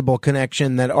possible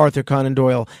connection that Arthur Conan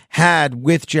Doyle had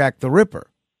with Jack the Ripper.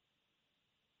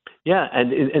 Yeah,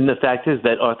 and the fact is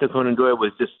that Arthur Conan Doyle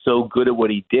was just so good at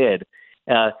what he did.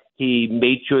 He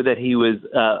made sure that he was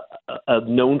a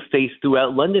known face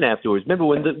throughout London afterwards. Remember,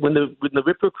 when the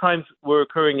Ripper crimes were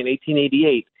occurring in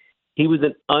 1888, he was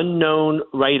an unknown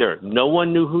writer. No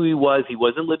one knew who he was. He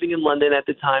wasn't living in London at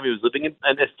the time. He was living in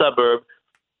a suburb.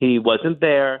 He wasn't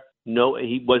there. No,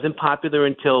 he wasn't popular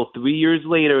until 3 years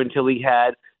later, until he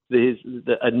had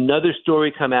another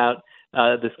story come out.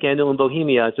 The Scandal in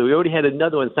Bohemia. So we already had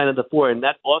another one, Sign of the Four, and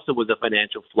that also was a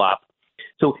financial flop.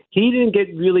 So he didn't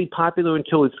get really popular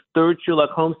until his third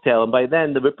Sherlock Holmes tale, and by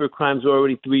then the Ripper crimes were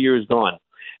already 3 years gone.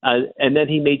 And then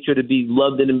he made sure to be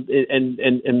loved and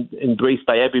embraced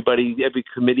by everybody, every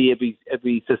committee,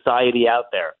 every society out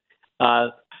there.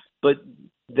 But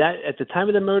that at the time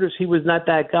of the murders, he was not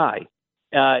that guy.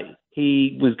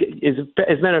 He was,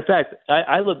 as a matter of fact,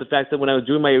 I love the fact that when I was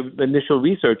doing my initial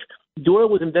research, Doyle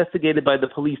was investigated by the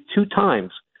police 2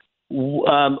 times.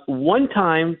 One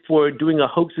time for doing a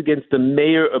hoax against the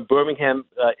mayor of Birmingham,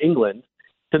 England,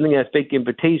 sending out fake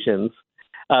invitations,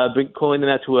 calling them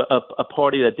out to a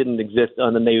party that didn't exist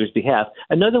on the mayor's behalf.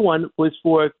 Another one was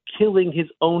for killing his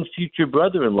own future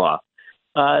brother-in-law.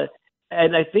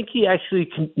 And I think he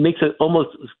actually makes an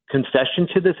almost confession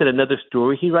to this in another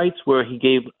story he writes, where he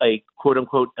gave a quote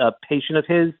unquote patient of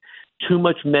his too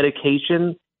much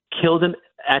medication, killed him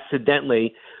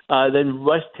accidentally, then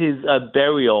rushed his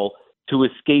burial to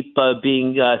escape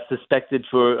being suspected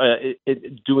for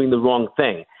doing the wrong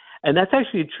thing. And that's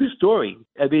actually a true story.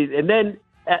 I mean, and then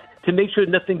to make sure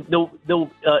no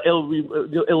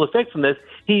ill effects from this,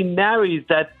 he marries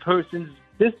that person's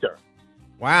sister.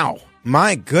 Wow.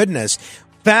 My goodness.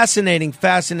 Fascinating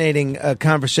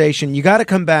conversation. You got to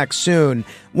come back soon.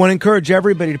 Want to encourage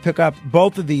everybody to pick up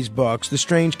both of these books, The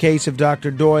Strange Case of Dr.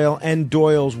 Doyle and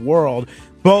Doyle's World,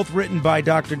 both written by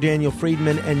Dr. Daniel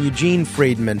Friedman and Eugene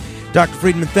Friedman. Dr.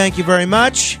 Friedman, thank you very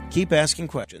much. Keep asking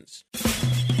questions.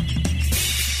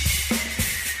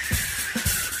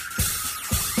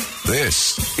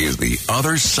 This is The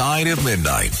Other Side of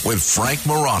Midnight with Frank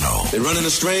Morano. They're running a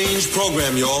strange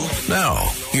program, y'all. Now,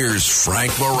 here's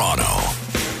Frank Morano.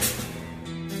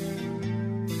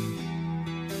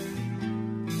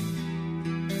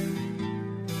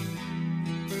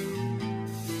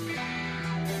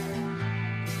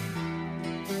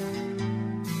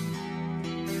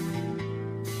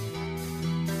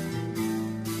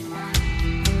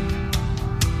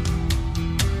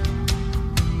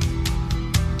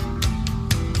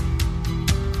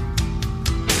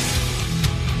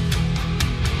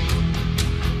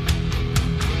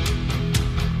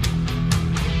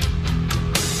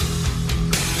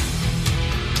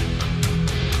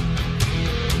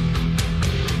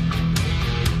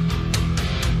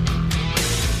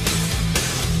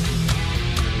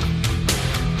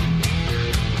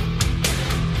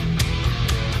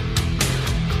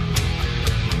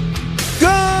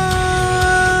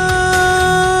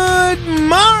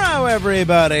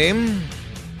 Everybody.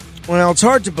 Well, it's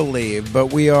hard to believe, but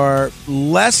we are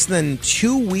less than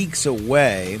 2 weeks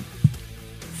away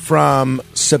from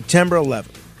September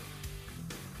 11th.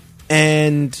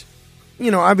 And,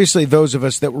 obviously those of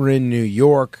us that were in New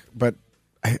York, but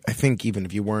I think even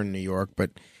if you weren't in New York,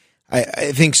 but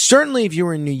I think certainly if you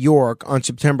were in New York on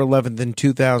September 11th in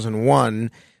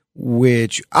 2001,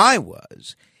 which I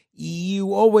was,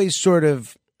 you always sort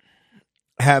of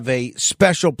have a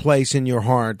special place in your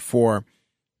heart for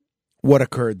what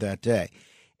occurred that day.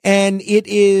 And it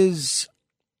is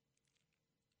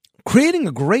creating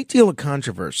a great deal of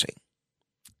controversy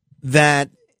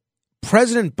that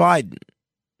President Biden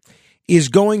is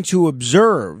going to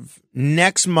observe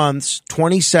next month's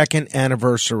 22nd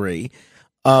anniversary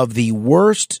of the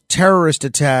worst terrorist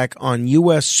attack on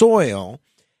U.S. soil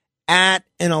at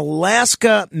an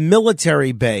Alaska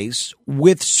military base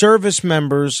with service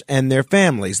members and their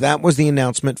families. That was the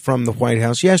announcement from the White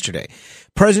House yesterday.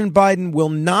 President Biden will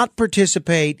not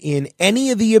participate in any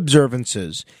of the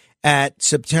observances at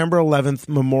September 11th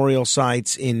memorial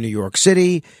sites in New York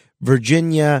City,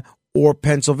 Virginia, or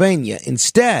Pennsylvania.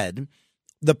 Instead,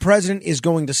 the president is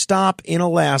going to stop in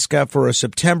Alaska for a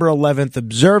September 11th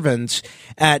observance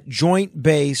at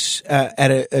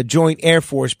a joint Air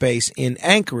Force base in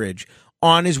Anchorage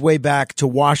on his way back to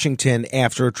Washington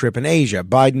after a trip in Asia.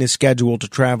 Biden is scheduled to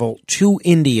travel to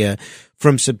India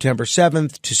from September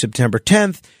 7th to September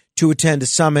 10th to attend a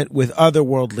summit with other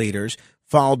world leaders,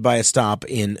 followed by a stop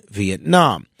in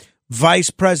Vietnam.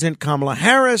 Vice President Kamala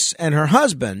Harris and her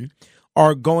husband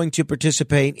are going to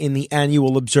participate in the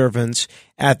annual observance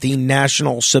at the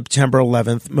National September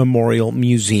 11th Memorial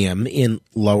Museum in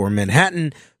Lower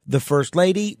Manhattan. The First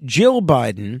Lady, Jill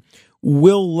Biden,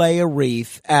 will lay a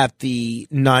wreath at the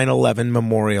 9/11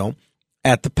 Memorial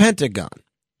at the Pentagon.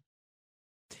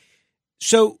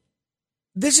 So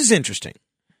this is interesting.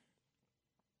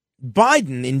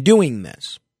 Biden, in doing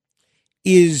this,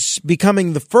 is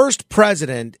becoming the first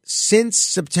president since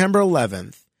September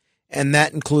 11th, and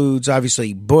that includes,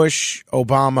 obviously, Bush,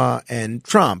 Obama, and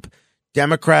Trump,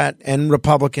 Democrat and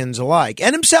Republicans alike,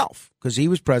 and himself, because he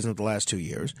was president the last 2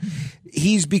 years.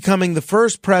 He's becoming the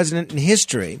first president in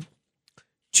history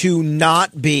to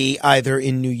not be either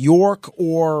in New York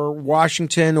or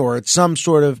Washington or at some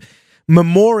sort of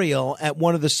memorial at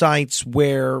one of the sites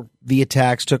where the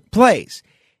attacks took place.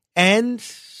 And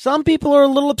some people are a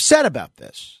little upset about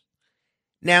this.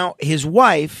 Now, his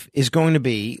wife is going to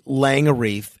be laying a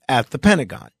wreath at the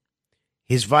Pentagon.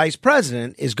 His vice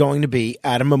president is going to be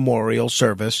at a memorial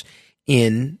service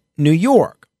in New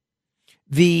York.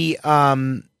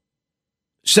 I'm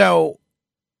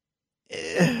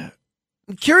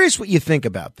curious what you think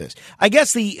about this. I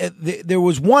guess there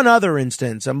was one other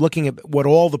instance. I'm looking at what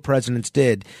all the presidents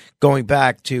did going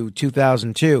back to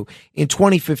 2002. In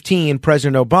 2015,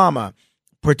 President Obama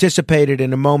participated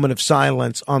in a moment of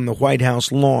silence on the White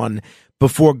House lawn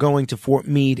before going to Fort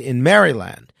Meade in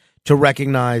Maryland to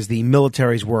recognize the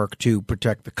military's work to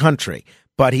protect the country.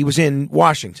 But he was in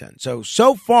Washington.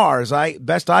 So far, as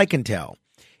best I can tell,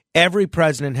 every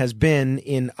president has been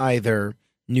in either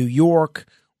New York,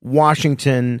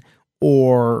 Washington,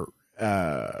 or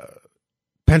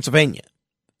Pennsylvania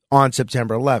on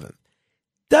September 11th.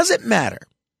 Doesn't matter.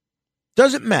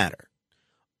 Doesn't matter.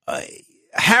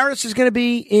 Harris is going to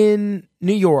be in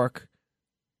New York.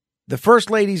 The First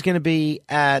Lady is going to be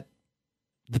at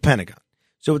the Pentagon.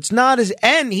 So it's not as,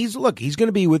 and he's going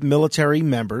to be with military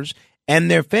members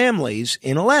and their families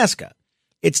in Alaska.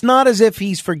 It's not as if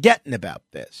he's forgetting about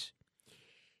this.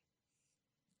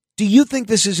 Do you think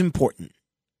this is important,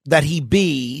 that he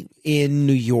be in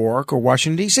New York or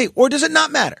Washington, D.C., or does it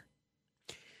not matter?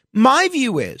 My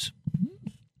view is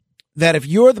that if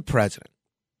you're the president,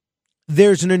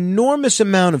 there's an enormous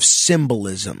amount of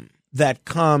symbolism that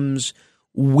comes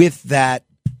with that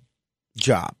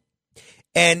job.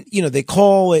 And, they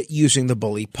call it using the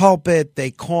bully pulpit.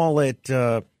 They call it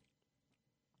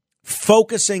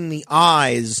focusing the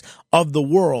eyes of the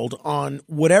world on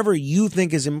whatever you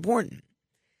think is important.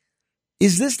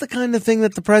 Is this the kind of thing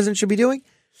that the president should be doing?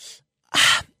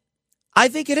 I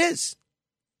think it is.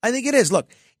 Look,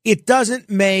 it doesn't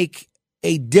make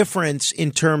a difference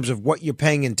in terms of what you're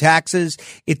paying in taxes.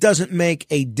 It doesn't make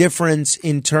a difference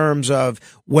in terms of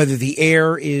whether the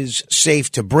air is safe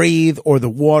to breathe or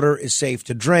the water is safe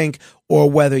to drink or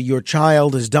whether your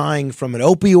child is dying from an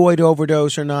opioid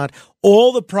overdose or not.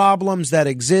 All the problems that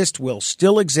exist will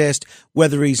still exist,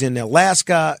 whether he's in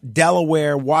Alaska,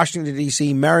 Delaware, Washington,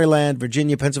 D.C., Maryland,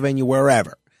 Virginia, Pennsylvania,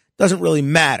 wherever. Doesn't really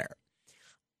matter.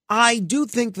 I do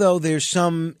think, though, there's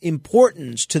some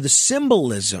importance to the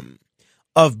symbolism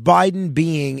of Biden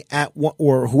being at,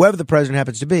 or whoever the president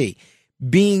happens to be,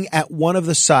 being at one of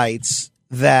the sites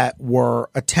that were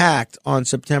attacked on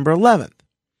September 11th.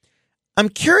 I'm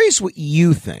curious what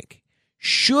you think.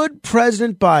 Should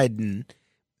President Biden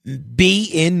be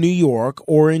in New York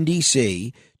or in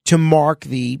D.C. to mark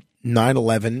the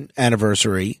 9/11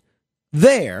 anniversary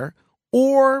there,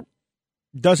 or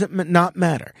does it not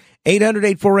matter?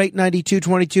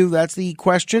 800-848-9222, that's the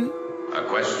question. A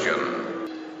question.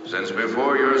 Since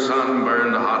before your sun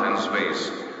burned hot in space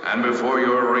and before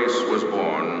your race was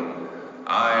born,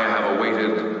 I have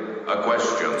awaited a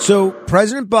question. So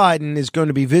President Biden is going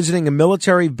to be visiting a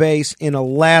military base in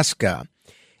Alaska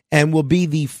and will be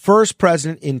the first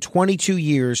president in 22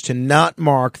 years to not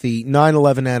mark the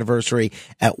 9/11 anniversary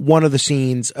at one of the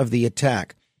scenes of the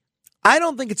attack. I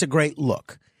don't think it's a great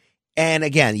look. And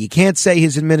again, you can't say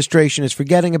his administration is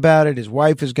forgetting about it. His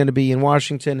wife is going to be in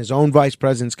Washington. His own vice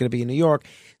president is going to be in New York.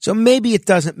 So maybe it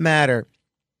doesn't matter.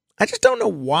 I just don't know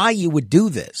why you would do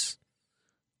this.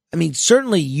 I mean,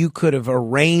 certainly you could have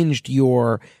arranged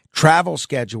your travel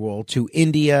schedule to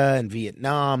India and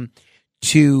Vietnam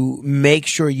to make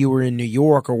sure you were in New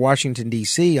York or Washington,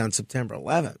 D.C. on September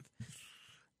 11th.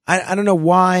 I don't know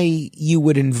why you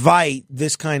would invite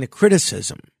this kind of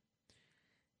criticism.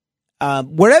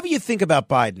 Whatever you think about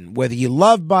Biden, whether you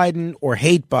love Biden or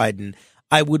hate Biden,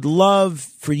 I would love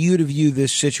for you to view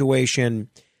this situation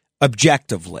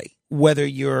objectively. Whether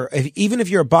even if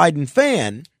you're a Biden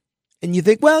fan and you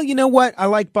think, well, you know what? I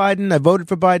like Biden. I voted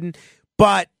for Biden,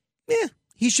 but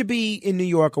he should be in New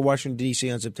York or Washington,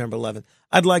 D.C. on September 11th.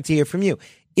 I'd like to hear from you.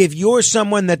 If you're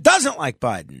someone that doesn't like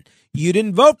Biden, you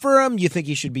didn't vote for him, you think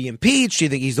he should be impeached, you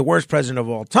think he's the worst president of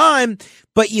all time,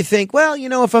 but you think, well,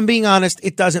 if I'm being honest,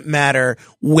 it doesn't matter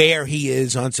where he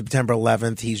is on September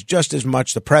 11th. He's just as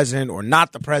much the president or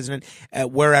not the president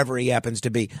wherever he happens to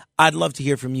be. I'd love to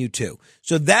hear from you, too.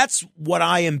 So that's what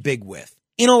I am big with.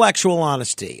 Intellectual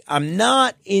honesty. I'm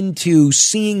not into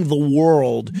seeing the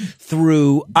world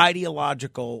through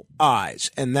ideological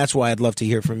eyes, and that's why I'd love to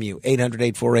hear from you.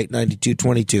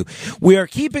 800-848-9222. We are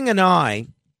keeping an eye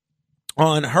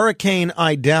on Hurricane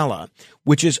Idella,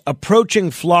 which is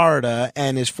approaching Florida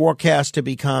and is forecast to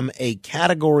become a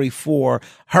Category 4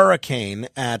 hurricane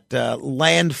at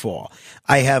landfall.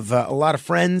 I have a lot of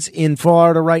friends in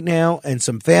Florida right now and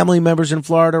some family members in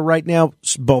Florida right now,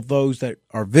 both those that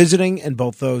are visiting and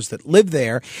both those that live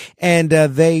there. And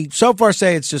they so far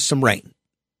say it's just some rain.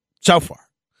 So far,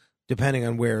 depending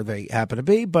on where they happen to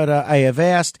be. But I have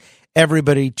asked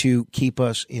everybody to keep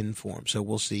us informed. So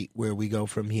we'll see where we go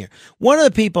from here. One of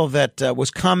the people that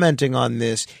was commenting on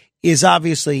this is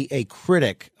obviously a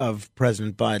critic of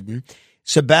President Biden,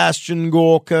 Sebastian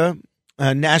Gorka,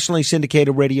 a nationally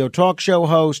syndicated radio talk show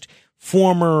host,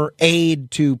 former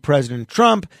aide to President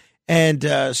Trump, and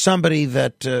somebody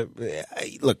that,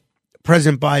 look,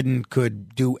 President Biden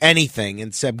could do anything,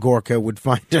 and Seb Gorka would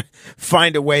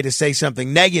find a way to say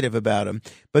something negative about him.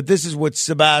 But this is what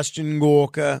Sebastian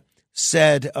Gorka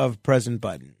said of President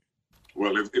Biden.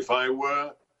 Well, if I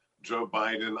were Joe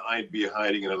Biden, I'd be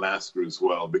hiding in Alaska as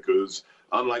well, because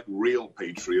unlike real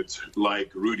patriots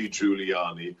like Rudy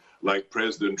Giuliani, like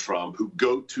President Trump, who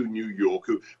go to New York,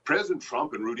 President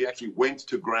Trump and Rudy actually went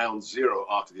to ground zero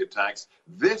after the attacks.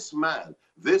 This man,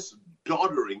 this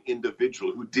doddering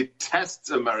individual who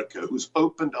detests America, who's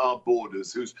opened our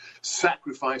borders, who's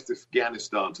sacrificed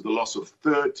Afghanistan to the loss of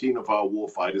 13 of our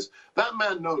warfighters, that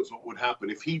man knows what would happen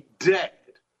if he dared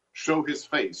show his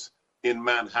face in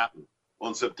Manhattan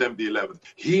on September 11th.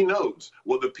 He knows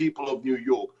what the people of New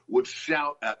York would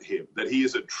shout at him, that he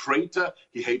is a traitor,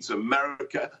 he hates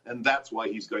America, and that's why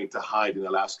he's going to hide in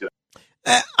Alaska.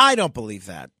 I don't believe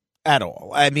that at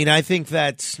all. I mean, I think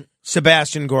that's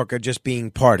Sebastian Gorka just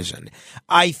being partisan.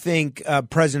 I think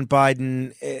President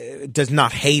Biden does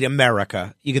not hate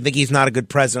America. You can think he's not a good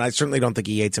president. I certainly don't think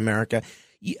he hates America.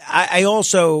 I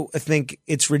also think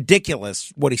it's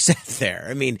ridiculous what he said there.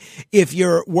 I mean, if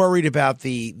you're worried about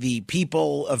the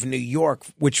people of New York,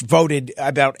 which voted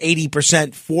about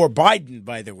 80% for Biden,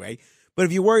 by the way, but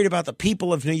if you're worried about the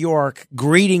people of New York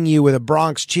greeting you with a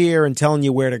Bronx cheer and telling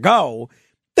you where to go,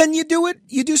 then you do it.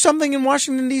 You do something in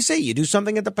Washington, D.C. You do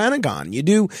something at the Pentagon. You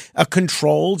do a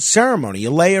controlled ceremony. You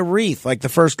lay a wreath like the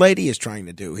First Lady is trying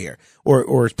to do here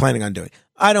or is planning on doing.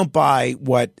 I don't buy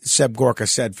what Seb Gorka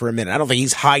said for a minute. I don't think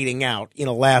he's hiding out in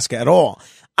Alaska at all.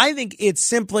 I think it's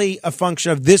simply a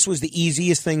function of this was the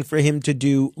easiest thing for him to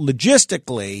do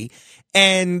logistically.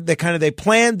 And they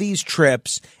planned these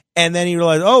trips. And then he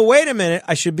realized, oh, wait a minute,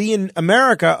 I should be in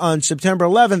America on September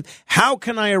 11th. How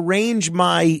can I arrange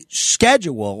my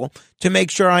schedule to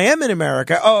make sure I am in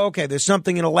America? Oh, okay, there's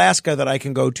something in Alaska that I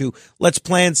can go to. Let's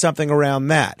plan something around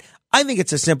that. I think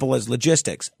it's as simple as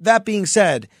logistics. That being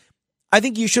said, I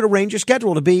think you should arrange your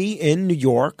schedule to be in New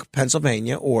York,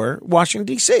 Pennsylvania, or Washington,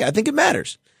 D.C. I think it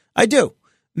matters. I do.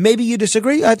 Maybe you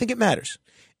disagree. I think it matters.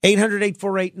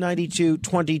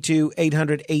 800-848-9222,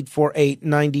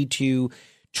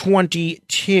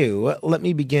 800-848-9222. Let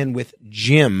me begin with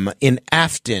Jim in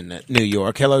Afton, New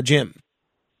York. Hello, Jim.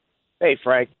 Hey,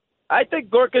 Frank. I think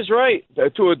Gorka's right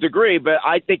to a degree, but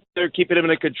I think they're keeping him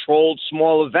in a controlled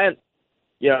small event,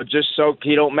 just so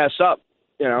he don't mess up,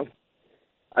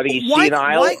 I think he's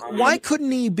senile. Why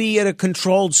couldn't he be at a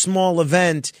controlled small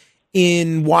event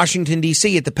in Washington,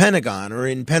 D.C. at the Pentagon or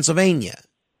in Pennsylvania?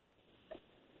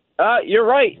 You're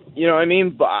right. You know what I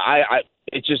mean? But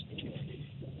it's just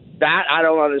that I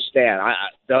don't understand.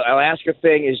 The Alaska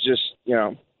thing is just,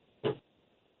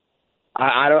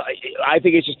 I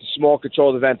think it's just a small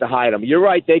controlled event to hide him. You're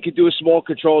right. They could do a small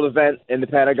controlled event in the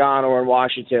Pentagon or in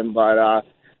Washington, but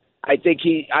I think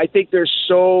they're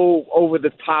so over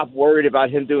the top worried about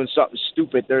him doing something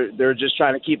stupid. They're just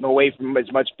trying to keep him away from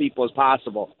as much people as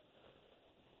possible.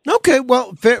 Okay,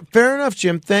 well, fair enough,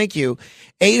 Jim. Thank you.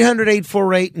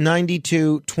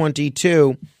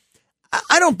 800-848-9222.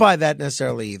 I don't buy that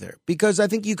necessarily either, because I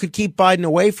think you could keep Biden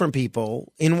away from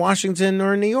people in Washington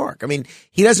or in New York. I mean,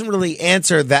 he doesn't really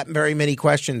answer that very many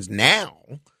questions now.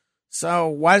 So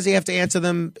why does he have to answer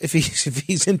them if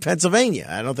he's in Pennsylvania?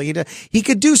 I don't think he does. He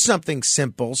could do something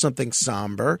simple, something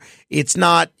somber. It's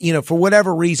not, for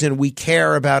whatever reason, we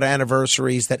care about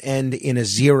anniversaries that end in a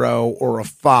 0 or a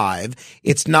 5.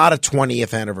 It's not a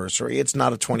 20th anniversary. It's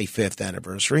not a 25th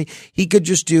anniversary. He could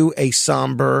just do a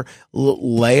somber,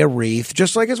 lay a wreath,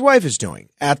 just like his wife is doing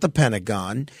at the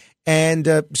Pentagon,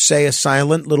 and say a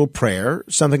silent little prayer,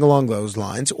 something along those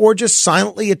lines, or just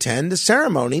silently attend the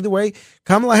ceremony the way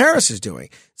Kamala Harris is doing.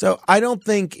 So I don't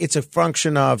think it's a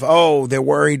function of, they're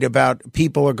worried about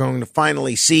people are going to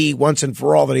finally see once and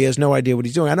for all that he has no idea what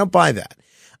he's doing. I don't buy that.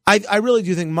 I really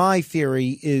do think my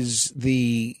theory is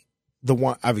the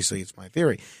one, obviously it's my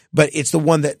theory, but it's the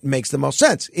one that makes the most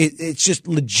sense. It's just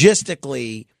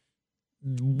logistically,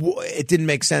 it didn't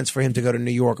make sense for him to go to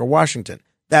New York or Washington.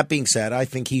 That being said, I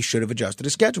think he should have adjusted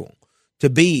his schedule to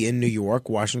be in New York,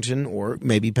 Washington, or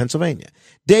maybe Pennsylvania.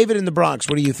 David in the Bronx,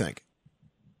 what do you think?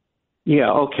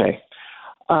 Yeah, okay.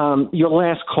 Your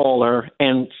last caller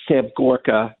and Seb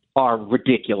Gorka are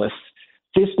ridiculous.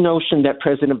 This notion that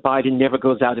President Biden never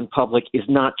goes out in public is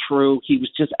not true. He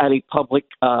was just at a public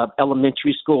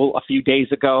elementary school a few days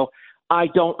ago. I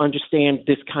don't understand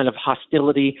this kind of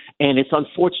hostility, and it's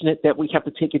unfortunate that we have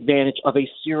to take advantage of a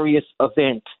serious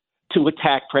event to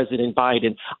attack President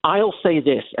Biden. I'll say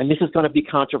this, and this is going to be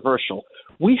controversial.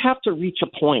 We have to reach a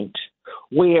point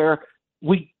where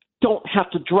we don't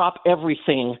have to drop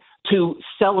everything to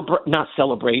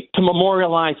to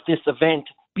memorialize this event,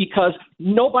 because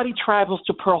nobody travels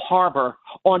to Pearl Harbor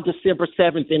on December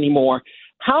 7th anymore.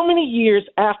 How many years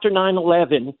after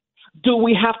 9/11 do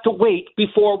we have to wait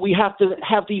before we have to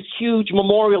have these huge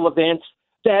memorial events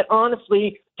that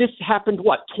honestly, this happened,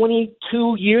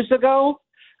 22 years ago?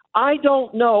 I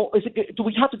don't know. Do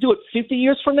we have to do it 50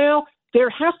 years from now? There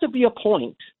has to be a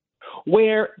point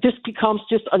where this becomes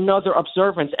just another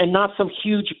observance and not some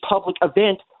huge public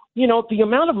event. You know, the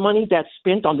amount of money that's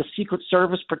spent on the Secret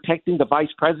Service protecting the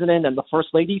vice president and the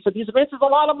first lady for these events is a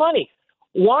lot of money.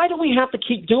 Why do we have to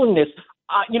keep doing this?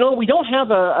 We don't have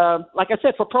like I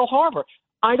said, for Pearl Harbor,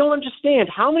 I don't understand.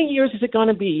 How many years is it going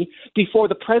to be before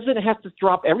the president has to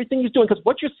drop everything he's doing? Because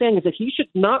what you're saying is that he should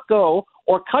not go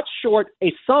or cut short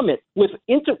a summit with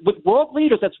world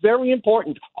leaders. That's very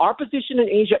important. Our position in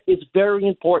Asia is very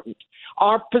important.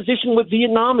 Our position with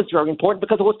Vietnam is very important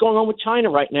because of what's going on with China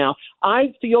right now.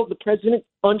 I feel the president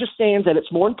understands that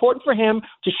it's more important for him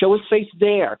to show his face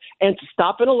there and to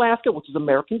stop in Alaska, which is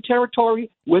American territory,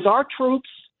 with our troops,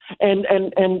 and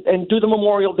do the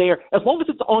memorial there. As long as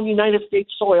it's on United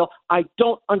States soil, I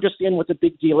don't understand what the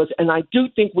big deal is. And I do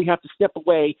think we have to step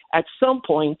away at some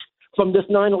point from this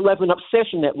 9/11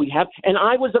 obsession that we have. And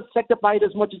I was affected by it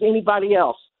as much as anybody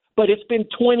else. But it's been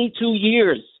 22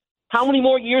 years. How many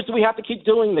more years do we have to keep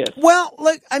doing this? Well,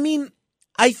 look, I mean,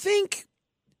 I think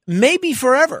maybe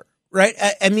forever. Right.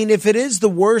 I mean, if it is the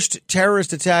worst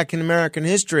terrorist attack in American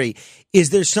history, is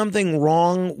there something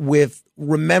wrong with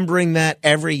remembering that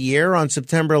every year on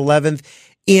September 11th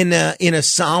in a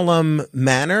solemn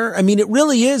manner? I mean, it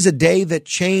really is a day that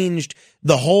changed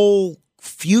the whole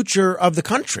future of the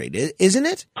country, isn't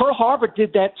it? Pearl Harbor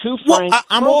did that too, Frank.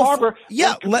 Well,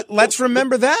 let's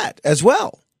remember that as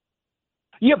well.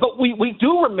 Yeah, but we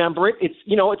do remember it.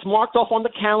 It's marked off on the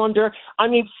calendar. I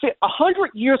mean, 100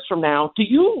 years from now, do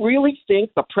you really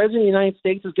think the president of the United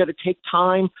States is going to take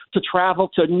time to travel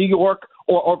to New York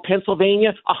or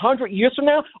Pennsylvania 100 years from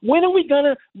now? When are we going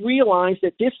to realize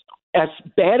that this, as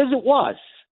bad as it was,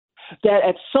 that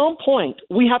at some point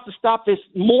we have to stop this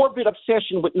morbid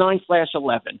obsession with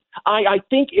 9/11? I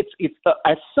think it's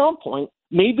at some point,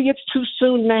 maybe it's too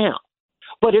soon now.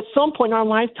 But at some point in our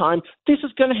lifetime, this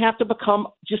is going to have to become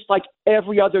just like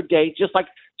every other day, just like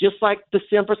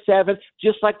December 7th,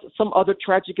 just like some other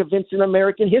tragic events in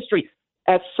American history.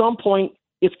 At some point,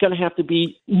 it's going to have to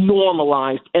be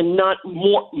normalized and not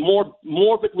more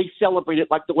morbidly celebrated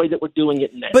like the way that we're doing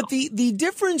it now. But the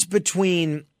difference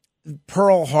between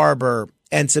Pearl Harbor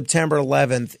and September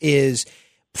 11th is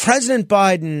President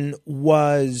Biden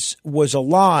was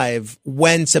alive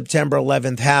when September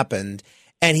 11th happened.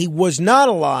 And he was not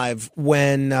alive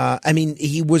when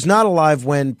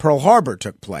Pearl Harbor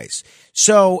took place.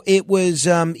 So it was,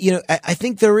 I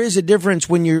think there is a difference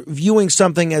when you're viewing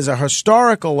something as a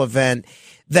historical event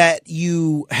that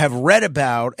you have read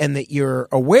about and that you're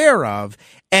aware of,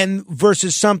 and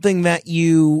versus something that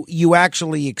you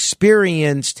actually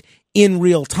experienced in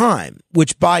real time,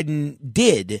 which Biden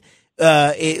did.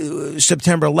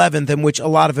 September 11th, and which a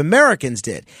lot of Americans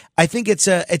did. I think it's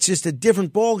just a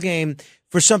different ballgame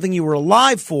for something you were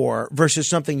alive for versus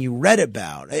something you read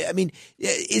about. I mean,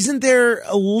 isn't there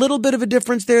a little bit of a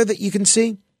difference there that you can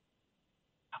see?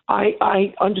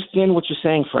 I understand what you're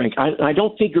saying, Frank. I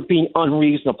don't think you're being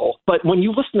unreasonable. But when you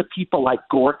listen to people like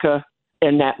Gorka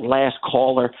and that last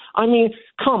caller, I mean,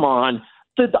 come on.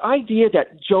 The idea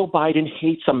that Joe Biden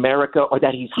hates America or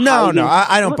that he's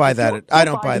I don't buy that. I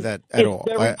don't buy that at all.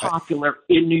 It's very popular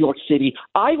in New York City.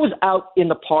 I was out in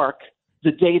the park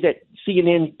the day that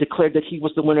CNN declared that he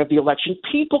was the winner of the election.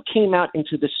 People came out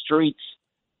into the streets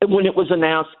when it was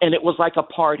announced, and it was like a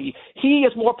party. He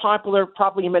is more popular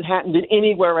probably in Manhattan than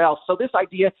anywhere else. So this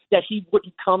idea that he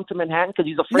wouldn't come to Manhattan because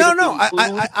he's afraid of being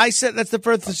booed. I said that's the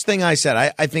first thing I said.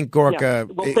 I think Gorka,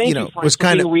 was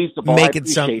kind of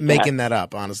making that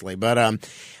up, honestly. But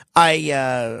I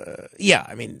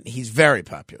mean, he's very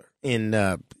popular in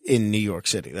New York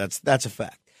City. That's a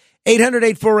fact.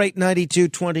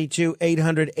 800-848-9222,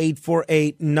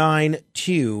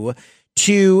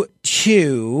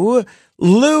 800-848-9222.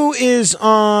 Lou is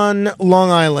on Long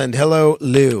Island. Hello,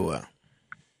 Lou.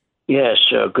 Yes,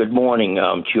 good morning.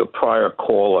 To your prior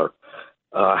caller,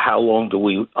 how long do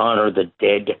we honor the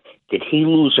dead? Did he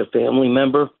lose a family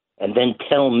member? And then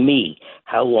tell me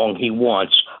how long he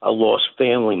wants a lost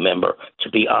family member to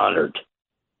be honored.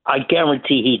 I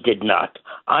guarantee he did not.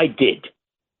 I did.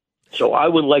 So I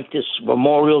would like this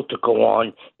memorial to go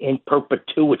on in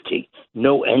perpetuity,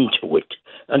 no end to it,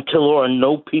 until there are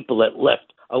no people that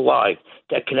left alive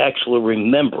that can actually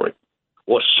remember it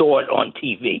or saw it on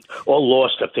TV or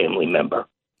lost a family member.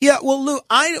 Yeah, well, Lou,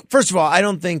 first of all, I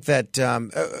don't think that,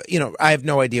 I have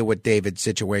no idea what David's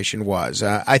situation was.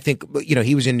 I think,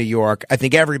 he was in New York. I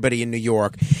think everybody in New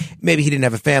York, maybe he didn't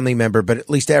have a family member, but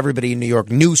at least everybody in New York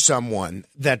knew someone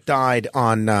that died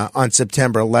on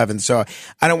September 11th. So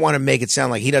I don't want to make it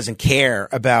sound like he doesn't care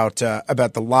about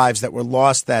the lives that were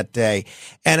lost that day.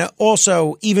 And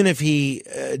also, even if he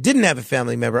didn't have a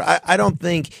family member, I don't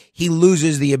think he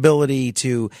loses the ability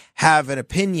to have an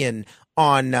opinion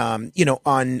on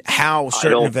how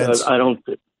certain events.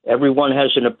 Everyone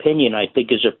has an opinion. I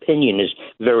think his opinion is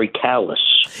very callous.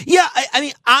 Yeah,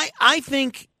 I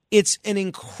think it's an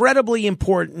incredibly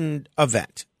important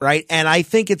event, right? And I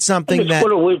think it's something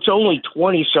it's only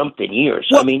 20-something years.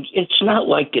 Well, it's not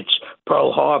like it's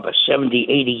Pearl Harbor 70,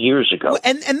 80 years ago.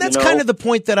 And that's kind of the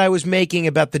point that I was making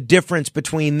about the difference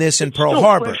between this and Pearl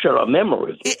Harbor. Fresh on our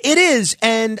memory. It is,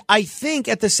 and I think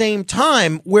at the same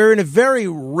time, we're in a very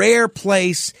rare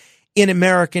place in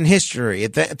American history.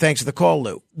 Thanks for the call,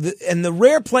 Lou. And the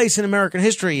rare place in American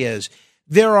history is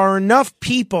there are enough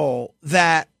people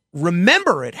that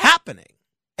remember it happening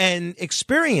and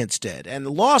experienced it and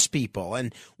lost people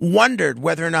and wondered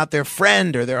whether or not their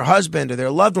friend or their husband or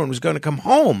their loved one was going to come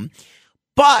home.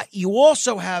 But you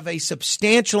also have a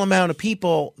substantial amount of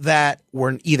people that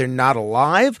were either not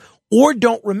alive or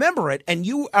don't remember it. And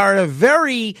you are at a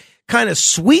very kind of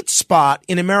sweet spot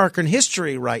in American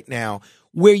history right now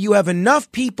where you have enough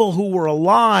people who were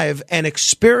alive and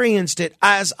experienced it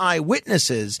as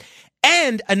eyewitnesses,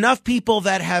 and enough people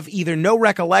that have either no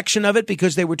recollection of it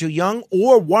because they were too young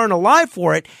or weren't alive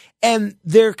for it. And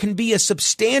there can be a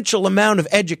substantial amount of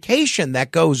education that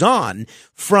goes on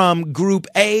from Group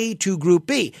A to Group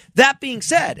B. That being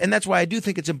said, and that's why I do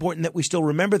think it's important that we still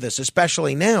remember this,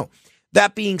 especially now.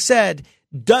 That being said,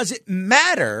 does it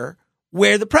matter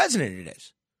where the president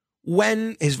is?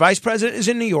 When his vice president is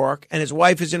in New York and his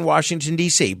wife is in Washington,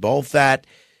 D.C., both at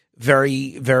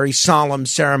very, very solemn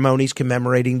ceremonies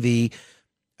commemorating the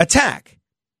attack.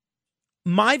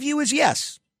 My view is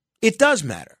yes, it does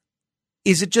matter.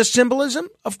 Is it just symbolism?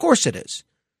 Of course it is.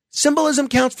 Symbolism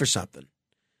counts for something,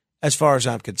 as far as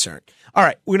I'm concerned. All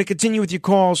right, we're going to continue with your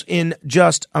calls in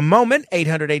just a moment.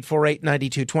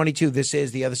 800-848-9222. This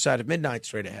is The Other Side of Midnight.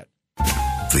 Straight ahead.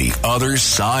 The Other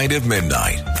Side of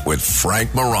Midnight with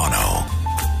Frank Morano.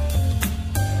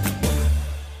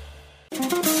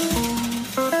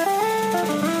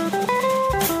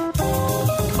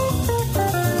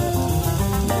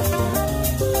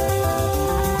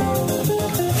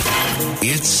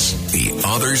 It's The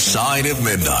Other Side of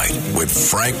Midnight with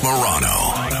Frank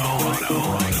Morano.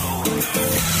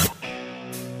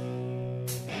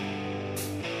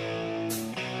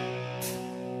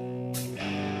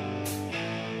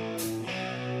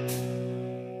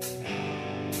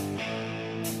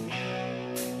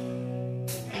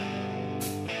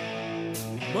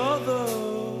 Mother,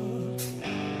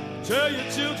 tell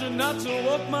your children not to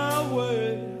walk my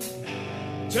way.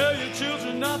 Tell your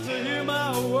children not to hear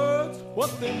my words,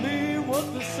 what they mean,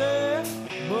 what they say.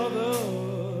 Mother,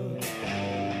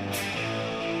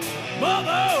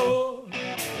 Mother,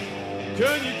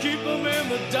 can you keep them in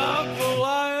the dark for a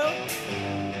while?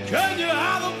 Can you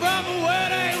hide them from a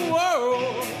wedding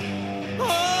world?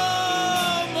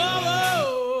 Oh,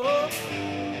 Mother,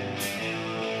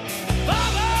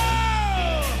 Mother,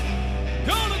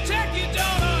 gonna take your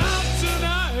daughter out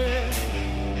tonight.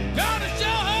 Gonna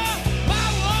show her my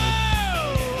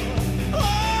world. Oh,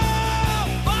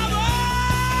 Mother,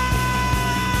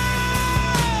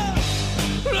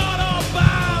 not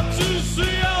about to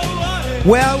see your life.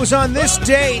 Well, it was on this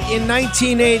date in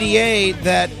 1988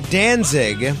 that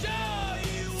Danzig,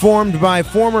 formed by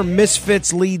former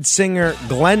Misfits lead singer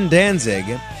Glenn Danzig,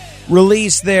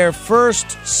 released their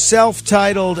first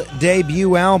self-titled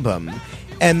debut album.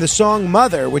 And the song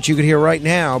Mother, which you could hear right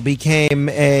now, became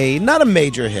not a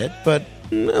major hit, but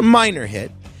a minor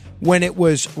hit when it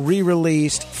was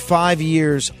re-released 5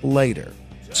 years later.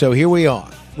 So here we are,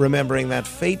 remembering that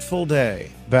fateful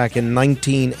day back in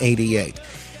 1988.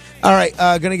 All right,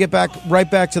 going to get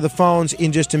right back to the phones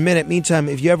in just a minute. Meantime,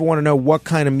 if you ever want to know what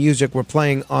kind of music we're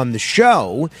playing on the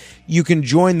show, you can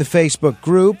join the Facebook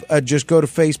group. Just go to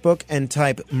Facebook and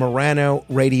type Morano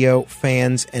Radio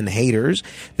Fans and Haters.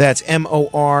 That's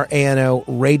Morano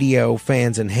Radio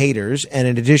Fans and Haters. And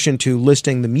in addition to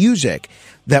listing the music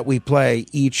that we play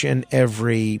each and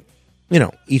every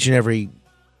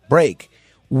break,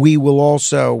 we will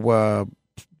also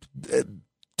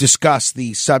discuss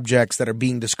the subjects that are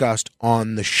being discussed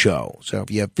on the show. So if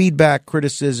you have feedback,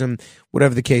 criticism,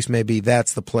 whatever the case may be,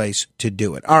 that's the place to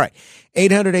do it. All right.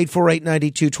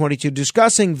 800-848-9222,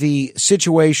 discussing the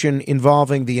situation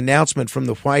involving the announcement from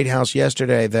the White House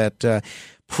yesterday that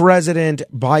President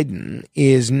Biden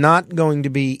is not going to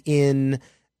be in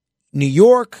New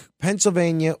York,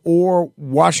 Pennsylvania, or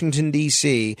Washington,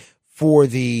 D.C. for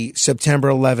the September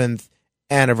 11th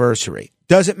anniversary.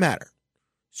 Doesn't matter.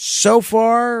 So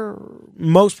far,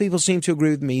 most people seem to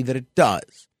agree with me that it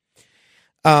does.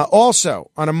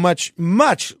 Also, on a much,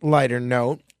 much lighter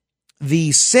note,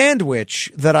 the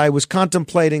sandwich that I was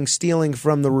contemplating stealing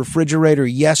from the refrigerator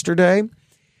yesterday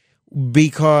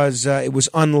because it was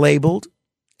unlabeled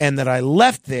and that I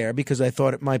left there because I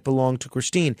thought it might belong to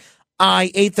Christine.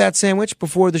 I ate that sandwich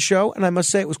before the show, and I must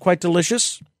say it was quite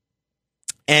delicious.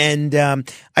 And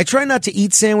I try not to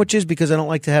eat sandwiches because I don't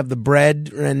like to have the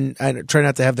bread, and I try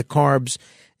not to have the carbs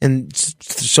and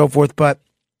so forth. But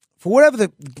for whatever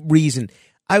the reason,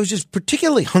 I was just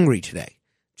particularly hungry today.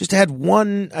 Just had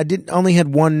only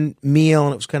had one meal,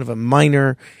 and it was kind of a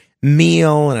minor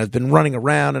meal, and I've been running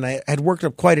around, and I had worked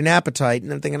up quite an appetite,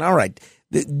 and I'm thinking, all right,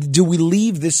 do we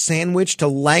leave this sandwich to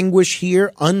languish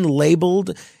here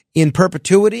unlabeled in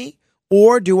perpetuity,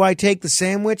 or do I take the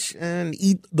sandwich and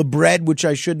eat the bread, which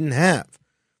I shouldn't have?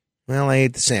 Well, I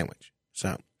ate the sandwich, so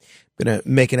I'm going to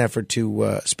make an effort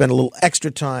to spend a little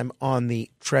extra time on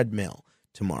the treadmill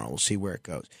tomorrow. We'll see where it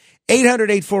goes.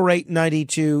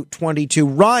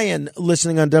 800-848-9222. Ryan,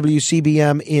 listening on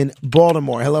WCBM in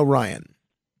Baltimore. Hello, Ryan.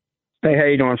 Hey, how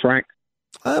you doing, Frank?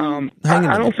 I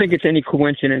don't think it's any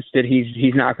coincidence that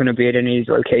he's not going to be at any of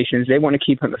these locations. They want to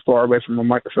keep him as far away from a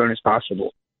microphone as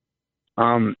possible.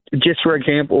 Just for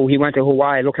example, he went to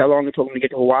Hawaii. Look how long it took him to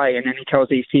get to Hawaii, and then he tells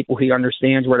these people he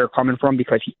understands where they're coming from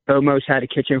because he almost had a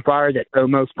kitchen fire that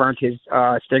almost burnt his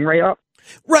Stingray up.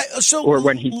 Right. So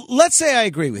let's say I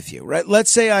agree with you, right?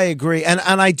 Let's say I agree. And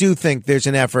I do think there's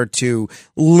an effort to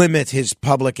limit his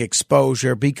public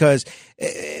exposure because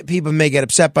people may get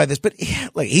upset by this, but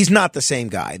like, he's not the same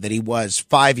guy that he was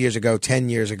 5 years ago, 10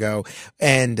 years ago.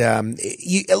 And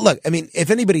look, I mean,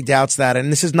 if anybody doubts that,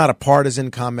 and this is not a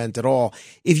partisan comment at all,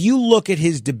 if you look at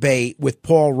his debate with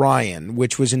Paul Ryan,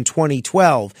 which was in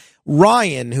 2012,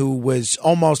 Ryan, who was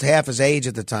almost half his age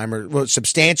at the time, or was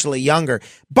substantially younger,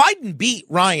 Biden beat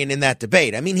Ryan in that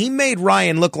debate. I mean, he made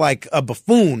Ryan look like a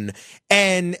buffoon.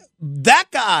 And that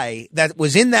guy that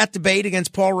was in that debate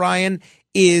against Paul Ryan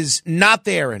is not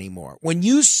there anymore. When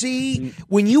you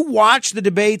watch the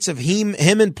debates of him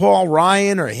and Paul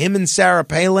Ryan or him and Sarah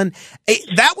Palin,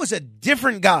 that was a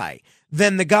different guy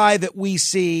than the guy that we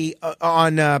see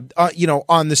on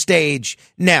the stage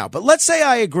now. But let's say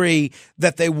I agree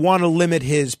that they want to limit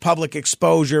his public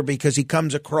exposure because he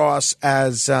comes across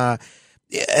as not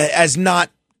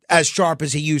as sharp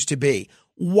as he used to be.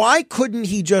 Why couldn't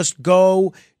he just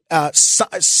go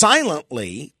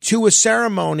silently to a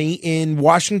ceremony in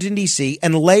Washington, D.C.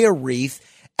 and lay a wreath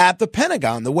at the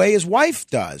Pentagon the way his wife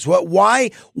does?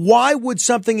 Why would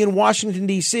something in Washington,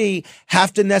 D.C.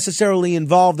 have to necessarily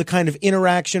involve the kind of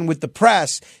interaction with the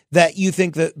press that you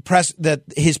think that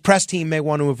his press team may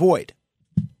want to avoid?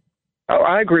 Oh,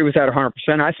 I agree with that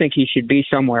 100%. I think he should be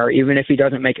somewhere, even if he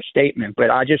doesn't make a statement. But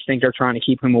I just think they're trying to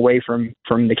keep him away from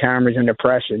the cameras and the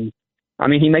press. And I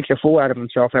mean, he makes a fool out of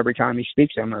himself every time he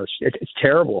speaks almost. It's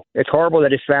terrible. It's horrible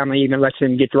that his family even lets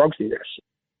him get drugged through this,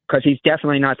 because he's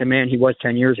definitely not the man he was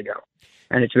 10 years ago.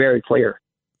 And it's very clear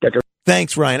that they're...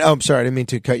 Thanks, Ryan. Oh, I'm sorry. I didn't mean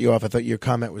to cut you off. I thought your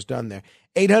comment was done there.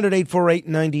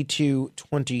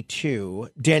 800-848-9222.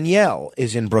 Danielle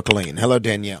is in Brooklyn. Hello,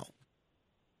 Danielle.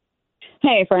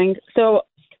 Hey, Frank. So,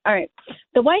 all right.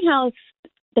 The White House,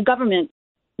 the government,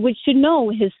 which should know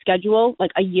his schedule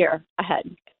like a year ahead.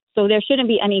 So there shouldn't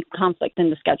be any conflict in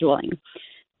the scheduling.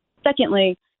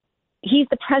 Secondly, he's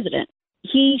the president.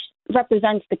 He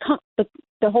represents the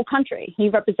whole country. He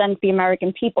represents the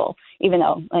American people, even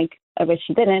though, like, I wish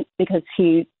he didn't because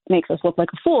he makes us look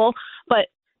like a fool. But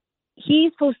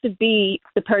he's supposed to be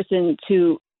the person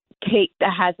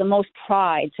that has the most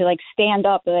pride to, like, stand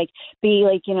up, like, be,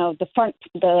 like, you know, the front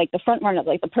runner,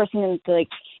 like the person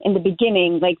in the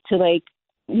beginning, like, to, like,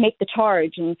 make the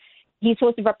charge. And he's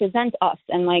supposed to represent us.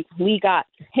 And, like, we got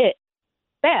hit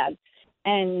bad.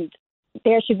 And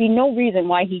there should be no reason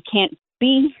why he can't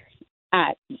be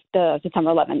at the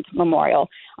September 11th memorial,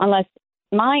 unless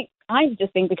I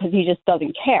just think because he just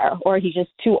doesn't care, or he's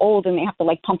just too old and they have to,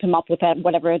 like, pump him up with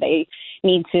whatever they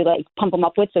need to, like, pump him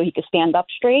up with so he could stand up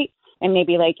straight, and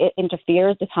maybe, like,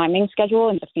 the timing schedule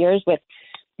interferes with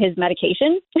his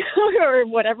medication or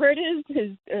whatever it is,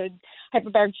 his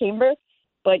hyperbaric chamber.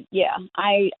 But yeah,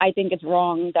 I think it's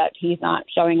wrong that he's not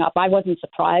showing up. I wasn't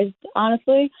surprised,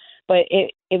 honestly, but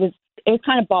it was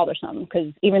kind of bothersome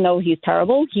because even though he's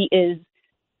terrible, he is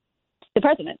the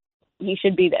president. He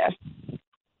should be there.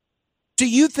 Do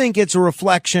you think it's a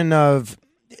reflection of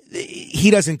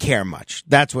he doesn't care much.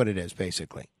 That's what it is,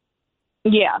 basically.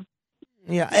 Yeah.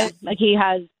 Yeah. Like he'd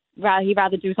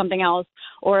rather do something else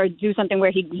or do something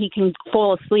where he can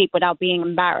fall asleep without being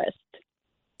embarrassed.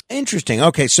 Interesting.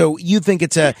 Okay, so you think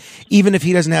it's even if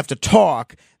he doesn't have to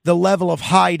talk, the level of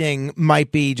hiding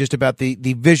might be just about the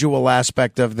visual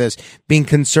aspect of this, being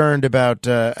concerned about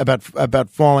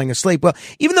falling asleep. Well,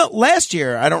 even though last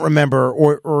year I don't remember,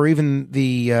 or even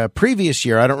the previous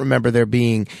year, I don't remember there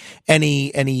being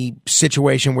any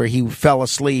situation where he fell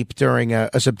asleep during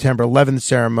a September 11th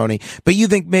ceremony. But you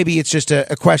think maybe it's just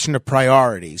a question of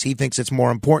priorities. He thinks it's more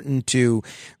important to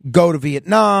go to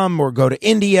Vietnam or go to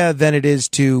India than it is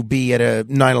to be at a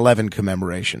 9/11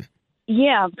 commemoration.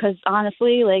 Yeah, because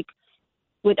honestly, like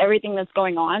with everything that's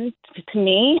going on, to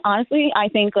me, honestly, I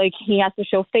think like he has to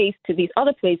show face to these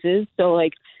other places so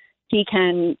like he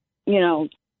can,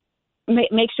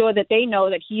 make sure that they know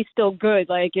that he's still good.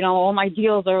 Like, all my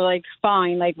deals are like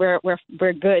fine. Like we're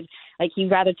good. Like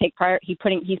he'd rather take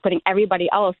he's putting everybody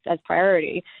else as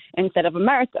priority instead of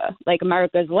America. Like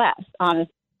America's last,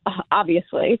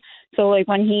 obviously. So like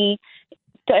when he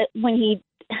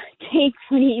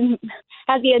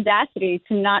has the audacity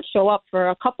to not show up for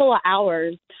a couple of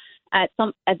hours at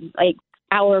like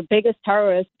our biggest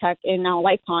terrorist attack in our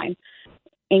lifetime,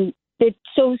 and it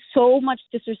shows so much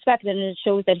disrespect, and it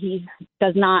shows that he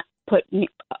does not put New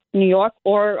York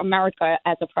or America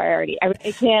as a priority.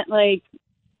 It can't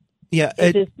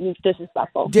it's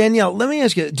disrespectful. Danielle, let me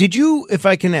ask you: if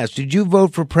I can ask, did you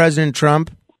vote for President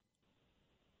Trump?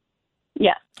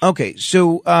 Yeah. Okay,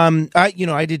 so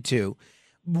I did too.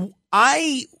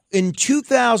 In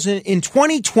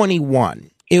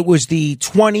 2021, it was the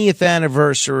 20th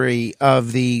anniversary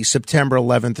of the September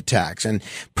 11th attacks. And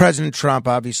President Trump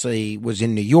obviously was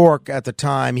in New York at the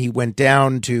time. He went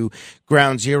down to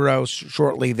Ground Zero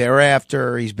shortly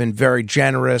thereafter. He's been very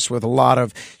generous with a lot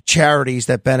of charities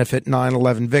that benefit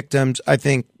 9/11 victims. I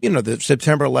think, the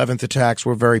September 11th attacks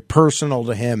were very personal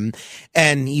to him.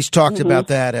 And he's talked about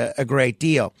that a great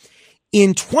deal.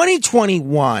 In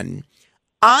 2021,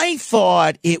 I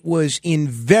thought it was in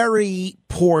very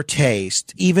poor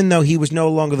taste, even though he was no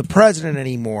longer the president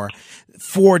anymore,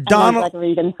 for Donald.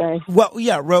 Well,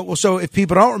 yeah. Well, so if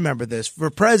people don't remember this, for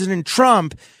President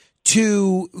Trump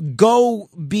to go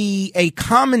be a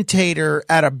commentator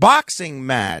at a boxing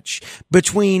match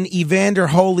between Evander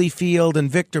Holyfield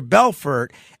and Victor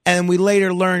Belfort, and we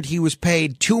later learned he was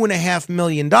paid $2.5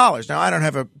 million. Now, I don't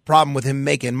have a problem with him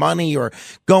making money or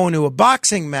going to a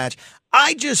boxing match.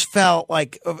 I just felt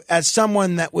like, as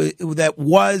someone that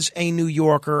was a New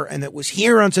Yorker and that was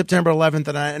here on September 11th,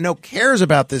 and I know cares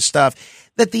about this stuff,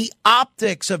 that the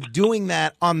optics of doing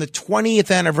that on the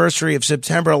 20th anniversary of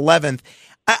September 11th,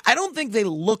 I don't think they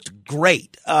looked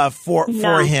great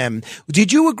for him.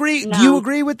 Did you agree? No. Do you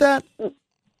agree with that?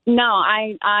 No,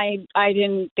 I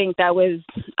didn't think that was.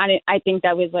 I think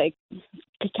that was like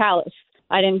callous.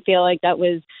 I didn't feel like that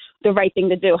was the right thing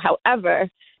to do. However,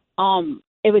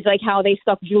 it was like how they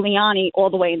stuck Giuliani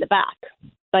all the way in the back.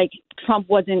 Like Trump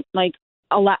wasn't like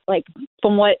a lot, like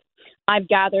from what I've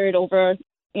gathered over,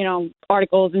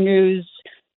 articles and news,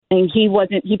 and he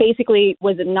basically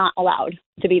was not allowed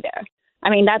to be there. I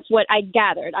mean, that's what I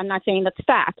gathered. I'm not saying that's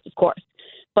fact, of course,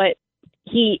 but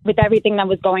with everything that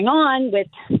was going on with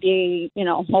the,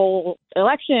 whole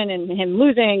election and him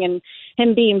losing and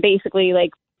him being basically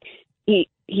like,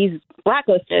 he's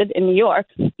blacklisted in New York,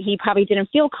 he probably didn't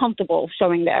feel comfortable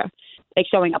showing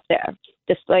up there.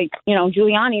 Just like,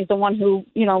 Giuliani is the one who,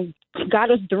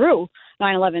 got us through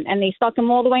 9/11, and they stuck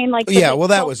him all the way in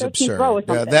that was absurd.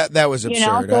 That was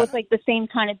absurd. So it's like the same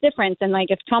kind of difference. And like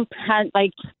if Trump had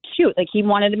he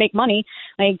wanted to make money,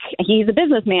 like he's a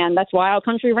businessman. That's why our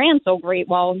country ran so great.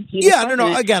 Well,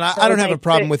 Again, I don't have a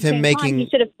problem with him making. He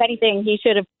should have, if anything, he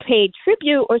should have paid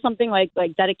tribute or something like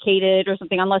dedicated or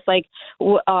something. Unless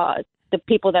the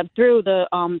people that threw the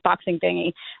boxing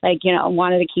thingy,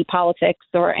 wanted to keep politics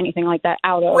or anything like that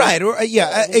out of. Right. Or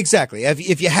exactly.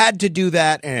 If you had to do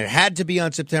that and it had to be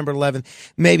on September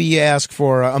 11th, maybe you ask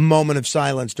for a moment of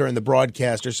silence during the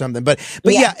broadcast or something. But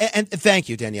and thank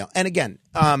you, Danielle. And again,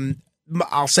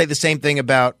 I'll say the same thing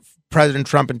about President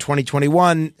Trump in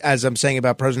 2021 as I'm saying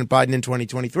about President Biden in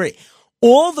 2023.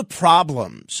 All the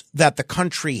problems that the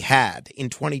country had in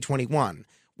 2021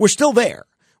 were still there.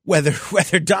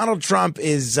 Whether Donald Trump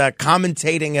is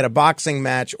commentating at a boxing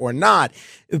match or not,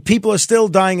 people are still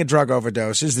dying of drug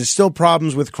overdoses. There's still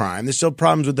problems with crime. There's still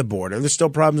problems with the border. There's still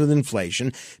problems with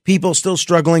inflation. People still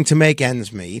struggling to make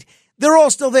ends meet. They're all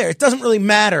still there. It doesn't really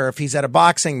matter if he's at a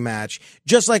boxing match,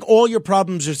 just like all your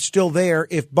problems are still there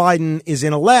if Biden is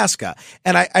in Alaska.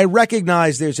 And I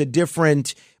recognize there's a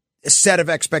different set of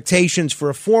expectations for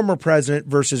a former president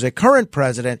versus a current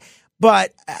president.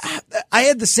 But I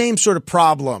had the same sort of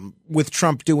problem with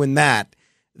Trump doing that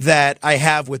I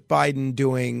have with Biden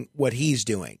doing what he's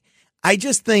doing. I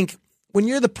just think when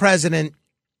you're the president,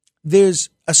 there's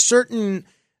a certain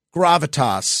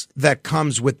gravitas that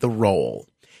comes with the role.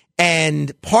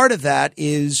 And part of that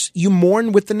is you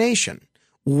mourn with the nation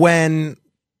when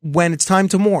it's time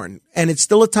to mourn. And it's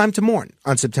still a time to mourn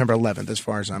on September 11th, as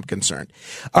far as I'm concerned.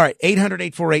 All right,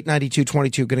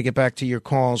 800-848-9222. Going to get back to your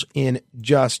calls in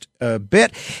just a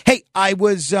bit. Hey,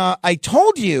 I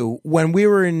told you when we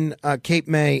were in Cape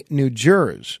May, New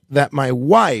Jersey, that my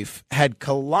wife had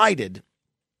collided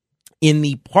in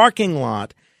the parking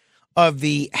lot of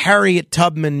the Harriet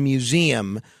Tubman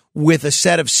Museum with a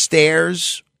set of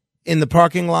stairs in the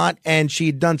parking lot, and she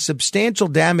had done substantial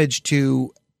damage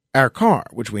to our car,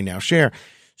 which we now share.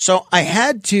 So I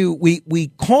had to,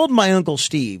 we called my Uncle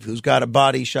Steve, who's got a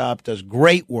body shop, does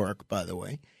great work, by the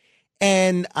way,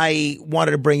 and I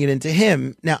wanted to bring it into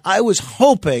him. Now, I was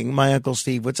hoping my Uncle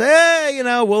Steve would say, hey,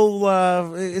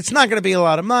 it's not going to be a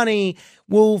lot of money.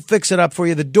 We'll fix it up for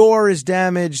you. The door is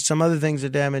damaged. Some other things are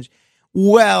damaged.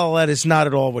 Well, that is not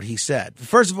at all what he said.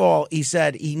 First of all, he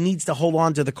said he needs to hold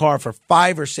on to the car for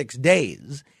 5 or 6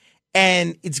 days,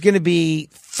 and it's going to be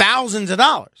thousands of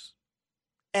dollars.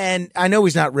 And I know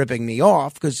he's not ripping me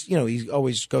off because, he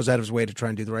always goes out of his way to try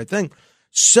and do the right thing.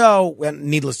 So,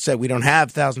 needless to say, we don't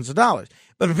have thousands of dollars.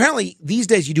 But apparently these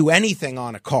days you do anything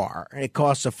on a car and it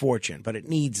costs a fortune, but it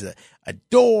needs a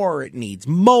door, it needs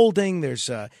molding. There's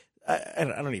I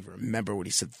don't even remember what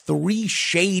he said,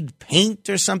 3-shade paint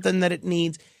or something that it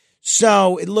needs.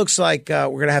 So it looks like we're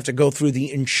going to have to go through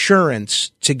the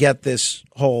insurance to get this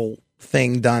whole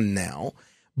thing done now.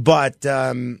 But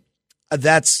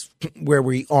that's where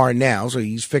we are now. So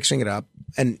he's fixing it up.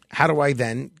 And how do I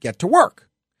then get to work?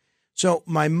 So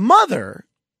my mother,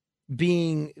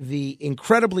 being the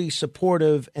incredibly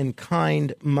supportive and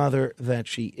kind mother that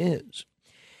she is,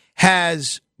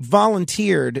 has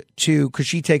volunteered to, because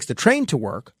she takes the train to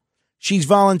work, she's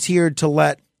volunteered to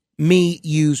let me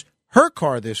use her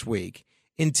car this week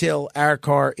until our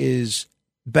car is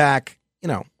back,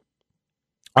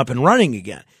 up and running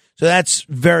again. So that's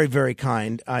very, very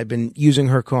kind. I've been using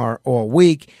her car all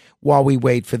week while we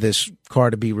wait for this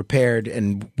car to be repaired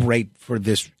and wait for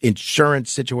this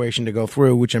insurance situation to go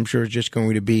through, which I'm sure is just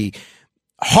going to be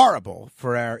horrible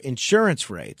for our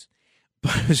insurance rates.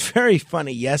 But it was very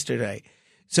funny yesterday.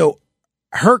 So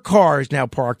her car is now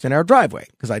parked in our driveway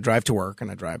because I drive to work and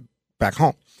I drive back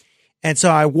home. And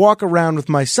so I walk around with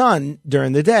my son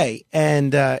during the day,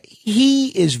 and he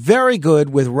is very good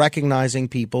with recognizing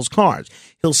people's cars.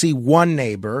 He'll see one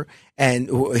neighbor and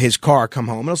his car come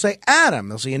home, and he'll say, Adam.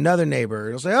 He'll see another neighbor.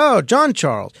 He'll say, oh, John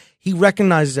Charles. He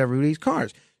recognizes everybody's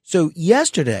cars. So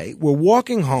yesterday, we're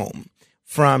walking home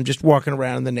from just walking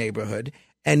around in the neighborhood,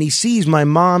 and he sees my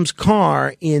mom's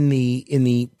car in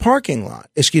the parking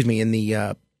lot, in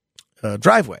the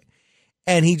driveway.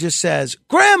 And he just says,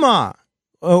 Grandma.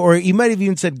 Or he might have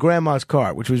even said grandma's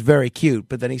car, which was very cute,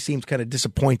 but then he seems kind of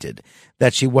disappointed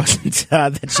that she wasn't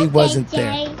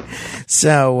there.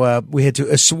 So we had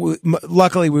to.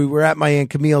 Luckily, we were at my Aunt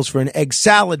Camille's for an egg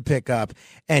salad pickup,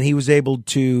 and he was able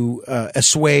to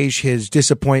assuage his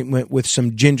disappointment with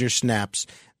some ginger snaps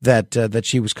that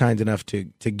she was kind enough to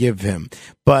give him.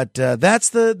 But that's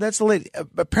the lady.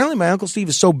 Apparently, my Uncle Steve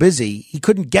is so busy he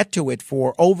couldn't get to it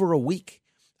for over a week.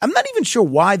 I'm not even sure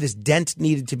why this dent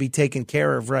needed to be taken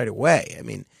care of right away. I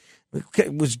mean,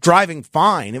 it was driving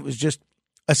fine. It was just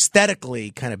aesthetically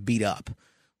kind of beat up.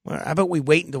 Well, how about we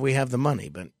wait until we have the money?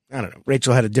 But I don't know.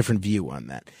 Rachel had a different view on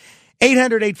that.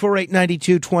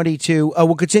 800-848-9222.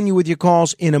 We'll continue with your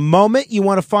calls in a moment. You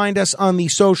want to find us on the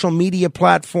social media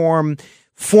platform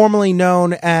formerly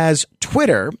known as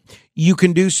Twitter. You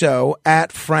can do so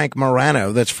at Frank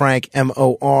Morano. That's Frank,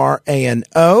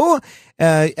 Morano.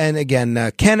 And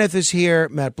again, Kenneth is here,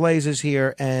 Matt Blaze is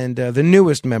here, and the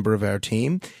newest member of our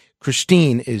team,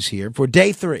 Christine, is here for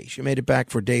day 3. She made it back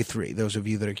for day 3, those of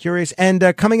you that are curious.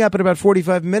 And coming up in about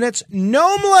 45 minutes,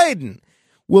 Noam Laden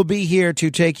will be here to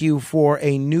take you for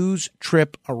a news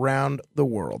trip around the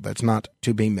world. That's not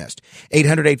to be missed.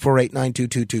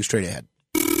 800-848-9222, straight ahead.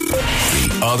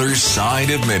 The Other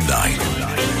Side of Midnight.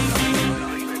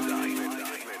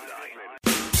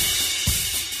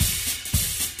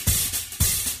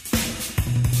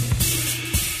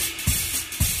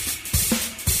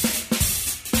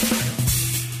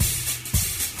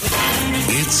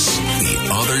 It's The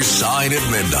Other Side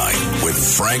of Midnight with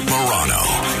Frank Morano.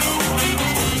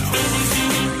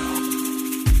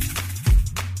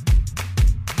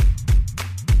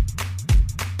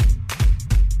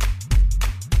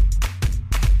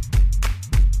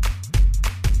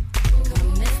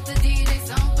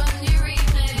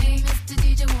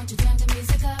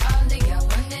 music up. All the girls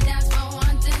on the dance floor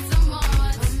wanting some more.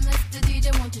 Mr. DJ,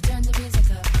 won't you turn the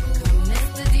music up?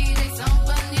 Mr. DJ, some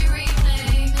on the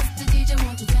replay. Mr. DJ,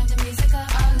 won't you turn the music up?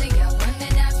 All the girls on the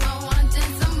dance floor wanting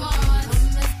some more.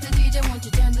 Mr. DJ, won't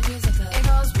you turn the music up? It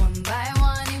goes one by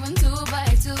one, even two by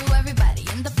two. Everybody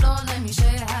in the floor, let me show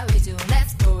you how we do.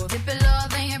 Let's go. Dip it low,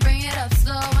 then you bring it up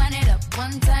slow. Wind it up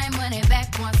one time, wind it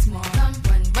back once more. Come,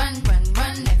 run, run, run,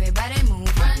 run. Everybody move,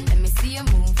 run. Let me see you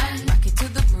move. And rock it to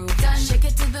the groove. Done. Shake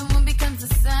it till the moon becomes the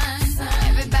sun.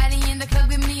 Everybody in the club,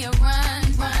 give me a run,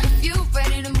 run. If you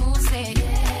ready to move, say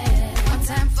yeah. One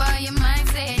time for your mind,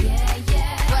 say yeah,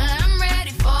 yeah. Well, I'm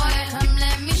ready for it. Come,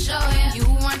 let me show you. You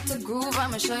want to groove?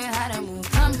 I'ma show you how to move.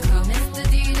 Come, come, Mr.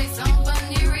 DJ, some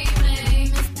funny replay.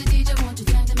 Mr. DJ, won't you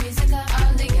turn the music up?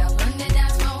 All the girls on the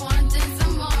dance floor wanting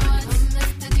some more.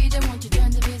 Mr. DJ, won't you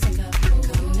turn the music up?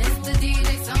 Come, Mr.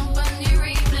 DJ, some funny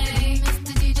replay.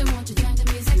 Mr. DJ, won't you turn the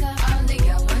music up? All the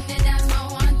girls on the dance floor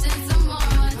wanting some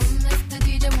more. Mr.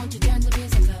 DJ, won't you turn the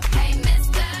music up? Hey,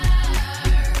 mister,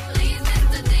 please,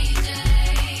 Mr. DJ,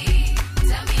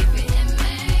 tell me if you hear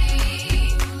me.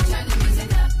 Turn the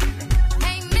music up.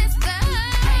 Hey, mister,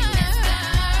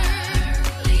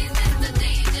 please, Mr.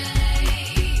 DJ,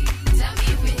 tell me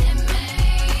if you hear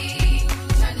me.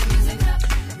 Turn the music up.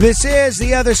 This is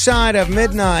The Other Side of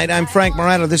Midnight. I'm Frank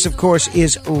Morano. This, of course,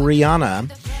 is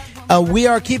Rihanna. We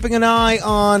are keeping an eye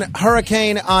on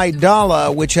Hurricane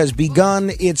Idala, which has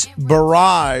begun its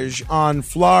barrage on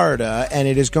Florida, and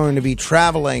it is going to be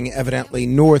traveling, evidently,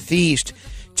 northeast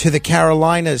to the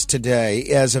Carolinas today.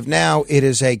 As of now, it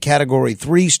is a Category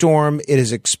 3 storm. It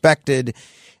is expected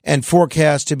and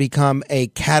forecast to become a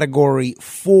Category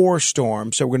 4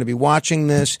 storm. So we're going to be watching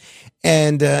this.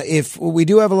 And if we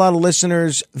do have a lot of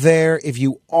listeners there, if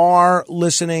you are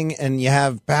listening and you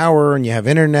have power and you have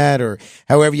internet or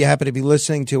however you happen to be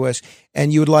listening to us,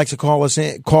 and you would like to call us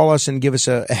and give us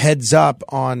a heads up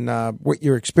on what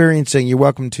you're experiencing, you're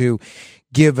welcome to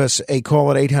give us a call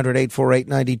at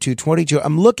 800-848-9222.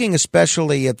 I'm looking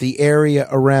especially at the area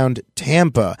around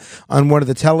Tampa on one of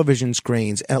the television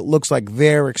screens, and it looks like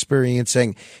they're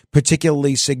experiencing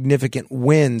particularly significant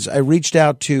winds. I reached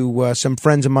out to some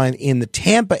friends of mine in the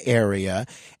Tampa area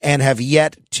and have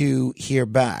yet to hear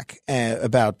back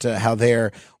about how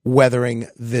they're weathering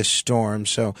this storm.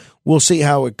 So we'll see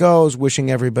how it goes. Wishing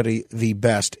everybody the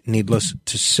best, needless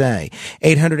to say.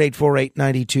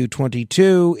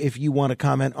 800-848-9222 if you want to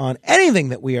comment on anything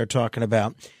that we are talking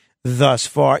about thus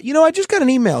far. You know, I just got an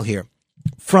email here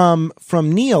from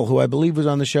Neil, who I believe was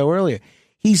on the show earlier.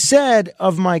 He said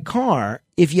of my car,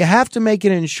 if you have to make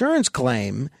an insurance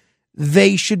claim,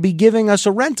 they should be giving us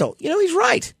a rental. You know, he's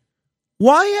right.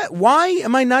 Why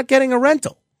am I not getting a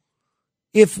rental?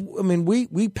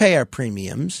 We pay our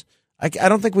premiums. I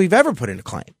don't think we've ever put in a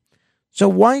claim. So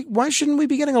why shouldn't we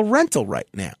be getting a rental right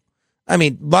now? I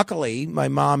mean, luckily, my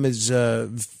mom is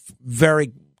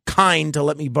very kind to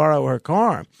let me borrow her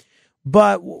car,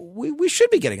 but we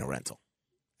should be getting a rental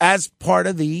as part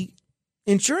of the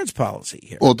insurance policy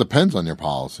here. Well, it depends on your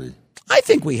policy. I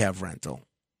think we have rental,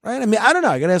 right? I mean, I don't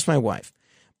know. I got to ask my wife.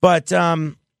 But,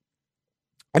 again,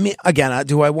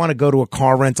 do I want to go to a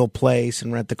car rental place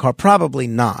and rent the car? Probably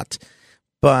not.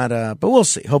 But we'll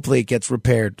see. Hopefully it gets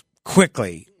repaired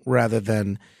quickly rather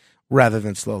than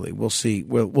slowly. We'll see.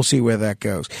 We'll see where that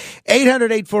goes.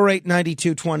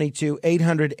 800-848-9222.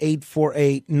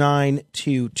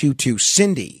 800-848-9222.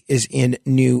 Cindy is in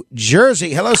New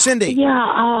Jersey. Hello, Cindy. Yeah,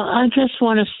 I just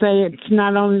want to say it's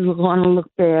not only going to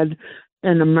look bad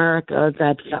in America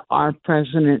that our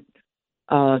president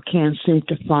can't seem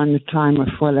to find the time or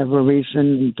for whatever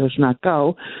reason does not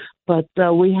go, but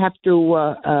we have to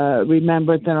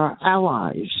remember that our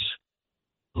allies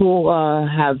who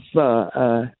have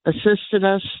assisted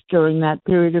us during that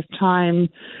period of time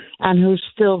and who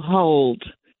still hold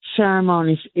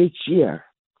ceremonies each year,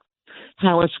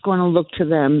 how it's going to look to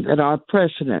them that our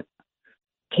president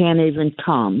can't even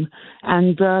come.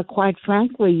 And quite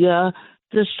frankly, the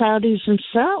Saudis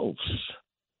themselves.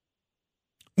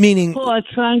 Meaning? Who are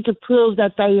trying to prove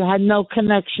that they had no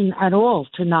connection at all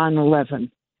to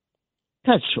 9/11.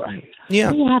 That's right.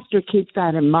 Yeah. We have to keep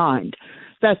that in mind.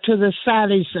 That to the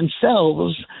Saudis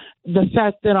themselves, the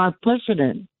fact that our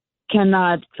president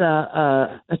cannot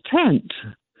attend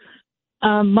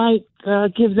might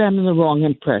give them the wrong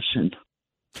impression.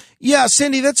 Yeah,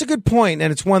 Cindy, that's a good point, and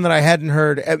it's one that I hadn't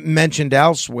heard mentioned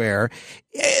elsewhere.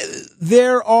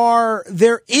 There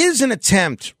is an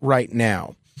attempt right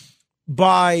now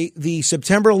by the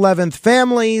September 11th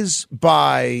families,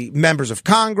 by members of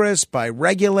Congress, by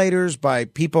regulators, by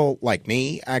people like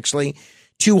me, actually,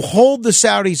 to hold the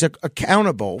Saudis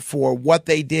accountable for what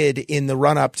they did in the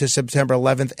run-up to September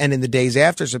 11th and in the days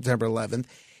after September 11th.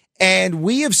 And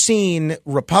we have seen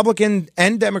Republican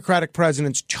and Democratic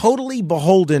presidents totally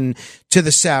beholden to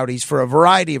the Saudis for a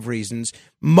variety of reasons,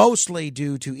 mostly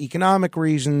due to economic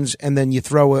reasons. And then you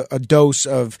throw a dose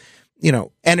of,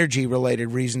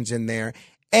 energy-related reasons in there.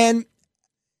 And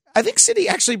I think Cindy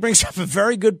actually brings up a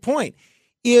very good point.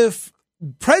 If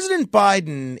President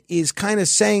Biden is kind of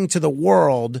saying to the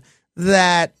world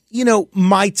that,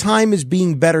 my time is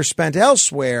being better spent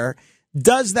elsewhere,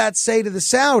 does that say to the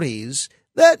Saudis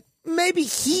that maybe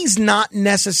he's not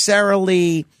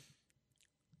necessarily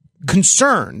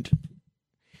concerned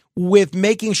with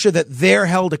making sure that they're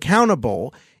held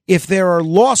accountable if there are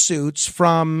lawsuits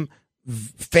from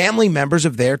family members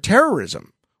of their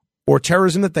terrorism or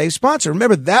terrorism that they sponsor?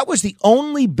 Remember, that was the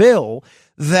only bill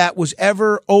that was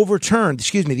ever overturned,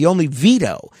 the only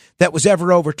veto that was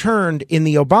ever overturned in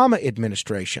the Obama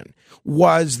administration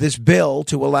was this bill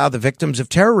to allow the victims of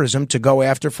terrorism to go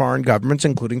after foreign governments,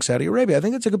 including Saudi Arabia. I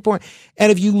think that's a good point.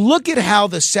 And if you look at how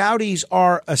the Saudis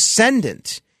are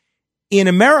ascendant in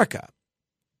America,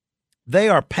 they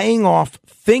are paying off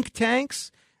think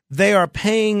tanks. They are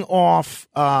paying off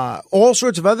all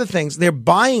sorts of other things. They're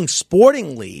buying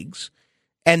sporting leagues.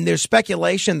 And there's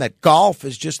speculation that golf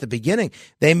is just the beginning.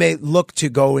 They may look to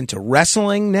go into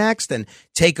wrestling next and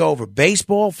take over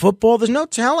baseball, football. There's no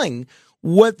telling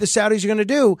what the Saudis are going to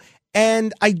do.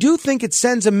 And I do think it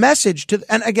sends a message to,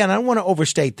 and again, I don't want to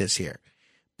overstate this here,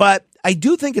 but I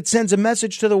do think it sends a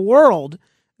message to the world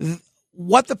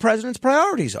what the president's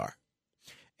priorities are.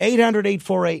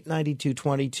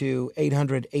 800-848-9222,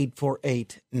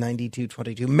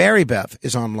 800-848-9222. Mary Beth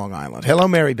is on Long Island. Hello,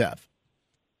 Mary Beth.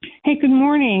 Hey, good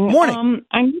morning. Morning.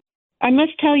 I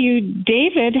must tell you,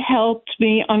 David helped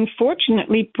me,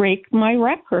 unfortunately, break my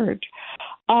record.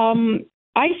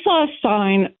 I saw a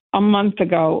sign a month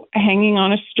ago hanging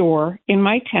on a store in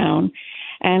my town,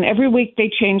 and every week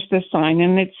they changed the sign,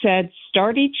 and it said,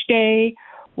 start each day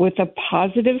with a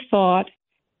positive thought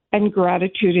and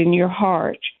gratitude in your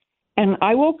heart. And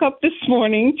I woke up this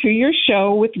morning to your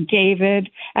show with David,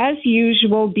 as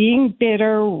usual, being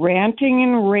bitter, ranting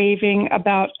and raving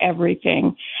about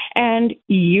everything. And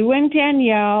you and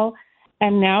Danielle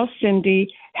and now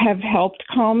Cindy have helped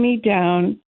calm me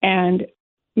down and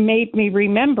made me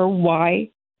remember why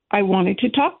I wanted to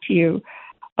talk to you.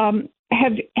 Have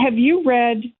you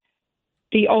read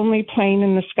The Only Plane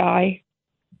in the Sky?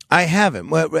 I haven't.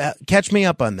 Well, catch me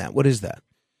up on that. What is that?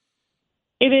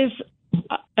 It is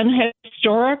an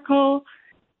historical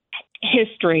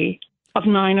history of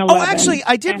 9/11. Oh, actually,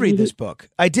 I did read this book.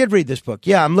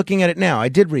 Yeah, I'm looking at it now. I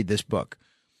did read this book.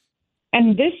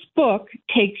 And this book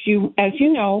takes you, as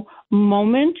you know,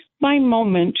 moment by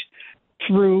moment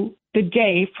through the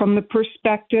day from the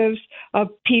perspectives of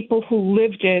people who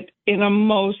lived it in a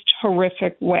most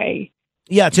horrific way.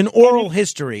 Yeah, it's an oral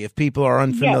history if people are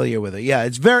unfamiliar with it. Yeah,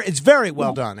 it's very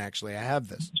well done, actually. I have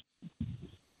this.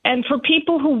 And for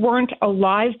people who weren't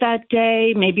alive that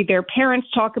day, maybe their parents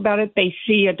talk about it, they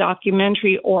see a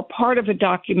documentary or part of a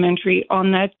documentary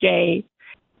on that day.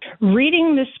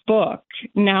 Reading this book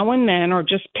now and then, or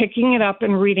just picking it up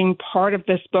and reading part of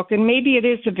this book, and maybe it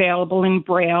is available in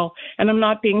Braille, and I'm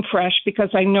not being fresh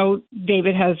because I know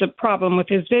David has a problem with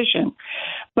his vision.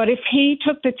 But if he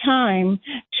took the time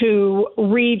to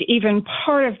read even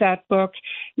part of that book,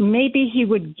 maybe he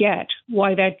would get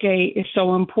why that day is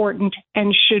so important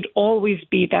and should always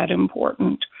be that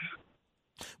important.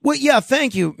 Well, yeah,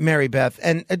 thank you, Mary Beth.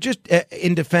 And just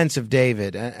in defense of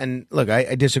David, and look,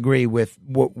 I disagree with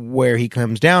where he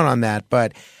comes down on that,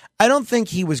 but I don't think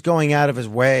he was going out of his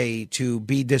way to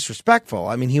be disrespectful.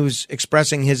 I mean, he was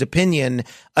expressing his opinion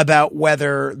about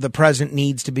whether the president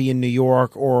needs to be in New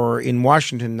York or in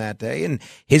Washington that day, and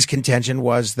his contention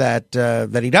was that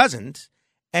he doesn't,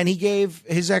 and he gave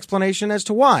his explanation as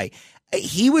to why.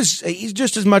 He's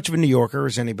just as much of a New Yorker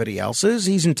as anybody else is.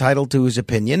 He's entitled to his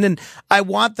opinion, and I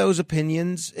want those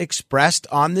opinions expressed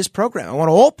on this program. I want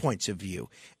all points of view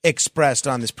expressed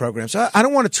on this program. So I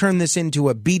don't want to turn this into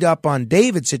a beat up on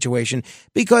David situation,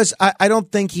 because I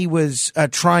don't think he was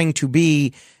trying to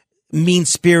be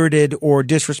mean-spirited or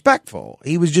disrespectful.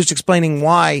 He was just explaining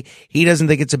why he doesn't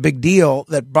think it's a big deal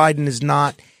that Biden is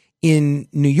not in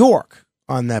New York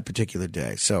on that particular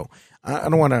day. So I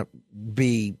don't want to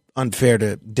be unfair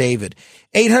to David.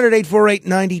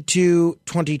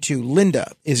 800-848-9222.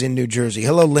 Linda is in New Jersey.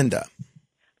 Hello, Linda.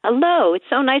 Hello. It's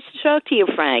so nice to talk to you,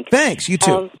 Frank. Thanks. You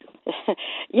too.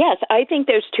 Yes, I think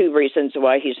there's two reasons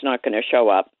why he's not going to show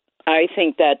up. I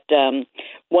think that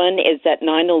one is that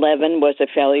 9/11 was a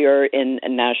failure in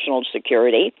national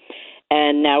security.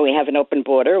 And now we have an open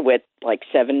border with like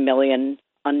 7 million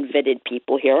unvetted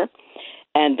people here.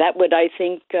 And that would, I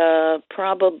think,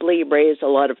 probably raise a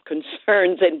lot of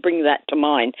concerns and bring that to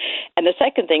mind. And the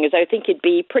second thing is I think he'd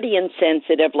be pretty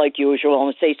insensitive like usual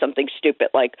and say something stupid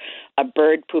like a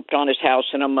bird pooped on his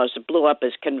house and almost blew up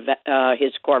his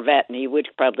Corvette, and he would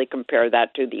probably compare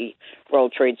that to the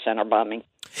World Trade Center bombing.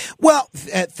 Well,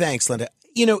 thanks, Linda.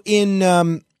 You know,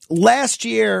 in last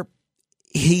year,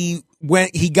 he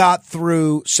got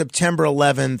through September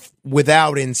 11th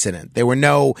without incident. There were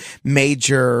no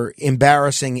major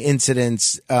embarrassing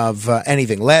incidents of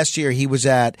anything. Last year, he was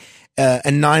at a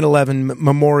 9/11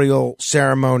 memorial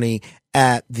ceremony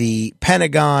at the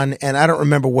Pentagon, and I don't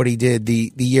remember what he did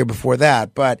the year before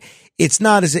that, but it's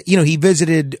not as, you know, he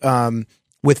visited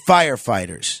with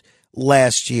firefighters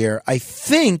last year, I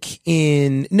think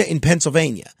in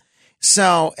Pennsylvania.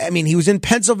 So, I mean, he was in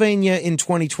Pennsylvania in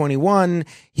 2021.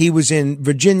 He was in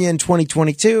Virginia in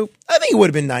 2022. I think it would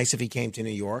have been nice if he came to New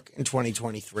York in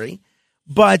 2023.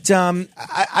 But so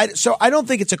I don't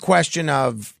think it's a question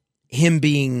of him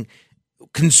being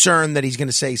concerned that he's going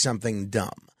to say something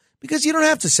dumb, because you don't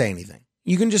have to say anything.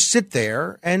 You can just sit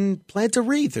there and plant a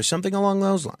wreath or something along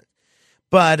those lines.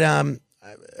 But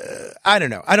I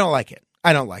don't know. I don't like it.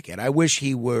 I wish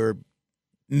he were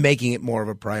making it more of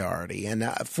a priority. And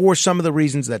for some of the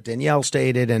reasons that Danielle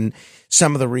stated and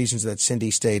some of the reasons that Cindy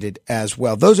stated as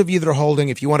well. Those of you that are holding,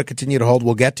 if you want to continue to hold,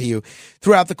 we'll get to you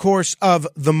throughout the course of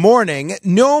the morning.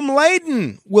 Noam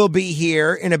Laden will be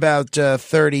here in about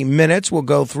 30 minutes. We'll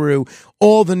go through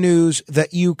all the news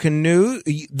that you can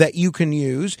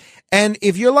use. And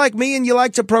if you're like me and you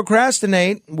like to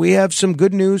procrastinate, we have some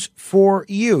good news for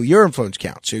you. Your influence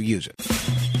counts, so use it.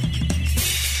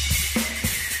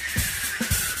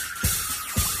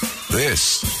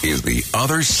 This is The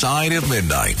Other Side of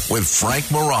Midnight with Frank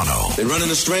Morano. Been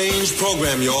running a strange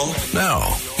program, y'all.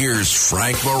 Now, here's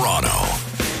Frank Morano.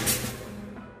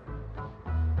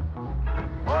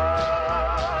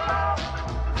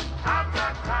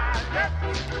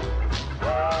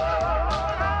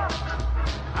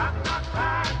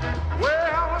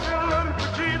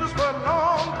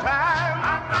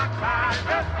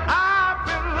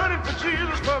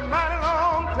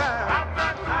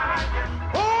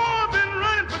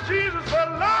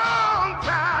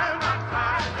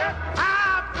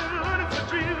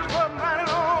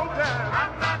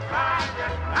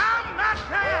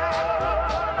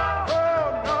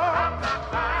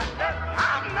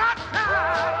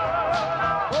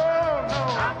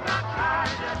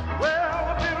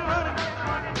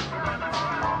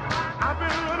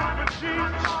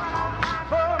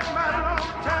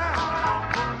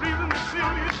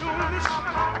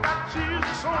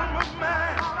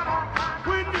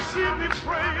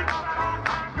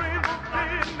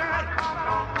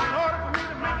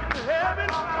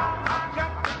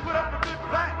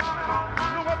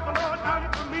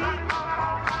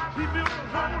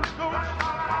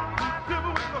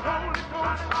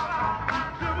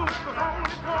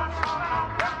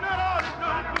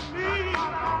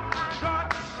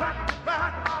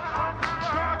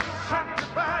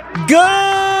 Good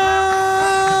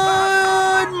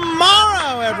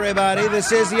morrow, everybody.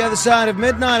 This is The Other Side of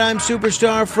Midnight. I'm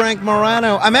superstar Frank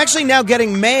Morano. I'm actually now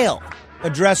getting mail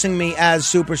addressing me as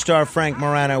superstar Frank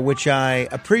Morano, which I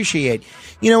appreciate.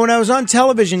 You know, when I was on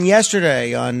television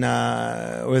yesterday or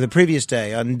the previous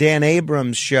day on Dan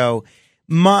Abrams' show,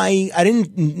 I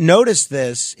didn't notice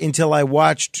this until I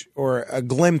watched a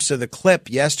glimpse of the clip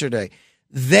yesterday.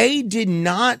 They did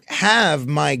not have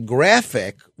my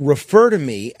graphic refer to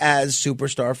me as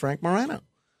superstar Frank Morano,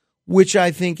 which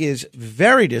I think is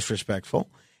very disrespectful.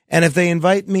 And if they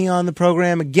invite me on the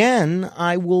program again,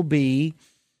 I will be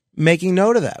making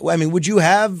note of that. I mean, would you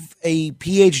have a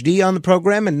PhD on the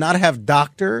program and not have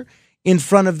doctor in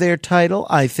front of their title?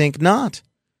 I think not.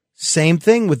 Same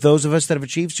thing with those of us that have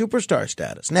achieved superstar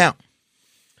status. Now,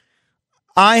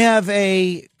 I have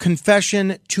a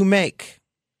confession to make.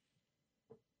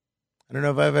 I don't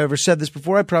know if I've ever said this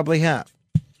before. I probably have,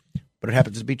 but it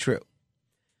happens to be true.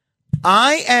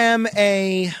 I am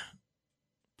a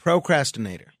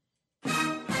procrastinator.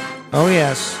 Oh,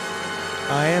 yes.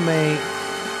 I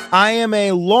am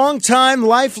a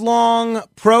lifelong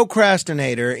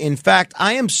procrastinator. In fact,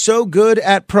 I am so good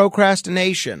at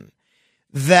procrastination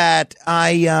that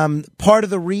part of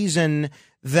the reason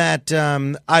that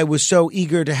I was so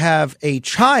eager to have a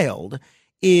child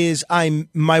is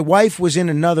my wife was in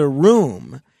another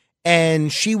room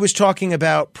and she was talking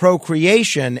about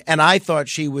procreation, and I thought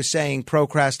she was saying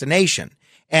procrastination.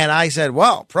 And I said,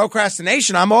 well,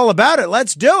 procrastination, I'm all about it.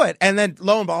 Let's do it. And then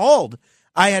lo and behold,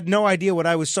 I had no idea what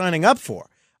I was signing up for.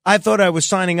 I thought I was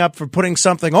signing up for putting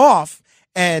something off,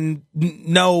 and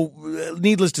no,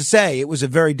 needless to say, it was a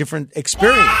very different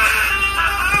experience.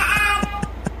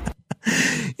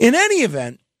 In any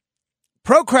event,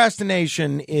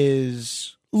 procrastination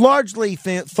is largely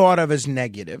thought of as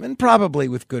negative, and probably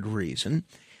with good reason.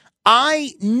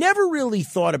 I never really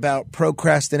thought about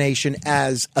procrastination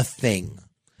as a thing.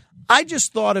 I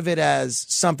just thought of it as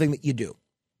something that you do.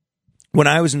 When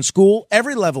I was in school,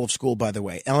 every level of school, by the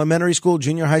way, elementary school,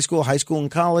 junior high school, and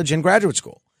college, and graduate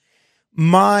school,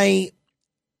 my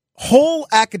whole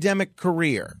academic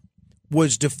career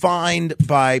was defined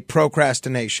by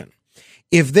procrastination.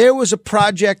 If there was a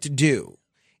project due,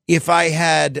 if I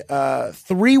had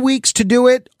 3 weeks to do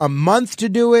it, a month to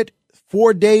do it,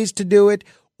 4 days to do it,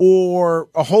 or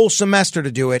a whole semester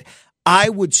to do it, I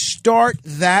would start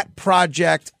that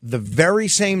project the very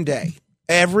same day.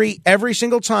 Every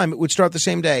single time it would start the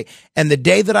same day. And the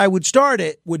day that I would start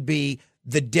it would be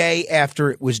the day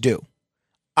after it was due.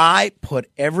 I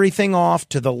put everything off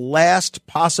to the last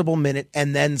possible minute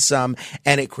and then some,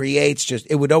 and it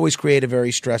would always create a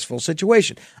very stressful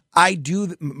situation.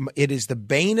 It is the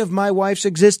bane of my wife's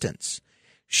existence.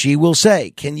 She will say,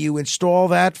 can you install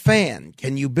that fan?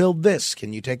 Can you build this?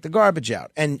 Can you take the garbage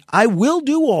out? And I will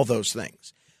do all those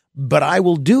things, but I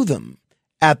will do them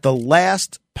at the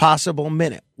last possible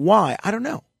minute. Why? I don't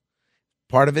know.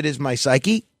 Part of it is my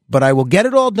psyche, but I will get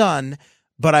it all done,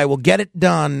 but I will get it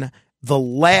done the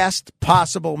last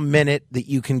possible minute that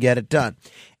you can get it done.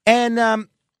 And I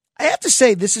have to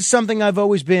say, this is something I've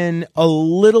always been a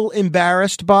little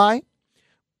embarrassed by.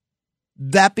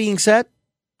 That being said,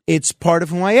 it's part of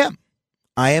who I am.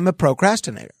 I am a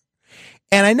procrastinator.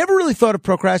 And I never really thought of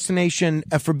procrastination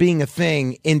for being a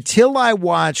thing until I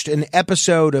watched an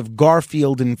episode of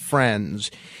Garfield and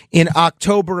Friends in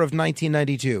October of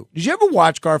 1992. Did you ever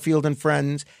watch Garfield and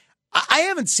Friends? I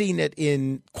haven't seen it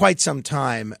in quite some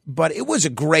time, but it was a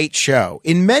great show.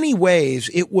 In many ways,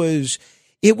 it was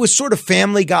sort of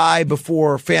Family Guy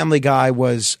before Family Guy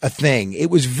was a thing. It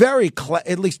was very,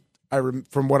 at least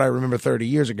from what I remember 30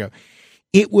 years ago.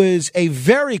 It was a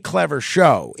very clever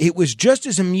show. It was just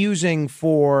as amusing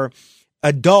for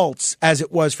adults as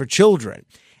it was for children.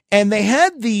 And they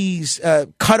had these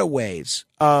cutaways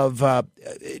of,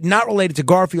 not related to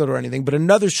Garfield or anything, but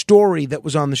another story that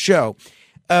was on the show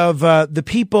of the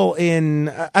people in,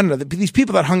 I don't know, these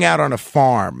people that hung out on a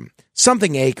farm,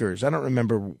 something acres. I don't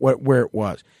remember where it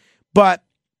was. But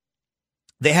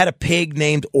they had a pig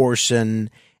named Orson,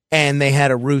 and they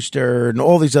had a rooster and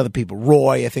all these other people.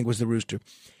 Roy, I think, was the rooster.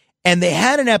 And they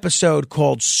had an episode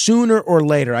called Sooner or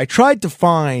Later. I tried to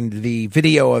find the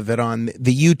video of it on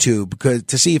the YouTube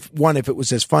to see if it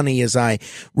was as funny as I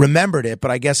remembered it,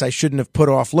 but I guess I shouldn't have put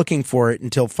off looking for it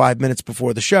until 5 minutes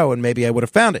before the show, and maybe I would have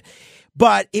found it.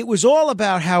 But it was all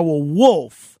about how a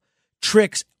wolf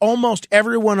tricks almost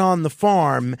everyone on the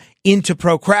farm into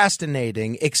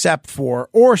procrastinating except for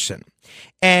Orson.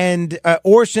 And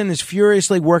Orson is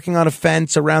furiously working on a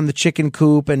fence around the chicken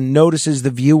coop and notices the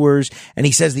viewers. And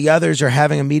he says the others are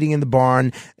having a meeting in the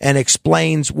barn and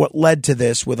explains what led to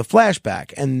this with a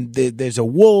flashback. And there's a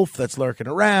wolf that's lurking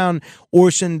around.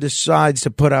 Orson decides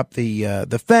to put up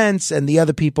the fence, and the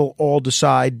other people all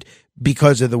decide,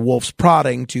 because of the wolf's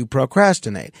prodding, to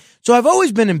procrastinate. So I've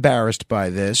always been embarrassed by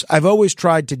this. I've always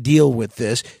tried to deal with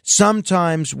this,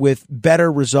 sometimes with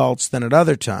better results than at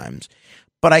other times.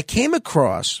 But I came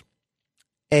across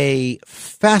a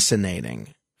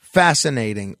fascinating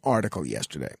article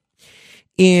yesterday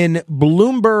in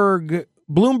Bloomberg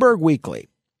Weekly,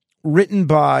 written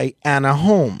by Anna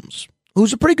Holmes,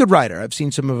 who's a pretty good writer. I've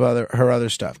seen some of her other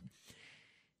stuff.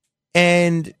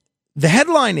 And the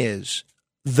headline is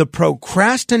The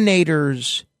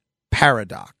Procrastinator's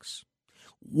Paradox.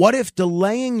 What if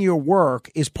delaying your work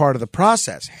is part of the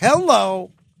process? Hello.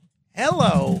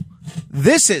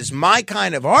 This is my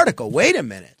kind of article. Wait a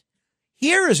minute.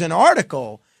 Here is an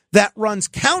article that runs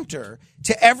counter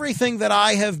to everything that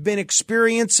I have been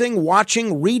experiencing,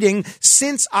 watching, reading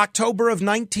since October of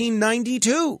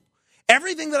 1992.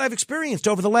 Everything that I've experienced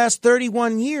over the last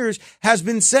 31 years has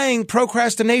been saying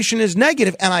procrastination is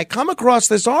negative. And I come across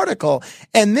this article,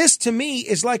 and this to me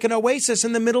is like an oasis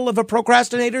in the middle of a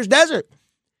procrastinator's desert.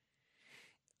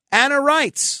 Anna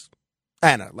writes,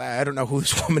 I don't know who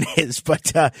this woman is,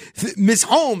 but Miss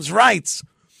Holmes writes,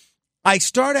 I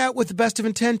start out with the best of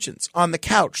intentions. On the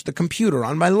couch, the computer,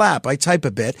 on my lap, I type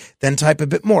a bit, then type a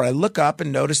bit more. I look up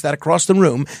and notice that across the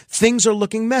room, things are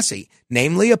looking messy.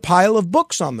 namely a pile of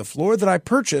books on the floor that I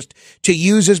purchased to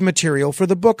use as material for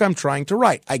the book I'm trying to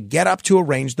write. I get up to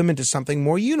arrange them into something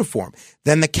more uniform.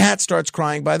 Then the cat starts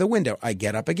crying by the window. I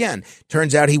get up again.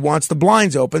 Turns out he wants the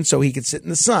blinds open so he can sit in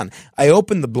the sun. I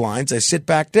open the blinds. I sit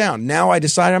back down. Now I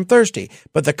decide I'm thirsty,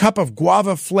 but the cup of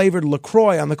guava-flavored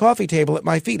LaCroix on the coffee table at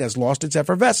my feet has lost its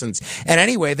effervescence. And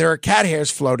anyway, there are cat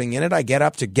hairs floating in it. I get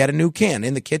up to get a new can.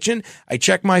 In the kitchen, I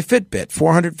check my Fitbit.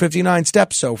 459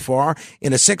 steps so far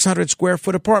in a 600 square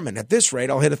foot apartment. At this rate,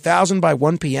 I'll hit 1,000 by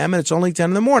 1 p.m. and it's only 10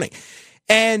 in the morning.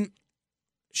 And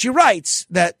she writes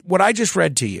that what I just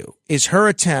read to you is her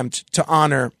attempt to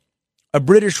honor a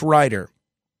British writer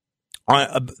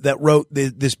that wrote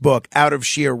this book, Out of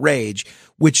Sheer Rage,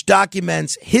 which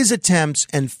documents his attempts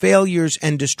and failures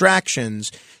and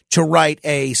distractions to write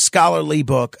a scholarly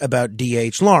book about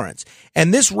D.H. Lawrence.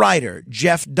 And this writer,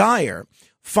 Jeff Dyer,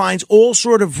 finds all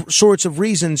sorts of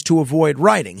reasons to avoid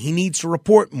writing. He needs to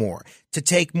report more, to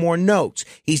take more notes.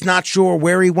 He's not sure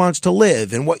where he wants to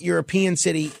live and what European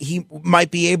city he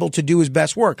might be able to do his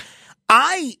best work.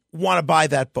 I want to buy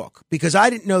that book because I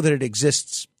didn't know that it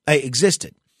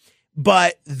existed.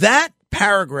 But that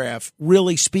paragraph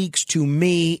really speaks to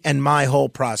me and my whole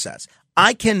process.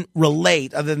 I can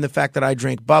relate, other than the fact that I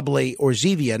drink bubbly or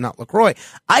Zevia, not LaCroix,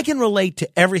 I can relate to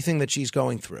everything that she's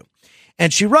going through.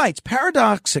 And she writes,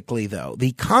 paradoxically, though,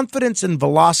 the confidence and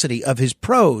velocity of his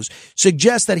prose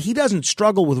suggests that he doesn't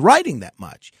struggle with writing that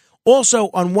much. Also,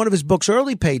 on one of his book's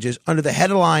early pages, under the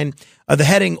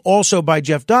heading also by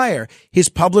Jeff Dyer, his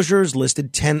publishers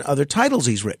listed 10 other titles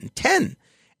he's written. 10.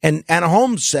 And Anna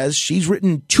Holmes says she's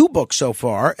written 2 books so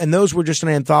far, and those were just an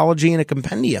anthology and a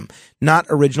compendium, not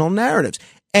original narratives.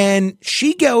 And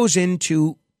she goes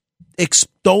into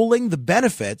extolling the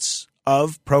benefits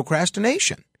of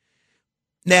procrastination.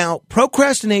 Now,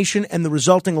 procrastination and the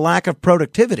resulting lack of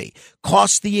productivity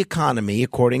costs the economy,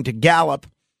 according to Gallup,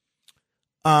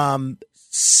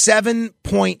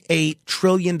 $7.8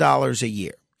 trillion a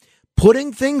year.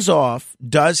 Putting things off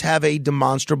does have a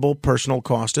demonstrable personal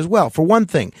cost as well. For one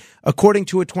thing, according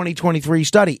to a 2023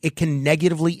 study, it can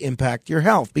negatively impact your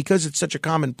health because it's such a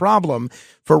common problem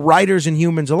for writers and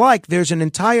humans alike. There's an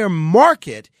entire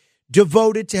market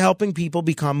devoted to helping people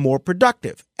become more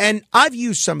productive. And I've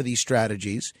used some of these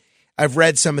strategies. I've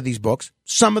read some of these books.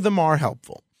 Some of them are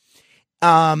helpful.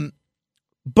 But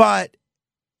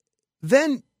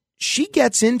then she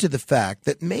gets into the fact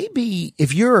that maybe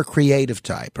if you're a creative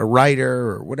type, a writer,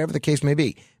 or whatever the case may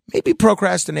be, maybe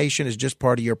procrastination is just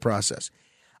part of your process.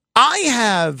 I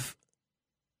have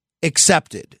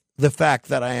accepted the fact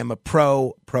that I am a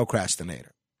pro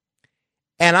procrastinator,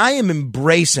 and I am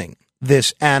embracing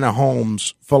this Anna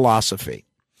Holmes philosophy.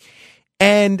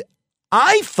 And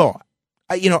I thought,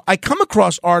 I come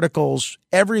across articles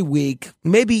every week,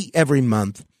 maybe every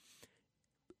month,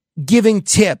 giving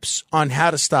tips on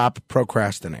how to stop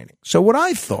procrastinating. So what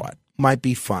I thought might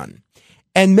be fun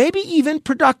and maybe even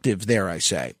productive, dare I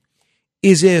say,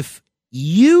 is if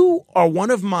you are one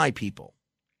of my people,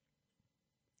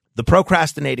 the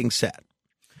procrastinating set,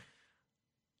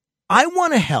 I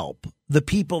want to help the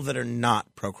people that are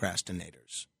not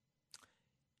procrastinators.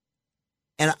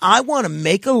 And I want to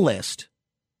make a list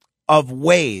of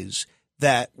ways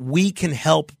that we can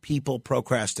help people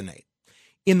procrastinate.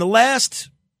 In the last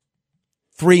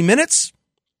 3 minutes,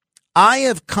 I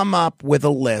have come up with a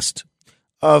list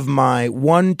of my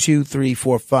 7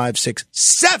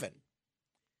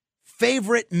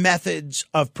 favorite methods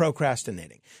of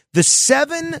procrastinating. The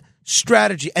 7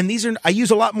 strategy, and I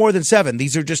use a lot more than 7.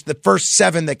 These are just the first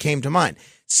 7 that came to mind.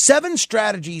 7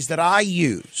 strategies that I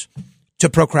use to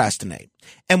procrastinate.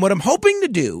 And what I'm hoping to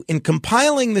do in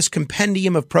compiling this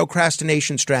compendium of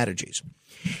procrastination strategies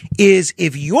is,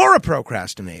 if you're a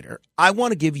procrastinator, I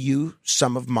want to give you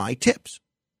some of my tips.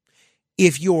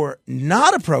 If you're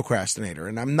not a procrastinator,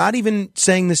 and I'm not even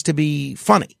saying this to be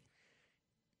funny,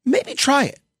 maybe try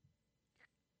it.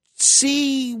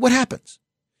 See what happens.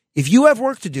 If you have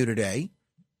work to do today,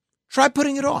 try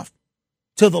putting it off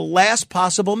till the last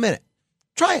possible minute.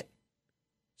 Try it.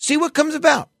 See what comes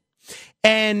about.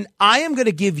 And I am going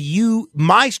to give you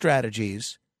my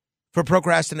strategies for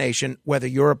procrastination, whether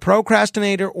you're a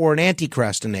procrastinator or an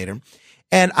anti-crastinator,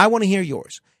 and I want to hear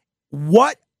yours.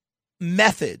 What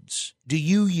methods do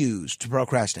you use to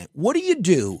procrastinate? What do you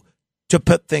do to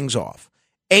put things off?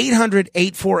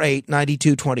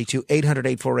 800-848-9222,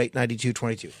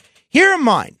 800-848-9222. Here are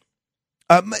mine.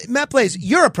 Matt Blaze,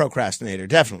 you're a procrastinator,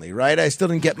 definitely, right? I still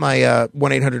didn't get my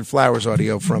 1-800-FLOWERS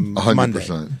audio from 100%. Monday.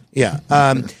 Yeah.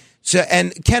 So,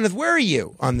 and Kenneth, where are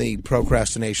you on the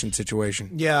procrastination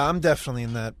situation? Yeah, I'm definitely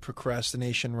in that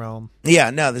procrastination realm. Yeah,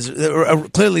 no,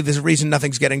 clearly there's a reason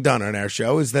nothing's getting done on our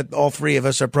show is that all three of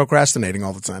us are procrastinating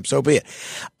all the time. So be it.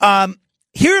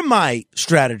 Here are my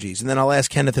strategies, and then I'll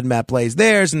ask Kenneth and Matt Blaze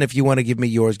theirs, and if you want to give me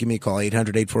yours, give me a call,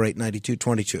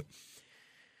 800-848-9222.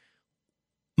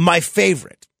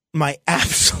 My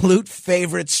absolute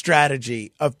favorite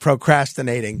strategy of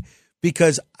procrastinating,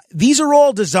 because these are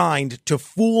all designed to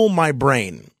fool my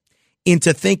brain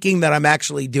into thinking that I'm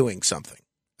actually doing something,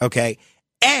 okay?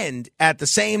 And at the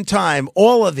same time,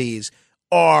 all of these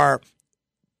are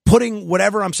putting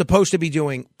whatever I'm supposed to be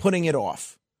doing, putting it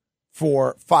off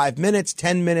for 5 minutes,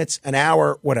 10 minutes, an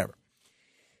hour, whatever.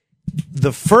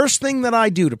 The first thing that I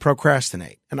do to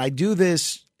procrastinate, and I do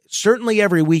this certainly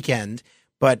every weekend,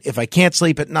 but if I can't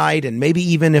sleep at night and maybe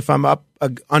even if I'm up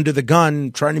under the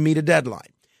gun trying to meet a deadline,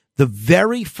 the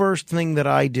very first thing that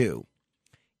I do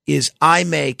is I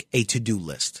make a to-do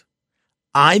list.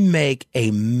 I make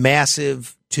a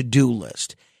massive to-do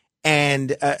list.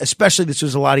 And especially this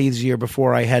was a lot easier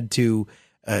before I had to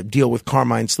deal with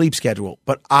Carmine's sleep schedule.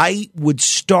 But I would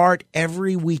start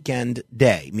every weekend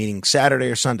day, meaning Saturday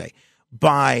or Sunday,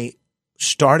 by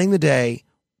starting the day,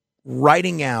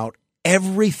 writing out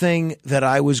everything that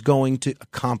I was going to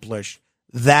accomplish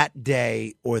that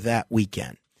day or that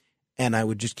weekend. And I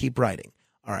would just keep writing.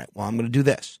 All right, well, I'm going to do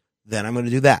this. Then I'm going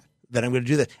to do that. Then I'm going to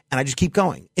do this. And I just keep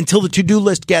going until the to-do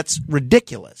list gets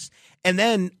ridiculous. And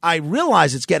then I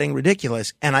realize it's getting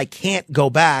ridiculous and I can't go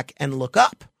back and look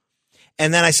up.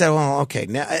 And then I said, well, okay,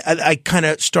 now I kind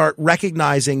of start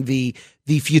recognizing the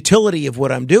futility of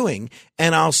what I'm doing.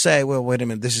 And I'll say, well, wait a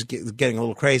minute, this is getting a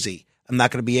little crazy. I'm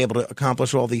not going to be able to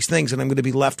accomplish all these things. And I'm going to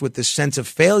be left with this sense of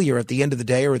failure at the end of the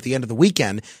day or at the end of the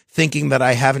weekend, thinking that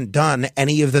I haven't done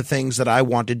any of the things that I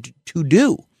wanted to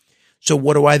do. So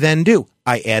what do I then do?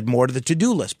 I add more to the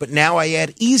to-do list, but now I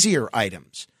add easier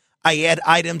items. I add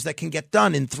items that can get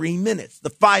done in 3 minutes, the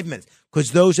 5 minutes,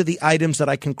 because those are the items that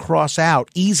I can cross out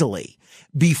easily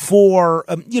before,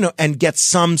 and get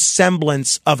some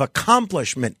semblance of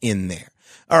accomplishment in there.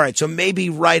 All right. So maybe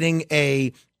writing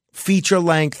a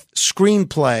feature-length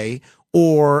screenplay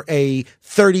or a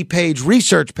 30-page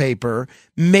research paper,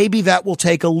 maybe that will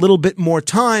take a little bit more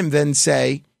time than,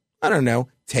 say, I don't know,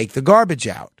 take the garbage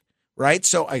out, right?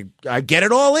 So I get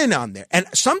it all in on there. And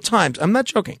sometimes, I'm not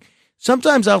joking,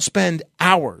 sometimes I'll spend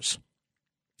hours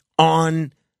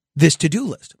on this to-do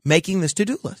list, making this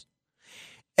to-do list.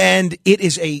 And it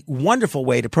is a wonderful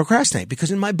way to procrastinate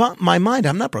because in my mind,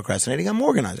 I'm not procrastinating. I'm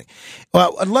organizing.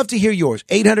 Well, I'd love to hear yours.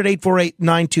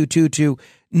 800-848-9222.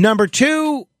 Number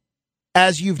two,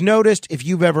 as you've noticed, if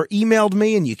you've ever emailed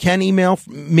me, and you can email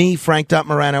me,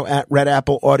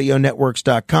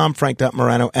 frank.morano@redappleaudionetworks.com,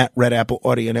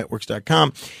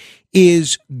 frank.morano@redappleaudionetworks.com,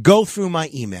 is go through my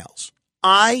emails.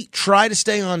 I try to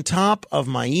stay on top of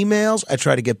my emails. I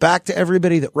try to get back to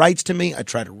everybody that writes to me. I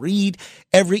try to read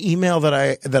every email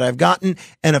that I've gotten.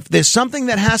 And if there's something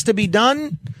that has to be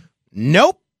done,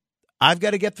 nope, I've got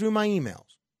to get through my emails.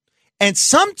 And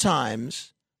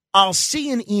sometimes I'll see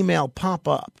an email pop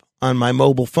up on my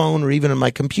mobile phone or even on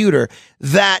my computer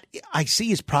that I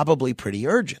see is probably pretty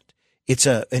urgent. It's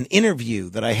an interview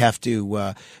that I have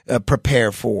to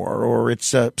prepare for, or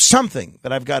it's something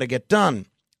that I've got to get done.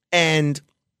 And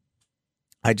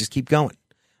I just keep going.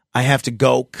 I have to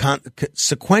go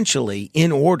sequentially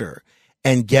in order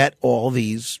and get all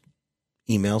these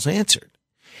emails answered.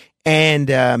 And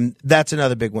that's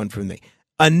another big one for me.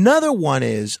 Another one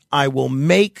is I will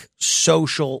make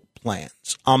social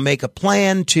plans. I'll make a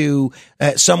plan to,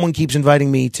 someone keeps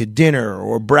inviting me to dinner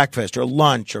or breakfast or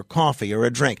lunch or coffee or a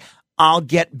drink. I'll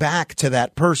get back to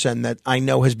that person that I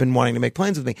know has been wanting to make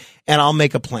plans with me, and I'll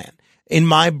make a plan. In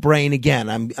my brain, again,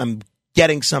 I'm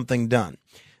getting something done.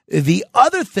 The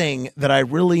other thing that I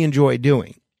really enjoy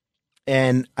doing,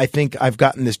 and I think I've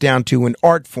gotten this down to an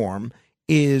art form,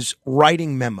 is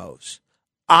writing memos.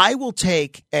 I will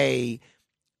take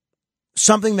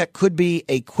something that could be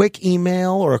a quick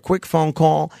email or a quick phone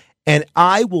call, and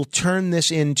I will turn this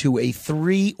into a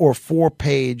 3 or 4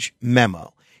 page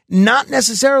memo. Not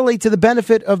necessarily to the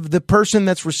benefit of the person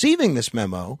that's receiving this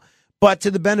memo, but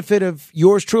to the benefit of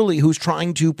yours truly, who's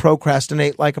trying to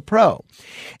procrastinate like a pro.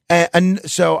 And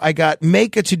so I got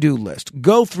make a to-do list,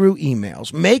 go through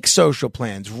emails, make social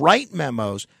plans, write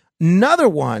memos. Another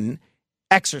one,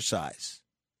 exercise.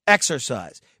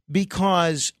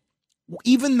 Because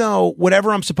even though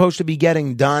whatever I'm supposed to be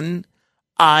getting done,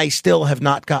 I still have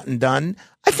not gotten done,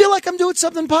 I feel like I'm doing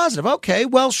something positive. Okay,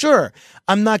 well, sure.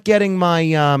 I'm not getting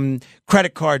my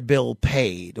credit card bill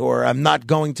paid, or I'm not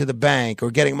going to the bank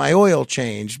or getting my oil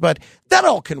changed, but that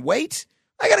all can wait.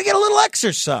 I got to get a little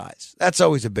exercise. That's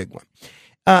always a big one.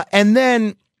 And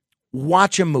then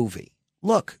watch a movie.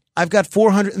 Look, I've got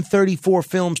 434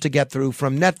 films to get through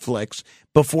from Netflix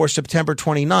before September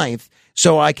 29th,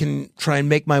 so I can try and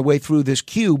make my way through this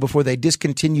queue before they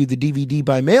discontinue the DVD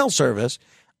by mail service.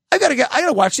 I got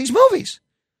to watch these movies.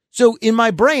 So in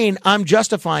my brain, I'm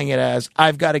justifying it as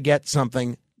I've got to get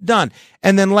something done.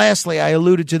 And then lastly, I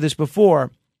alluded to this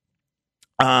before.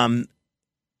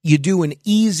 You do an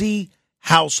easy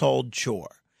household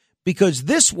chore, because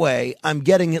this way I'm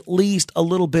getting at least a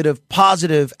little bit of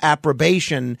positive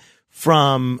approbation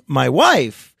from my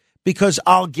wife, because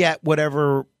I'll get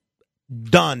whatever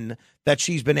done that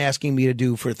she's been asking me to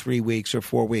do for 3 weeks or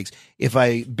 4 weeks. If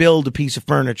I build a piece of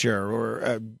furniture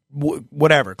or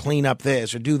whatever, clean up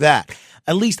this or do that,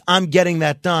 at least I'm getting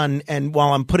that done. And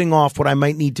while I'm putting off what I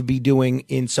might need to be doing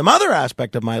in some other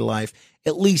aspect of my life,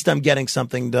 at least I'm getting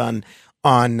something done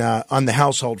on the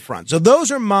household front. So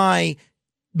those are my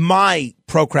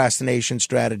procrastination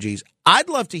strategies. I'd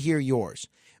love to hear yours,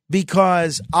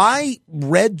 because I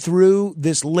read through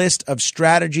this list of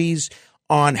strategies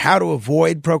on how to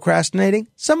avoid procrastinating.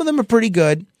 Some of them are pretty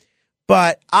good,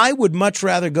 but I would much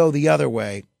rather go the other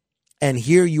way and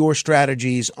hear your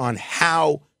strategies on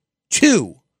how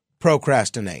to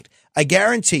procrastinate. I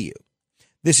guarantee you,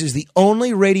 this is the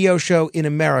only radio show in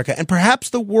America and perhaps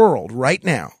the world right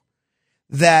now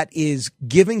that is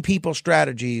giving people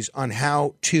strategies on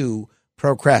how to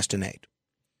procrastinate.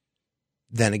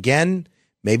 Then again,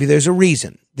 maybe there's a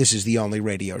reason this is the only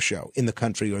radio show in the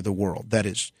country or the world that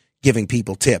is giving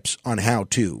people tips on how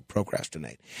to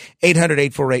procrastinate.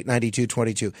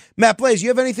 800-848-9222. Matt Blaze, you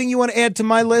have anything you want to add to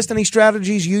my list? Any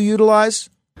strategies you utilize?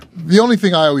 The only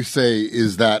thing I always say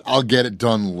is that I'll get it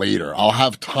done later. I'll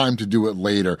have time to do it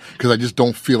later because I just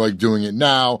don't feel like doing it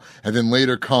now. And then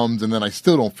later comes and then I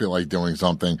still don't feel like doing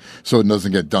something, so it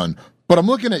doesn't get done. But I'm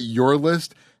looking at your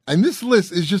list, and this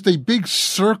list is just a big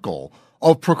circle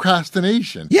of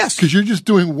procrastination. Yes. Because you're just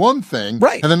doing one thing.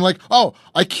 Right. And then like, oh,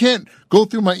 I can't go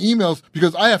through my emails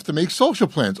because I have to make social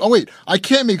plans. Oh, wait, I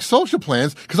can't make social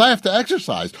plans because I have to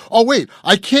exercise. Oh, wait,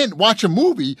 I can't watch a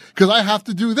movie because I have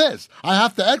to do this. I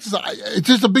have to exercise. It's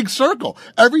just a big circle.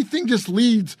 Everything just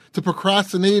leads to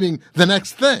procrastinating the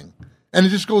next thing. And it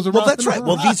just goes around. Well, that's right.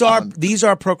 Well, these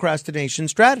are procrastination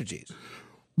strategies.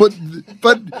 But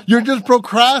you're just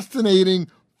procrastinating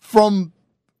from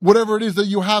whatever it is that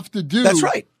you have to do. That's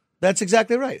right. That's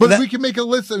exactly right. But we can make a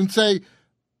list and say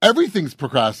everything's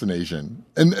procrastination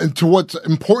and to what's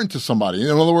important to somebody. In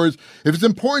other words, if it's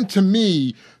important to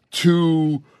me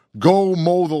to go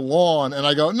mow the lawn and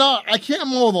I go, no, I can't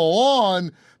mow the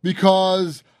lawn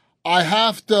because I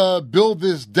have to build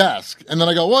this desk. And then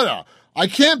I go, what? I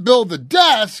can't build the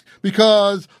desk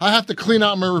because I have to clean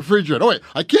out my refrigerator. Oh, wait,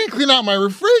 I can't clean out my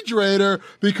refrigerator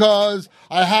because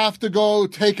I have to go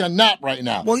take a nap right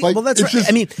now. Well, that's right. Just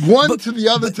I mean, one to the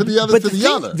other, to the other, to the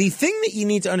other. The thing that you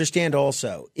need to understand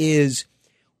also is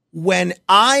when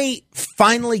I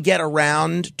finally get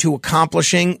around to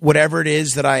accomplishing whatever it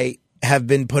is that I have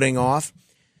been putting off,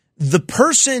 the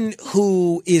person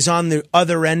who is on the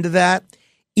other end of that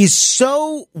is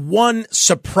so, one,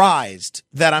 surprised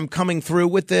that I'm coming through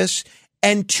with this,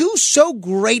 and two, so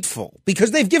grateful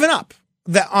because they've given up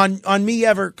that on me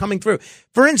ever coming through.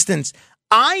 For instance,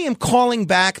 I am calling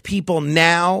back people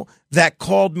now that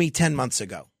called me 10 months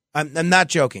ago. I'm not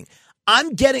joking.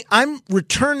 I'm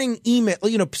returning email.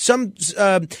 You know, some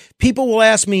people will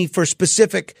ask me for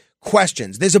specific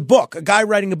questions. There's a guy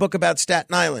writing a book about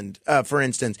Staten Island, for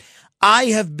instance.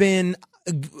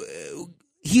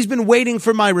 He's been waiting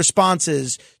for my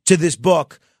responses to this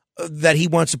book that he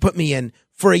wants to put me in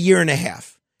for a year and a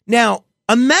half. Now,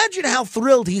 imagine how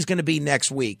thrilled he's going to be next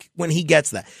week when he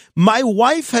gets that. My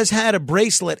wife has had a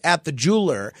bracelet at the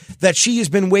jeweler that she has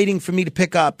been waiting for me to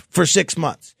pick up for 6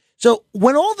 months. So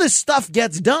when all this stuff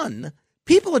gets done,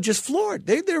 people are just floored.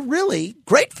 They're really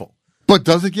grateful. But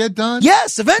does it get done?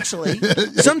 Yes, eventually.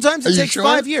 Sometimes it takes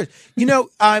 5 years. You know,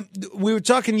 we were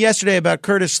talking yesterday about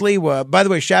Curtis Lewa. By the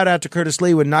way, shout out to Curtis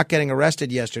Lewa not getting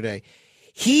arrested yesterday.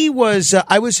 He was,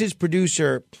 I was his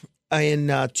producer in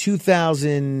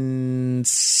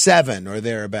 2007 or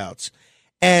thereabouts.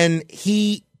 And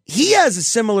he has a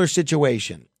similar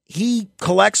situation. He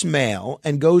collects mail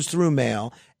and goes through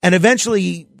mail and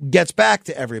eventually gets back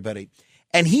to everybody.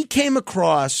 And he came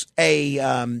across a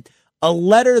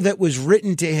letter that was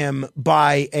written to him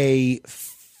by a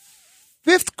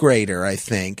fifth grader, I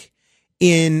think,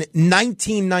 in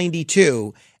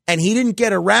 1992, and he didn't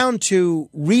get around to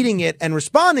reading it and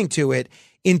responding to it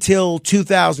until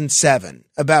 2007,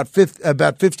 about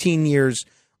 15 years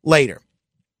later.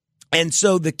 And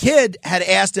so the kid had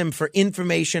asked him for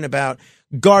information about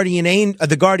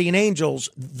the Guardian Angels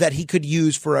that he could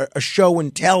use for a show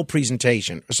and tell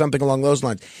presentation or something along those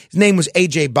lines. His name was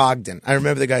A.J. Bogdan. I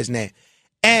remember the guy's name.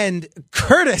 And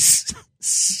Curtis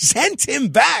sent him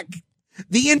back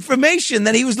the information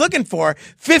that he was looking for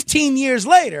 15 years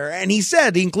later. And he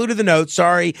said, he included the note,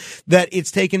 sorry that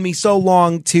it's taken me so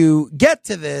long to get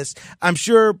to this. I'm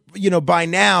sure, by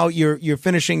now you're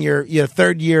finishing your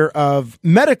third year of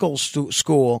medical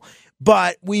school,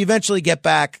 but we eventually get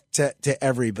back to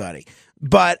everybody.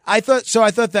 But I thought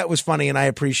that was funny, and I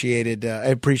appreciated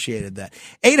that.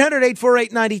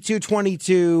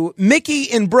 800-848-9222. Mickey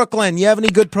in Brooklyn, you have any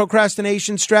good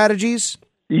procrastination strategies?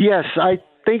 Yes, I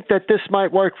think that this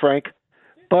might work, Frank,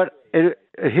 but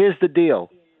here's the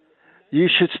deal. You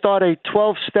should start a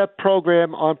 12-step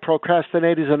program on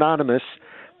Procrastinators Anonymous.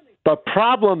 The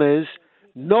problem is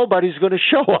nobody's going to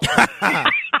show up.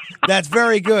 That's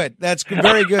very good. That's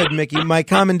very good, Mickey. My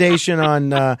commendation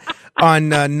on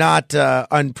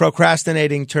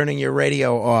procrastinating, turning your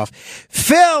radio off.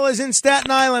 Phil is in Staten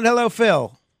Island. Hello,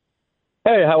 Phil.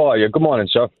 Hey, how are you? Good morning,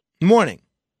 sir. Morning.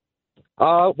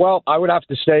 Well, I would have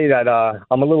to say that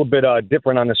I'm a little bit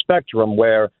different on the spectrum,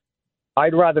 where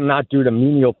I'd rather not do the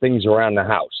menial things around the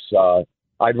house.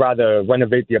 I'd rather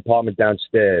renovate the apartment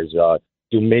downstairs,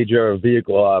 do major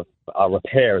vehicle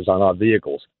repairs on our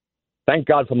vehicles. Thank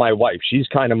God for my wife. She's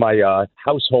kind of my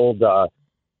household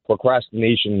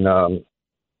procrastination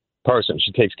person.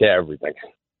 She takes care of everything.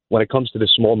 When it comes to the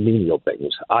small menial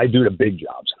things, I do the big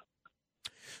jobs.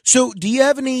 So do you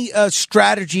have any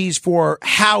strategies for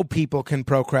how people can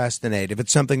procrastinate if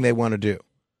it's something they want to do?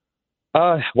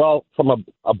 Well, from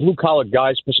a blue-collar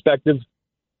guy's perspective,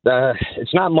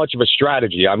 it's not much of a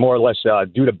strategy. I more or less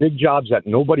do the big jobs that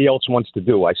nobody else wants to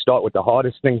do. I start with the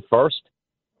hardest thing first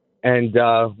and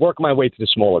work my way to the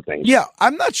smaller things. Yeah,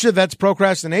 I'm not sure that's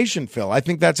procrastination, Phil. I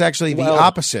think that's actually the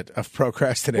opposite of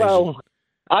procrastination. Well,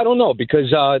 I don't know,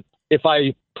 because if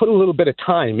I put a little bit of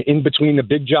time in between the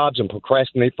big jobs and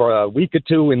procrastinate for a week or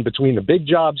two in between the big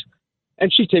jobs, and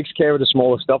she takes care of the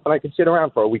smaller stuff, and I can sit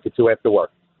around for a week or two after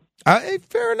work.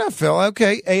 Fair enough, Phil.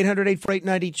 Okay,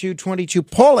 800-848-9222.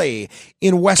 Paulie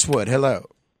in Westwood. Hello.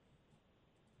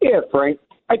 Yeah, Frank.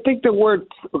 I think the word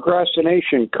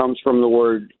procrastination comes from the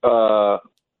word the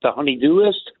honey-do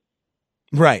list.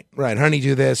 Right. Honey,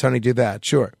 do this, honey, do that.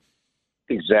 Sure.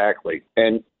 Exactly.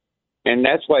 And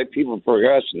that's why people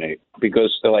procrastinate,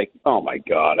 because they're like, oh, my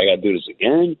God, I got to do this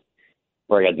again,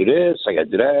 or I got to do this, I got to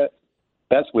do that.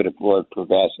 That's where the word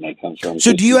procrastinate comes from.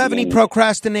 So do you have any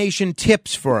procrastination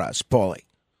tips for us, Paulie?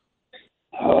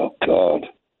 Oh, God.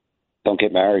 Don't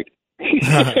get married.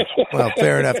 Well,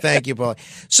 fair enough. Thank you, Paulie.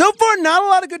 So far, not a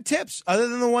lot of good tips other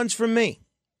than the ones from me.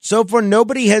 So far,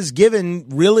 nobody has given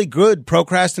really good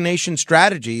procrastination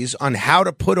strategies on how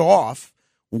to put off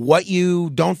what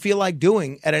you don't feel like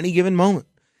doing at any given moment.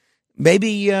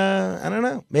 Maybe, I don't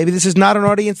know, maybe this is not an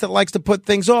audience that likes to put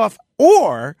things off,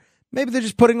 or maybe they're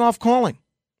just putting off calling.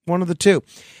 One of the two.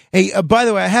 Hey, by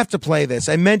the way, I have to play this.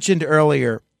 I mentioned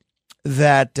earlier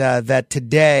that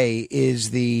today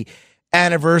is the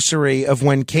anniversary of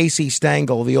when Casey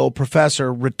Stengel, the old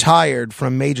professor, retired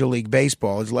from Major League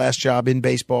Baseball. His last job in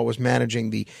baseball was managing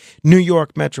the New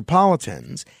York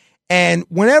Metropolitans. And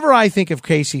whenever I think of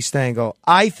Casey Stengel,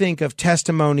 I think of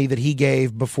testimony that he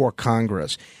gave before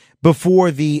Congress, before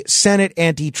the Senate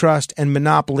Antitrust and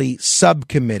Monopoly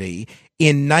Subcommittee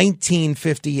in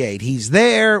 1958. He's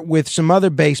there with some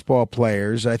other baseball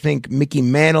players. I think Mickey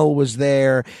Mantle was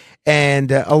there,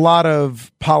 and a lot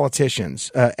of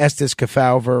politicians. Estes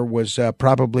Kefauver was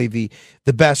probably the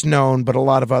best known, but a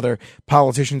lot of other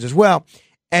politicians as well.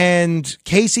 And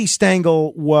Casey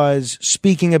Stengel was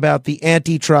speaking about the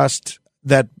antitrust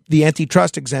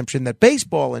exemption that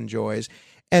baseball enjoys.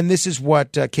 And this is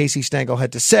what Casey Stengel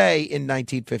had to say in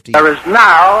 1958. There is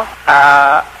now,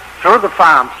 through the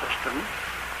farm system,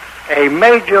 a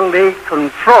major league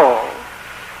control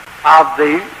of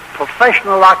the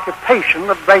professional occupation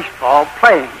of baseball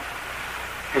playing.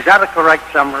 Is that a correct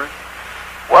summary?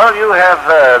 Well, you have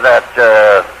that,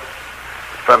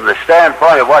 from the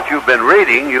standpoint of what you've been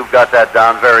reading, you've got that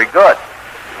down very good.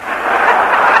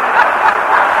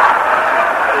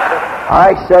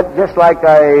 I said, just like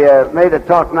I made a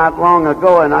talk not long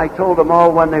ago, and I told them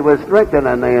all when they was drinking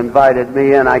and they invited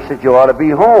me in, I said, you ought to be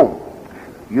home.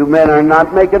 You men are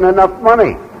not making enough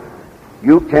money.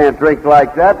 You can't drink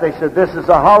like that. They said, this is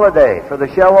a holiday for the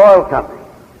Shell Oil Company.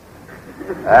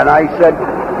 And I said,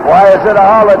 why is it a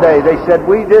holiday? They said,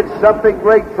 we did something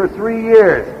great for 3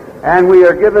 years, and we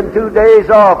are given 2 days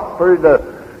off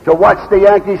to watch the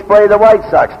Yankees play the White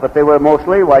Sox, but they were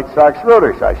mostly White Sox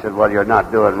rooters. I said, well, you're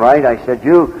not doing right. I said,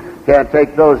 you Can't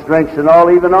take those drinks and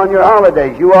all, even on your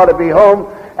holidays. You ought to be home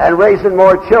and raising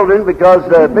more children because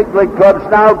the big league clubs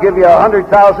now give you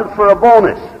 $100,000 for a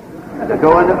bonus to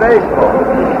go into baseball.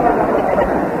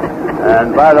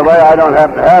 And by the way, I don't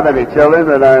happen to have any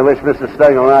children, and I wish Mr.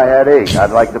 Stengel and I had 8.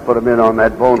 I'd like to put them in on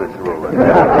that bonus rule.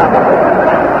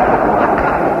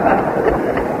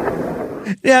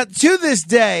 Now, to this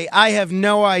day, I have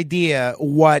no idea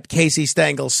what Casey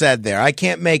Stengel said there. I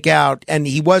can't make out, and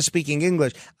he was speaking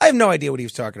English. I have no idea what he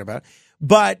was talking about.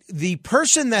 But the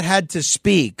person that had to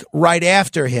speak right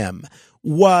after him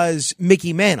was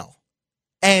Mickey Mantle.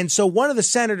 And so one of the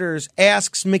senators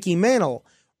asks Mickey Mantle,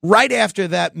 right after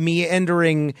that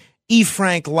meandering E.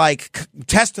 Frank-like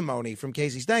testimony from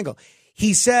Casey Stengel,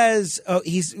 he says,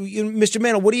 Mr.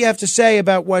 Mantle, what do you have to say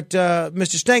about what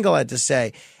Mr. Stengel had to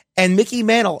say? And Mickey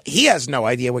Mantle, he has no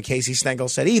idea what Casey Stengel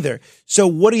said either. So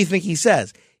what do you think he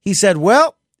says? He said,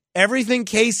 well, everything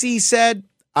Casey said,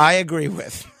 I agree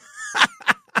with.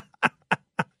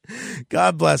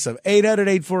 God bless him.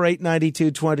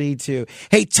 800-848-9222.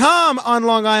 Hey, Tom on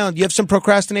Long Island, you have some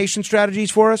procrastination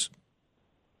strategies for us?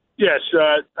 Yes.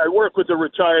 I work with a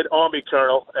retired Army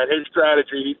colonel, and his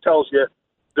strategy, he tells you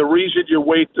the reason you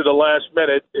wait to the last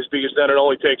minute is because then it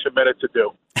only takes a minute to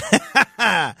do.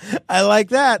 I like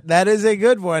that. That is a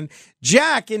good one.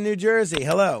 Jack in New Jersey.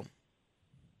 Hello.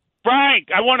 Frank,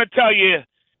 I want to tell you,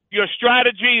 your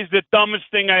strategy is the dumbest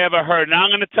thing I ever heard. Now I'm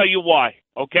going to tell you why,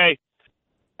 okay?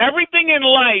 Everything in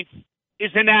life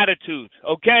is an attitude,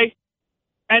 okay?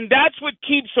 And that's what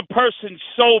keeps a person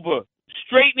sober,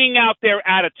 straightening out their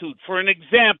attitude. For an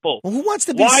example, well, who wants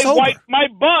to be why sober? wipe my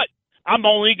butt? I'm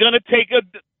only going to take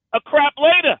a crap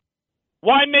later.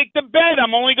 Why make the bed?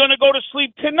 I'm only going to go to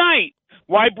sleep tonight.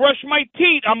 Why brush my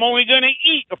teeth? I'm only going to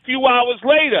eat a few hours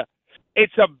later.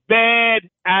 It's a bad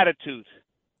attitude.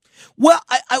 Well,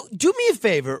 do me a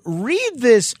favor. Read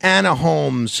this Anna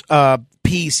Holmes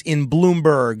piece in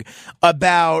Bloomberg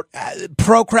about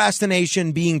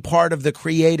procrastination being part of the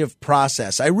creative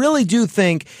process. I really do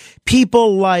think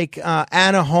people like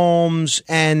Anna Holmes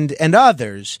and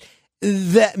others,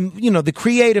 that, you know, the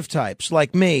creative types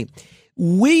like me,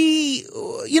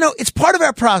 it's part of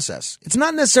our process. It's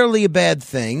not necessarily a bad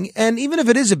thing. And even if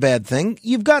it is a bad thing,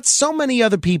 you've got so many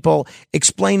other people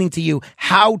explaining to you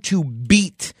how to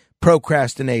beat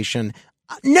procrastination.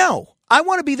 No, I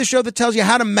want to be the show that tells you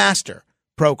how to master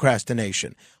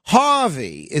procrastination.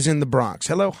 Harvey is in the Bronx.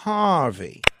 Hello,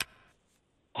 Harvey.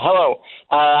 Hello.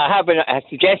 I have a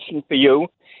suggestion for you.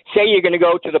 Say you're going to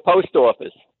go to the post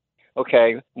office,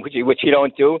 okay, which you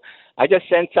don't do. I just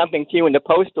sent something to you in the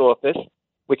post office,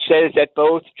 which says that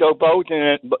both Joe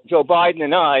Biden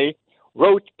and I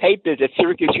wrote papers at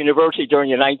Syracuse University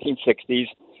during the 1960s.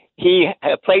 He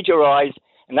plagiarized,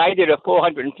 and I did a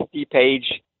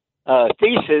 450-page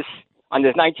thesis on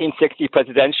the 1960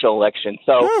 presidential election.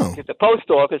 So at the post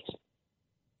office.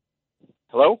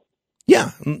 Hello?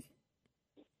 Yeah. Are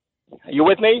you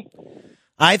with me?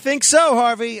 I think so,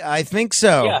 Harvey. I think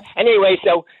so. Yeah. Anyway,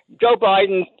 so Joe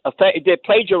Biden did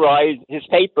plagiarize his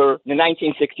paper in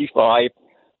 1965.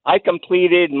 I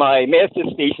completed my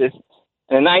master's thesis in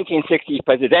the 1960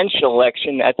 presidential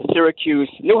election at the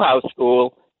Syracuse Newhouse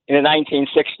School in the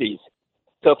 1960s.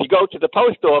 So if you go to the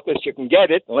post office, you can get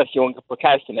it, unless you want to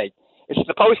procrastinate. It's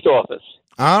the post office.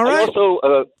 All right.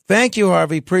 Also, thank you,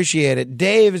 Harvey. Appreciate it.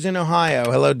 Dave is in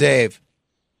Ohio. Hello, Dave.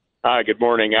 Hi, good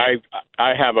morning. I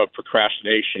have a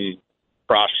procrastination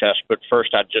process, but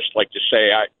first I'd just like to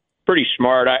say I'm pretty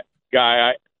smart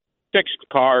guy. I fix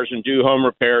cars and do home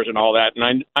repairs and all that,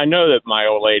 and I know that my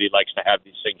old lady likes to have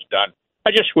these things done.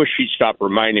 I just wish she'd stop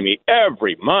reminding me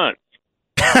every month.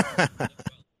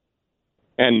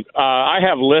 And I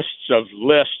have lists of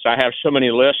lists. I have so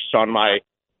many lists on my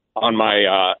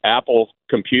Apple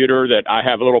computer that I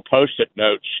have little Post-it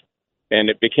notes. And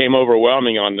it became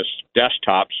overwhelming on this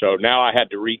desktop. So now I had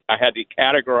to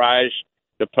categorize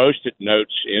the Post-it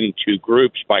notes into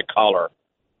groups by color.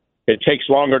 It takes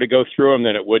longer to go through them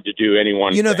than it would to do any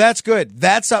one thing. That's good.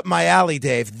 That's up my alley,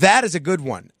 Dave. That is a good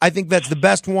one. I think that's the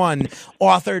best one,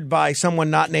 authored by someone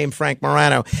not named Frank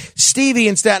Morano. Stevie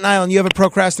in Staten Island, you have a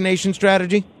procrastination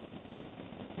strategy?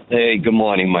 Hey, good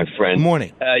morning, my friend.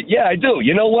 Morning. Yeah, I do.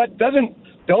 You know what? Don't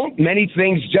many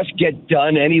things just get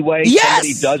done anyway?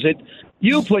 Yes! Somebody does it.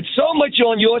 You put so much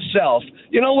on yourself.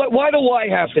 You know what? Why do I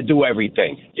have to do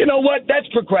everything? You know what? That's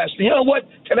procrastinating. You know what?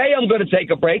 Today I'm going to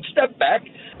take a break, step back,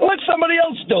 and let somebody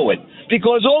else do it.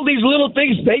 Because all these little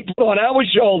things they put on our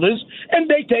shoulders,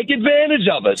 and they take advantage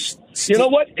of us. You know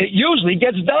what? It usually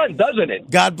gets done, doesn't it?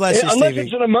 God bless you, Unless Stevie.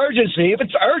 it's an emergency. If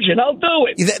it's urgent, I'll do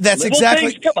it. That's Little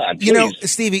exactly. things, come on, you know,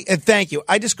 please. Stevie, thank you.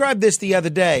 I described this the other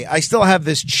day. I still have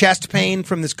this chest pain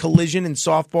from this collision in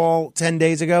softball 10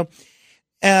 days ago.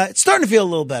 It's starting to feel a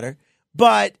little better,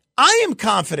 but I am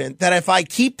confident that if I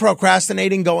keep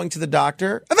procrastinating going to the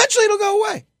doctor, eventually it'll go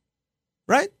away.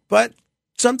 Right? But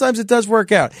sometimes it does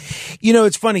work out. You know,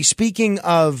 it's funny. Speaking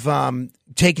of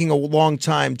taking a long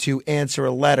time to answer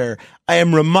a letter, I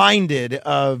am reminded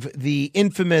of the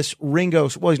infamous Ringo.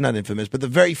 Well, he's not infamous, but the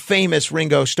very famous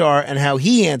Ringo Starr and how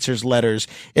he answers letters,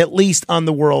 at least on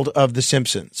the world of The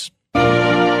Simpsons.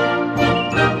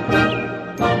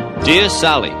 Dear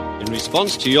Sally, in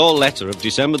response to your letter of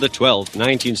December the 12th,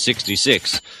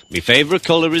 1966, my favourite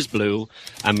colour is blue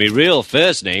and my real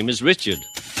first name is Richard.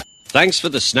 Thanks for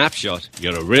the snapshot.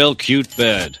 You're a real cute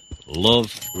bird.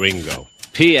 Love, Ringo.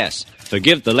 P.S.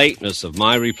 Forgive the lateness of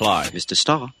my reply. Mr.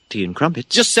 Starr, tea and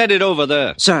crumpets. Just set it over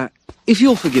there. Sir, if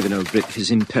you're forgiven old Brick for his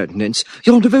impertinence,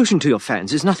 your devotion to your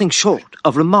fans is nothing short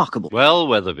of remarkable. Well,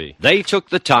 Weatherby, they took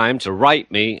the time to write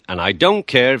me, and I don't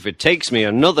care if it takes me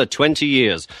another 20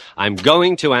 years. I'm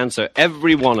going to answer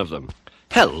every one of them.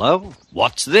 Hello,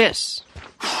 what's this?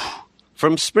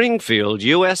 From Springfield,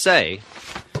 USA.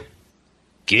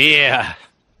 Gear.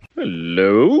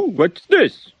 Hello, what's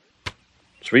this?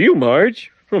 It's for you,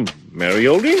 Marge, from merry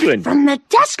old England. From the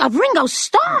desk of Ringo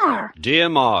Starr. Dear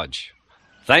Marge,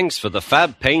 thanks for the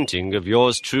fab painting of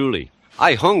yours truly.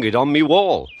 I hung it on me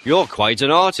wall. You're quite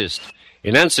an artist.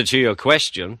 In answer to your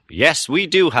question, yes, we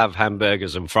do have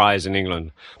hamburgers and fries in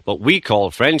England, but we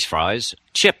call French fries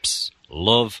chips.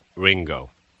 Love,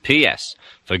 Ringo. P.S.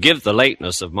 Forgive the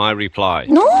lateness of my reply.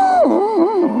 No.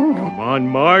 Come on,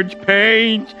 Marge,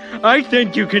 paint. I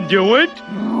think you can do it.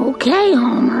 Okay,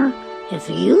 Homer. If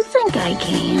you think I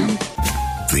can.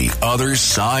 The Other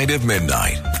Side of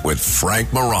Midnight with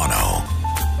Frank Morano.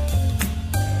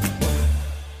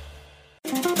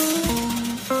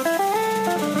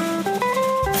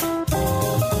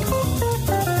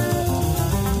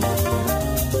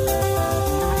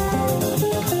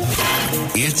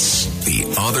 It's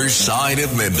The Other Side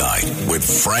of Midnight with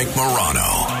Frank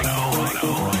Morano.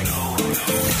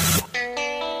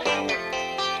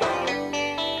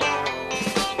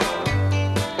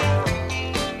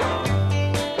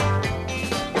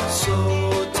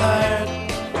 So tired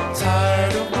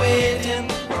of waiting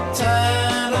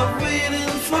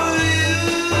for you.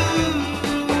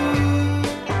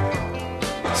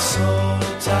 So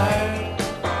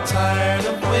tired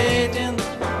of waiting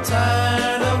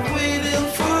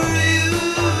for you.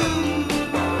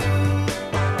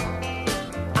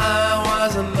 I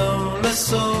was a lonely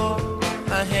soul,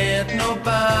 I had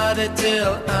nobody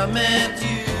till I met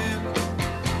you.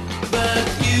 But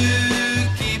you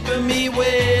keeping me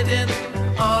waiting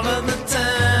all of the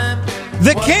time.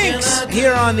 The Kinks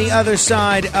here on The Other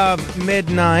Side of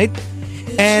Midnight.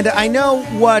 And I know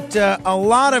what a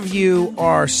lot of you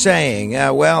are saying.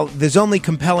 Well, there's only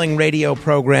compelling radio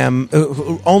content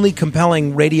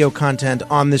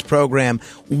on this program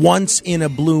once in a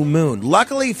blue moon.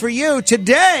 Luckily for you,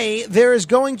 today there is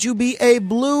going to be a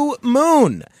blue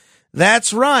moon.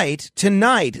 That's right.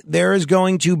 Tonight, there is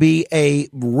going to be a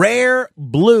rare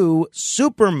blue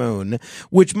supermoon,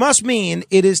 which must mean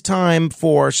it is time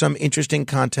for some interesting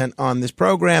content on this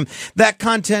program. That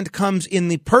content comes in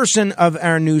the person of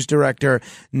our news director,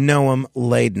 Noam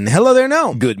Laden. Hello there,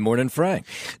 Noam. Good morning, Frank.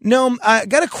 Noam, I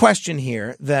got a question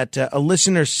here that a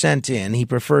listener sent in. He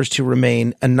prefers to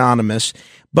remain anonymous,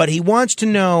 but he wants to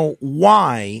know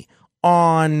why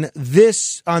on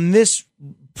this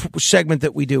segment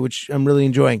that we do, which I'm really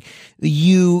enjoying,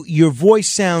 your voice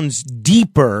sounds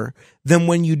deeper than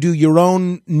when you do your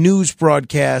own news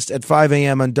broadcast at 5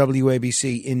 a.m. on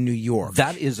WABC in New York.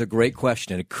 That is a great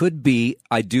question. It could be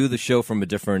I do the show from a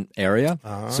different area,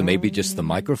 so maybe just the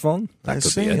microphone. That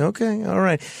could be it. Okay, all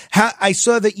right. I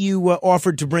saw that you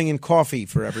offered to bring in coffee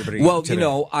for everybody. Well, today. you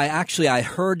know, I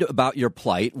heard about your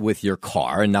plight with your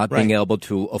car and not being able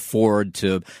to afford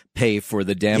to pay for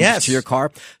the damage to your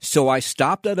car. So I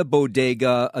stopped at a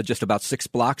bodega just about 6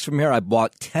 blocks from here. I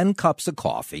bought 10 cups of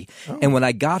coffee. And when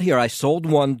I got here, I sold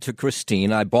one to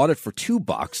Christine. I bought it for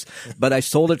 $2, but I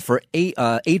sold it for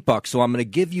 $8. So I'm going to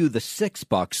give you the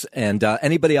 $6. And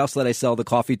anybody else that I sell the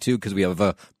coffee to, because we have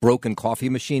a broken coffee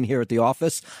machine here at the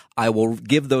office, I will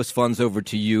give those funds over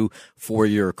to you for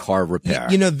your car repair.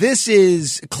 You know, this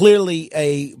is clearly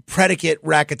a predicate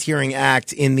racketeering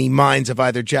act in the minds of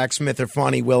either Jack Smith or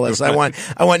Fonnie Willis. I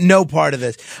want no part of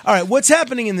this. All right, what's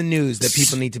happening in the news that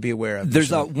people need to be aware of?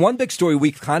 There's one big story.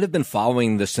 We've kind of been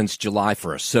following this since July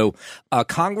 1st. So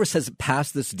Congress has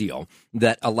passed this deal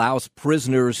that allows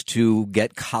prisoners to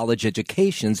get college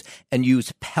educations and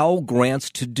use Pell Grants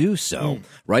to do so,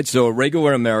 right? So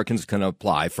regular Americans can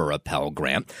apply for a Pell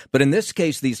Grant. But in this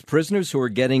case, these prisoners who are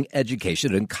getting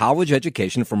education and college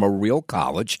education from a real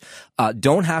college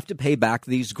don't have to pay back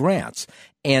these grants.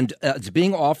 And it's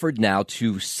being offered now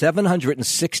to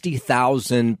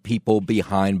 760,000 people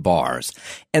behind bars.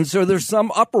 And so there's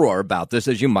some uproar about this,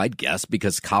 as you might guess,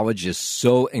 because college is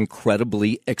so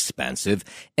incredibly expensive.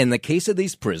 In the case of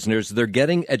these prisoners, they're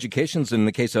getting educations. In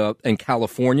the case of in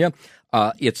California,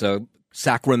 it's a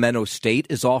Sacramento State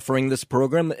is offering this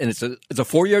program, and it's a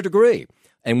 4-year degree.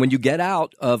 And when you get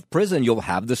out of prison, you'll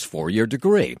have this 4-year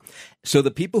degree. So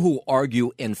the people who argue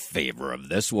in favor of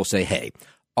this will say, hey,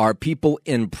 are people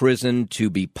in prison to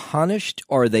be punished?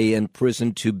 Or are they in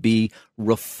prison to be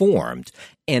reformed?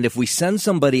 And if we send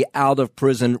somebody out of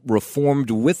prison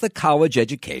reformed with a college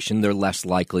education, they're less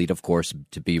likely, of course,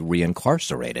 to be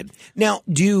reincarcerated. Now,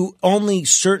 do only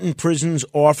certain prisons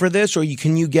offer this, or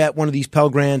can you get one of these Pell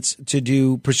Grants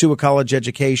to pursue a college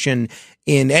education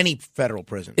in any federal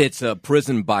prison? It's a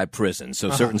prison by prison, so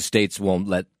certain states won't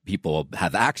let people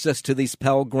have access to these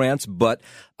Pell Grants. But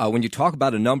when you talk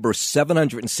about a number,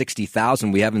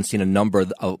 760,000, we haven't seen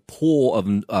a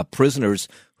pool of prisoners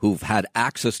who've had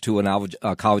access to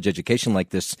a college education like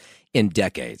this in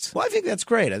decades. Well, I think that's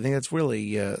great. I think that's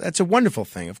really that's a wonderful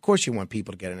thing. Of course, you want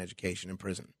people to get an education in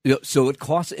prison. So it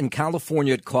costs in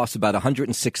California. It costs about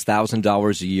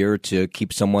 $106,000 a year to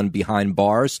keep someone behind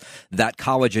bars. That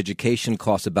college education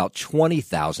costs about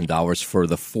 $20,000 for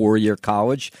the 4-year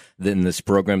college in this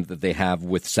program that they have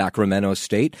with Sacramento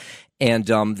State. And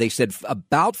they said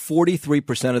about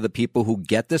 43% of the people who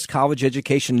get this college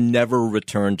education never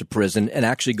return to prison and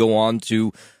actually go on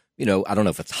to, I don't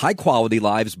know if it's high quality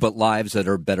lives, but lives that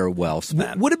are better well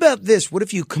spent. What about this? What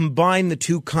if you combine the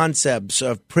two concepts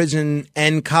of prison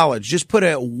and college? Just put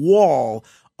a wall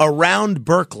around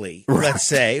Berkeley, let's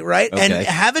say, right? Okay. And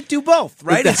have it do both,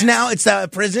 right? It's a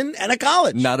prison and a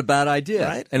college. Not a bad idea.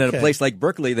 Right? And in a place like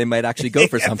Berkeley, they might actually go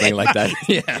for something like that.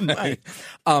 Yeah.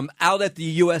 Out at the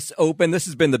U.S. Open, this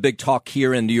has been the big talk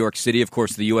here in New York City. Of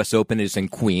course, the U.S. Open is in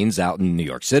Queens, out in New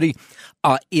York City.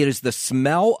 It is the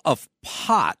smell of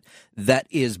pot that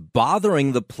is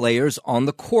bothering the players on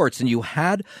the courts. And you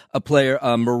had a player,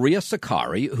 Maria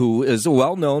Sakkari, who is a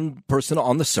well-known person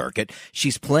on the circuit.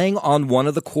 She's playing on one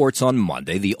of the courts on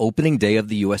Monday, the opening day of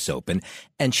the U.S. Open.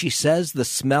 And she says the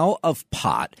smell of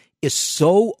pot is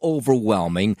so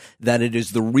overwhelming that it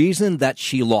is the reason that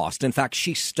she lost. In fact,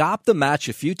 she stopped the match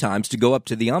a few times to go up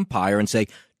to the umpire and say,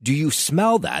 "Do you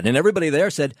smell that?" And everybody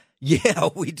there said, "Yeah,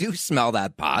 we do smell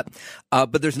that pot."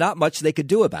 But there's not much they could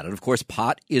do about it. Of course,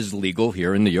 pot is legal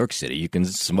here in New York City. You can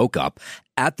smoke up.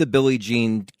 At the Billie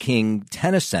Jean King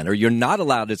Tennis Center, you're not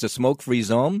allowed. It's a smoke-free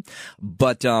zone.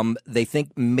 But they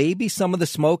think maybe some of the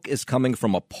smoke is coming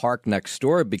from a park next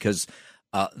door because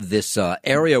this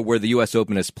area where the U.S.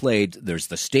 Open is played, there's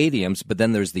the stadiums, but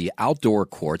then there's the outdoor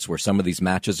courts where some of these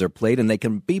matches are played, and they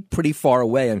can be pretty far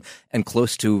away and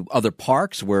close to other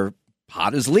parks where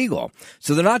pot is legal.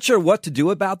 So they're not sure what to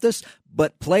do about this,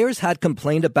 but players had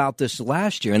complained about this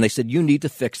last year, and they said, you need to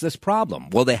fix this problem.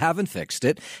 Well, they haven't fixed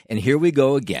it, and here we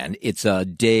go again. It's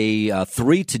day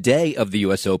 3 today of the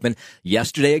U.S. Open.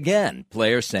 Yesterday again,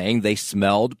 players saying they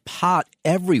smelled pot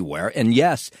everywhere, and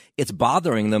yes, it's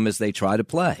bothering them as they try to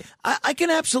play. I can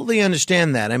absolutely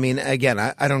understand that. I mean, again,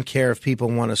 I don't care if people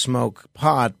want to smoke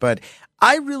pot, but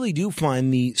I really do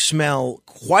find the smell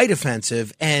quite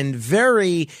offensive and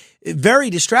very,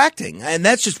 very distracting. And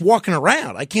that's just walking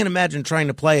around. I can't imagine trying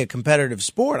to play a competitive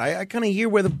sport. I kind of hear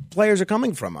where the players are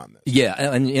coming from on this. Yeah,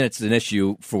 and it's an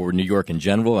issue for New York in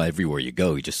general. Everywhere you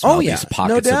go, you just smell these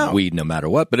pockets of weed no matter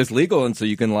what. But it's legal, and so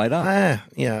you can light up.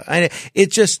 Yeah.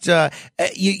 It's just,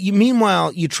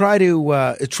 meanwhile, you try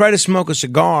to smoke a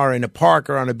cigar in a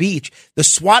park or on a beach, the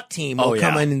SWAT team will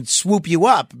come in and swoop you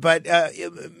up. But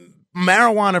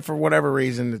marijuana, for whatever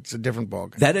reason, it's a different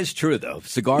ballgame. That is true, though.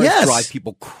 Cigars drive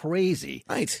people crazy.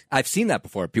 Right. I've seen that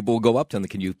before. People will go up to them,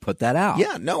 can you put that out?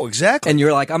 Yeah, no, exactly. And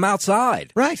you're like, I'm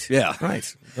outside. Right. Yeah.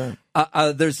 Right.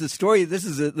 There's a story. This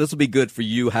will be good for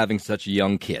you having such a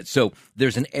young kid. So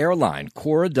there's an airline,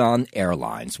 Corridon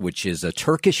Airlines, which is a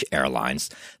Turkish Airlines.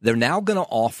 They're now going to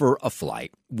offer a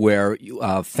flight where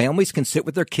families can sit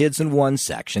with their kids in one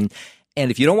section. And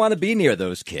if you don't want to be near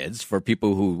those kids, for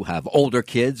people who have older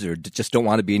kids or just don't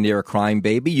want to be near a crying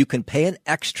baby, you can pay an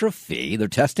extra fee. They're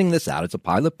testing this out. It's a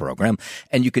pilot program.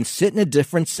 And you can sit in a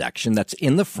different section that's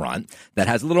in the front that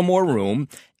has a little more room,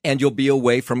 and you'll be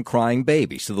away from crying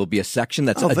baby. So there'll be a section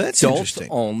that's adult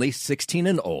only, 16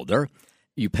 and older.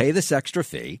 You pay this extra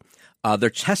fee. They're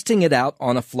testing it out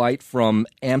on a flight from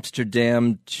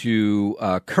Amsterdam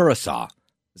to Curacao.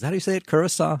 Is that how you say it?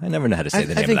 Curacao? I never know how to say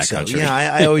the name of that country. Yeah,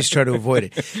 I always try to avoid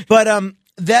it. But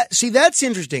that's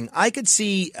interesting. I could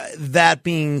see that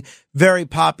being very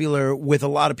popular with a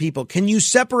lot of people. Can you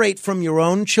separate from your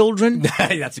own children?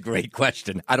 That's a great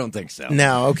question. I don't think so.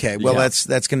 No, okay. Well,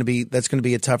 that's going to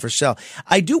be a tougher sell.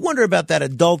 I do wonder about that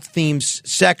adult themes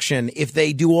section. If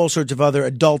they do all sorts of other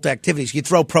adult activities, you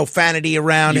throw profanity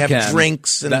around,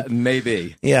 drinks, and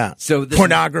maybe. Yeah. So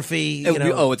pornography.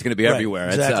 it's going to be everywhere.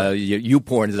 Exactly. It's,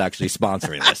 YouPorn is actually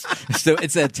sponsoring this. So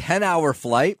it's a 10-hour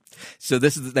flight. So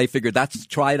they figured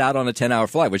try it out on a 10-hour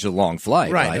flight, which is a long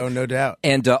flight, right? Oh, no doubt.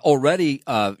 And already,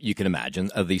 you can imagine,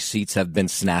 these seats have been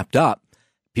snapped up.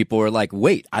 People are like,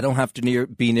 wait, I don't have to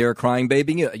be near a crying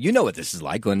baby. You know what this is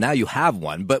like. Well, now you have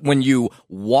one. But when you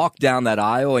walk down that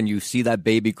aisle and you see that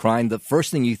baby crying, the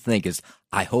first thing you think is,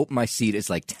 I hope my seat is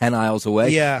like 10 aisles away.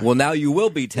 Yeah. Well, now you will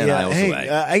be 10 aisles away.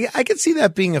 I can see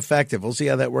that being effective. We'll see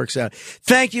how that works out.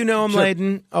 Thank you, Noam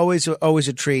Layden. Always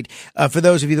a treat. For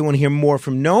those of you that want to hear more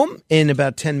from Noam, in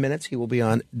about 10 minutes, he will be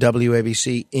on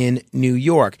WABC in New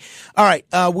York. All right.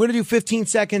 We're going to do 15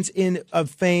 seconds of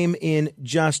fame in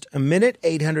just a minute.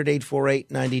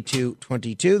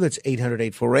 800-848-9222. That's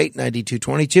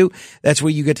 800-848-9222. That's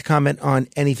where you get to comment on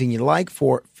anything you like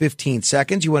for 15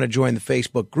 seconds. You want to join the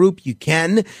Facebook group? You can.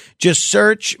 Just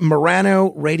search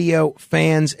Morano Radio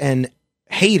Fans and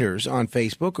Haters on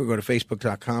Facebook, or go to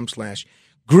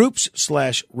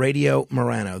facebook.com/groups/Radio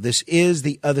Morano. This is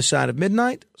The Other Side of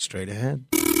Midnight. Straight ahead.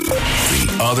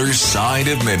 The Other Side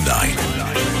of Midnight.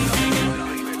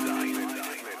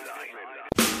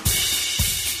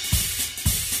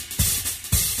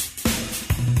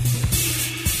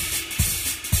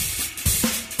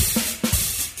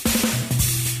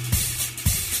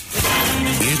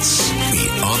 It's The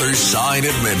Other Side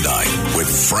of Midnight with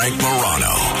Frank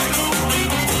Morano.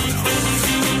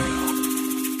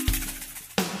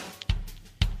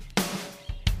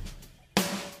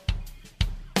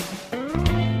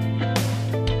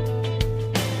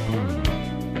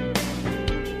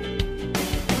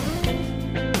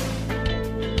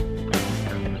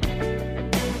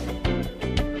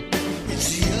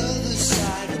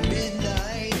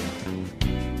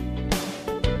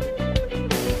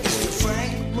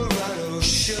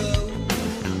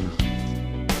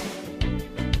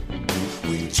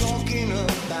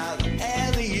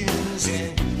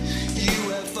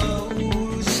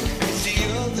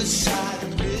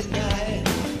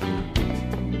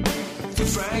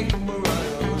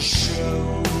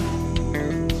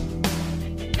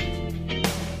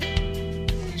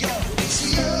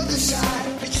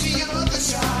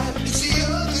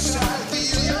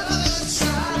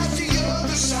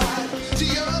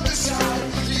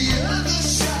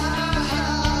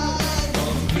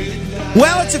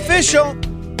 Well, it's official.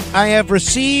 I have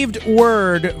received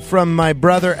word from my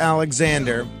brother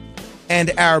Alexander,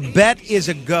 and our bet is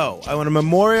a go. I want to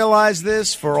memorialize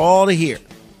this for all to hear.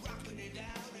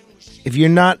 If you're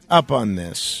not up on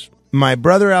this, my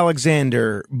brother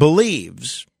Alexander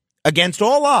believes, against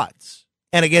all odds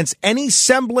and against any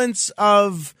semblance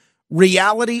of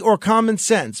reality or common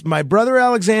sense, my brother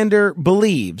Alexander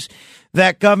believes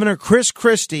that Governor Chris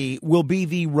Christie will be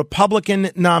the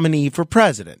Republican nominee for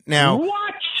president. Now, what?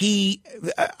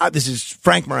 This is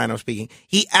Frank Morano speaking.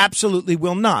 He absolutely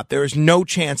will not. There is no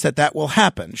chance that will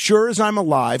happen. Sure as I'm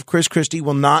alive, Chris Christie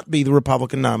will not be the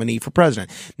Republican nominee for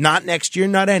president. Not next year,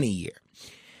 not any year.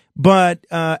 But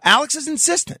Alex is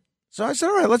insistent. So I said,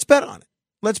 all right, let's bet on it.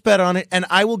 Let's bet on it, and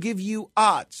I will give you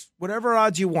odds, whatever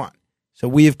odds you want. So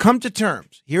we have come to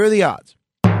terms. Here are the odds.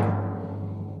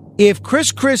 If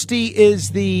Chris Christie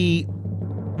is the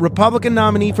Republican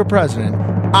nominee for president,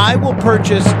 I will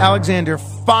purchase Alexander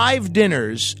 5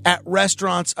 dinners at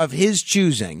restaurants of his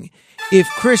choosing. If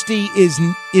Christie is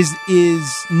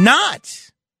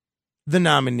not the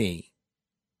nominee,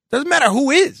 doesn't matter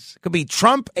who is. It could be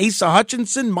Trump, Asa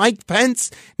Hutchinson, Mike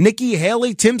Pence, Nikki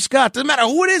Haley, Tim Scott. Doesn't matter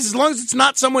who it is as long as it's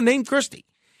not someone named Christie.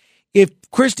 If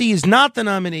Christie is not the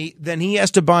nominee, then he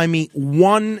has to buy me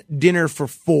 1 dinner for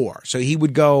 4. So he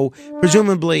would go,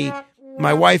 presumably,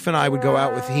 my wife and I would go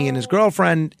out with he and his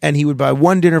girlfriend, and he would buy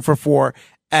 1 dinner for 4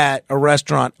 at a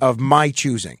restaurant of my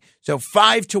choosing. So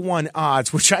 5-1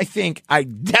 odds, which I think I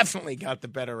definitely got the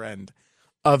better end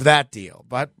of that deal.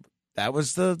 But that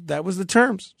was the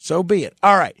terms. So be it.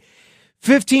 All right.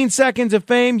 15 seconds of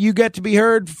fame. You get to be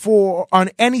heard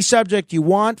on any subject you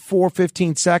want for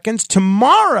 15 seconds.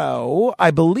 Tomorrow,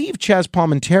 I believe Chaz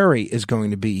Palminteri is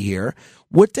going to be here.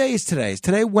 What day is today? Is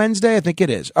today Wednesday? I think it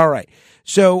is. All right.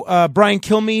 So Brian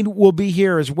Kilmeade will be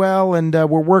here as well, and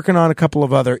we're working on a couple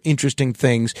of other interesting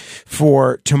things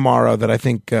for tomorrow that I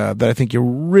think you're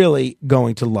really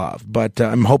going to love. But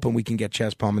I'm hoping we can get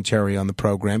Chaz Palminteri on the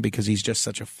program because he's just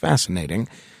such a fascinating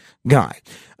guy.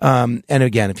 And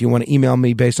again, if you want to email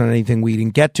me based on anything we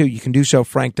didn't get to, you can do so,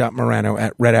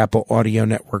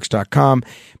 frank.morano@redappleaudionetworks.com.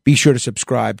 Be sure to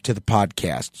subscribe to the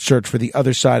podcast. Search for The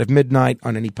Other Side of Midnight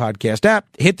on any podcast app.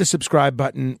 Hit the subscribe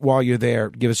button while you're there.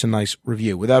 Give us a nice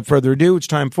review. Without further ado, it's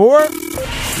time for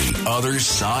The Other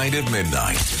Side of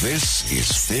Midnight. This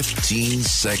is 15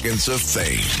 Seconds of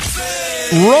Fame.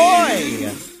 Roy!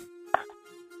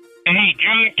 Hey,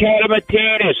 John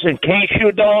Catamatanis, in case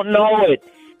you don't know it,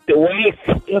 the way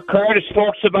Curtis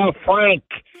talks about Frank,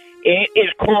 it is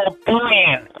called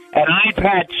Brian, and I've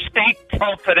had state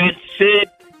confidence Sid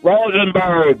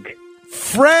Rosenberg.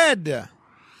 Fred!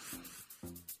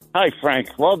 Hi,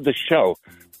 Frank. Love the show.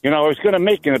 You know, I was going to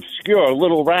make an obscure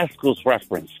Little Rascals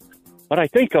reference, but I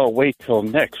think I'll wait till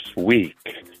next week.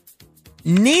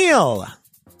 Neil!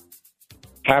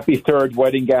 Happy third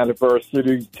wedding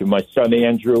anniversary to my son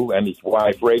Andrew and his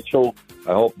wife Rachel.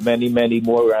 I hope many, many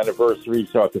more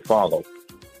anniversaries are to follow.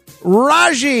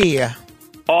 Raji!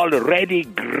 Already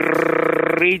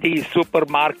greedy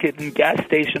supermarket and gas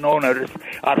station owners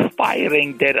are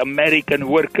firing their American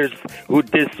workers who,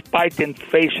 despite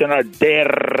inflation, are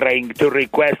daring to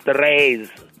request a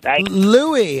raise.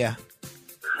 Louis!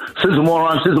 Sizzle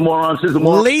moron.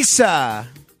 Lisa!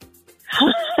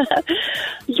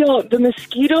 Yo, the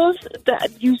mosquitoes that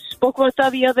you spoke about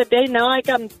that the other day, now I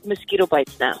got mosquito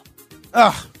bites now.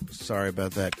 Oh, sorry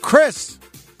about that. Chris!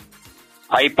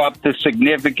 Hype up the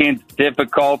significant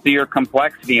difficulty or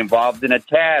complexity involved in a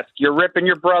task. You're ripping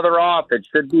your brother off. It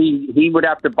should be, he would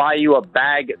have to buy you a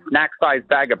snack-sized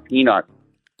bag of peanuts.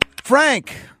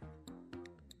 Frank!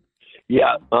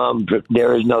 Yeah,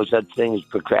 there is no such thing as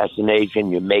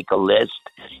procrastination. You make a list,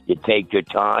 you take your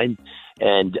time,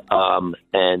 and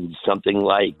something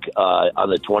like on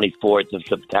the 24th of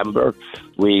September,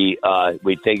 we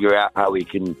figure out how we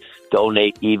can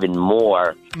donate even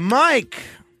more. Mike!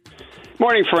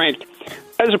 Morning, Frank.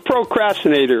 As a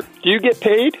procrastinator, do you get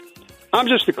paid? I'm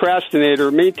just a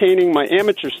procrastinator maintaining my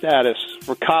amateur status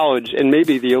for college and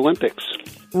maybe the Olympics.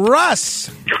 Russ!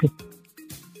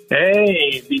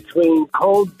 Hey, between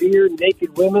cold beer,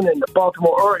 naked women, and the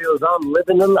Baltimore Orioles, I'm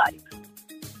living the life.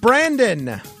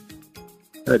 Brandon!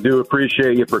 I do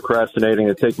appreciate you procrastinating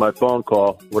to take my phone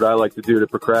call. What I like to do to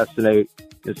procrastinate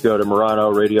is go to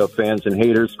Morano Radio Fans and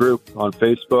Haters group on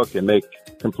Facebook and make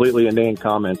completely inane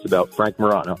comments about Frank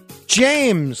Morano.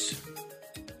 James!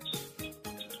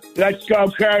 Let's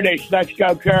go, Curtis. Let's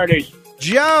go, Curtis.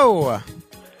 Joe!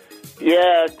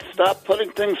 Yeah, stop putting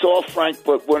things off, Frank,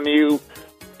 but when you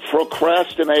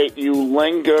procrastinate, you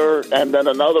linger, and then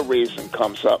another reason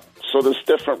comes up. So there's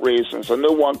different reasons. A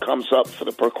new one comes up for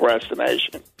the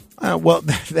procrastination. Well,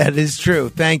 that is true.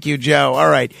 Thank you, Joe. All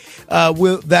right.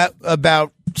 That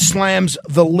about slams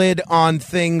the lid on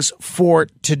things for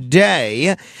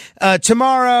today.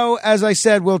 Tomorrow, as I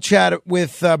said, we'll chat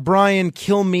with Brian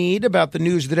Kilmeade about the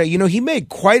news of the day. You know, he made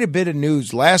quite a bit of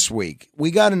news last week.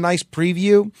 We got a nice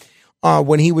preview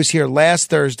when he was here last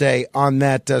Thursday on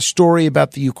that story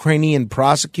about the Ukrainian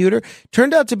prosecutor.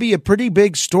 Turned out to be a pretty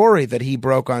big story that he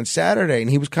broke on Saturday, and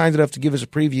he was kind enough to give us a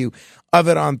preview of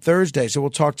it on Thursday. So we'll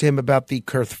talk to him about the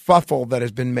kerfuffle that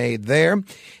has been made there.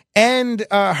 And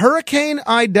Hurricane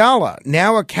Idala,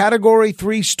 now a Category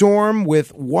 3 storm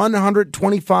with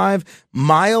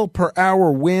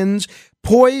 125-mile-per-hour winds,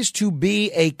 poised to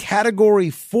be a Category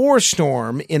 4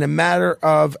 storm in a matter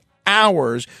of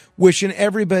hours. Wishing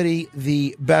everybody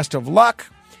the best of luck,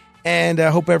 and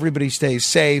I hope everybody stays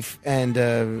safe, and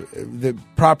the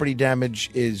property damage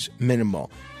is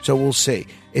minimal. So we'll see.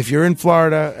 If you're in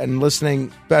Florida and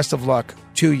listening, best of luck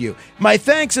to you. My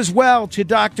thanks as well to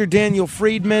Dr. Daniel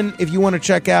Friedman. If you want to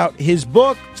check out his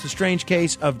book, It's the Strange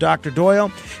Case of Dr.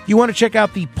 Doyle. You want to check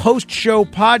out the post-show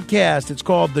podcast. It's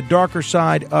called The Darker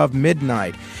Side of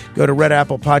Midnight. Go to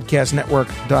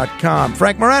redapplepodcastnetwork.com.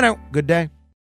 Frank Morano, good day.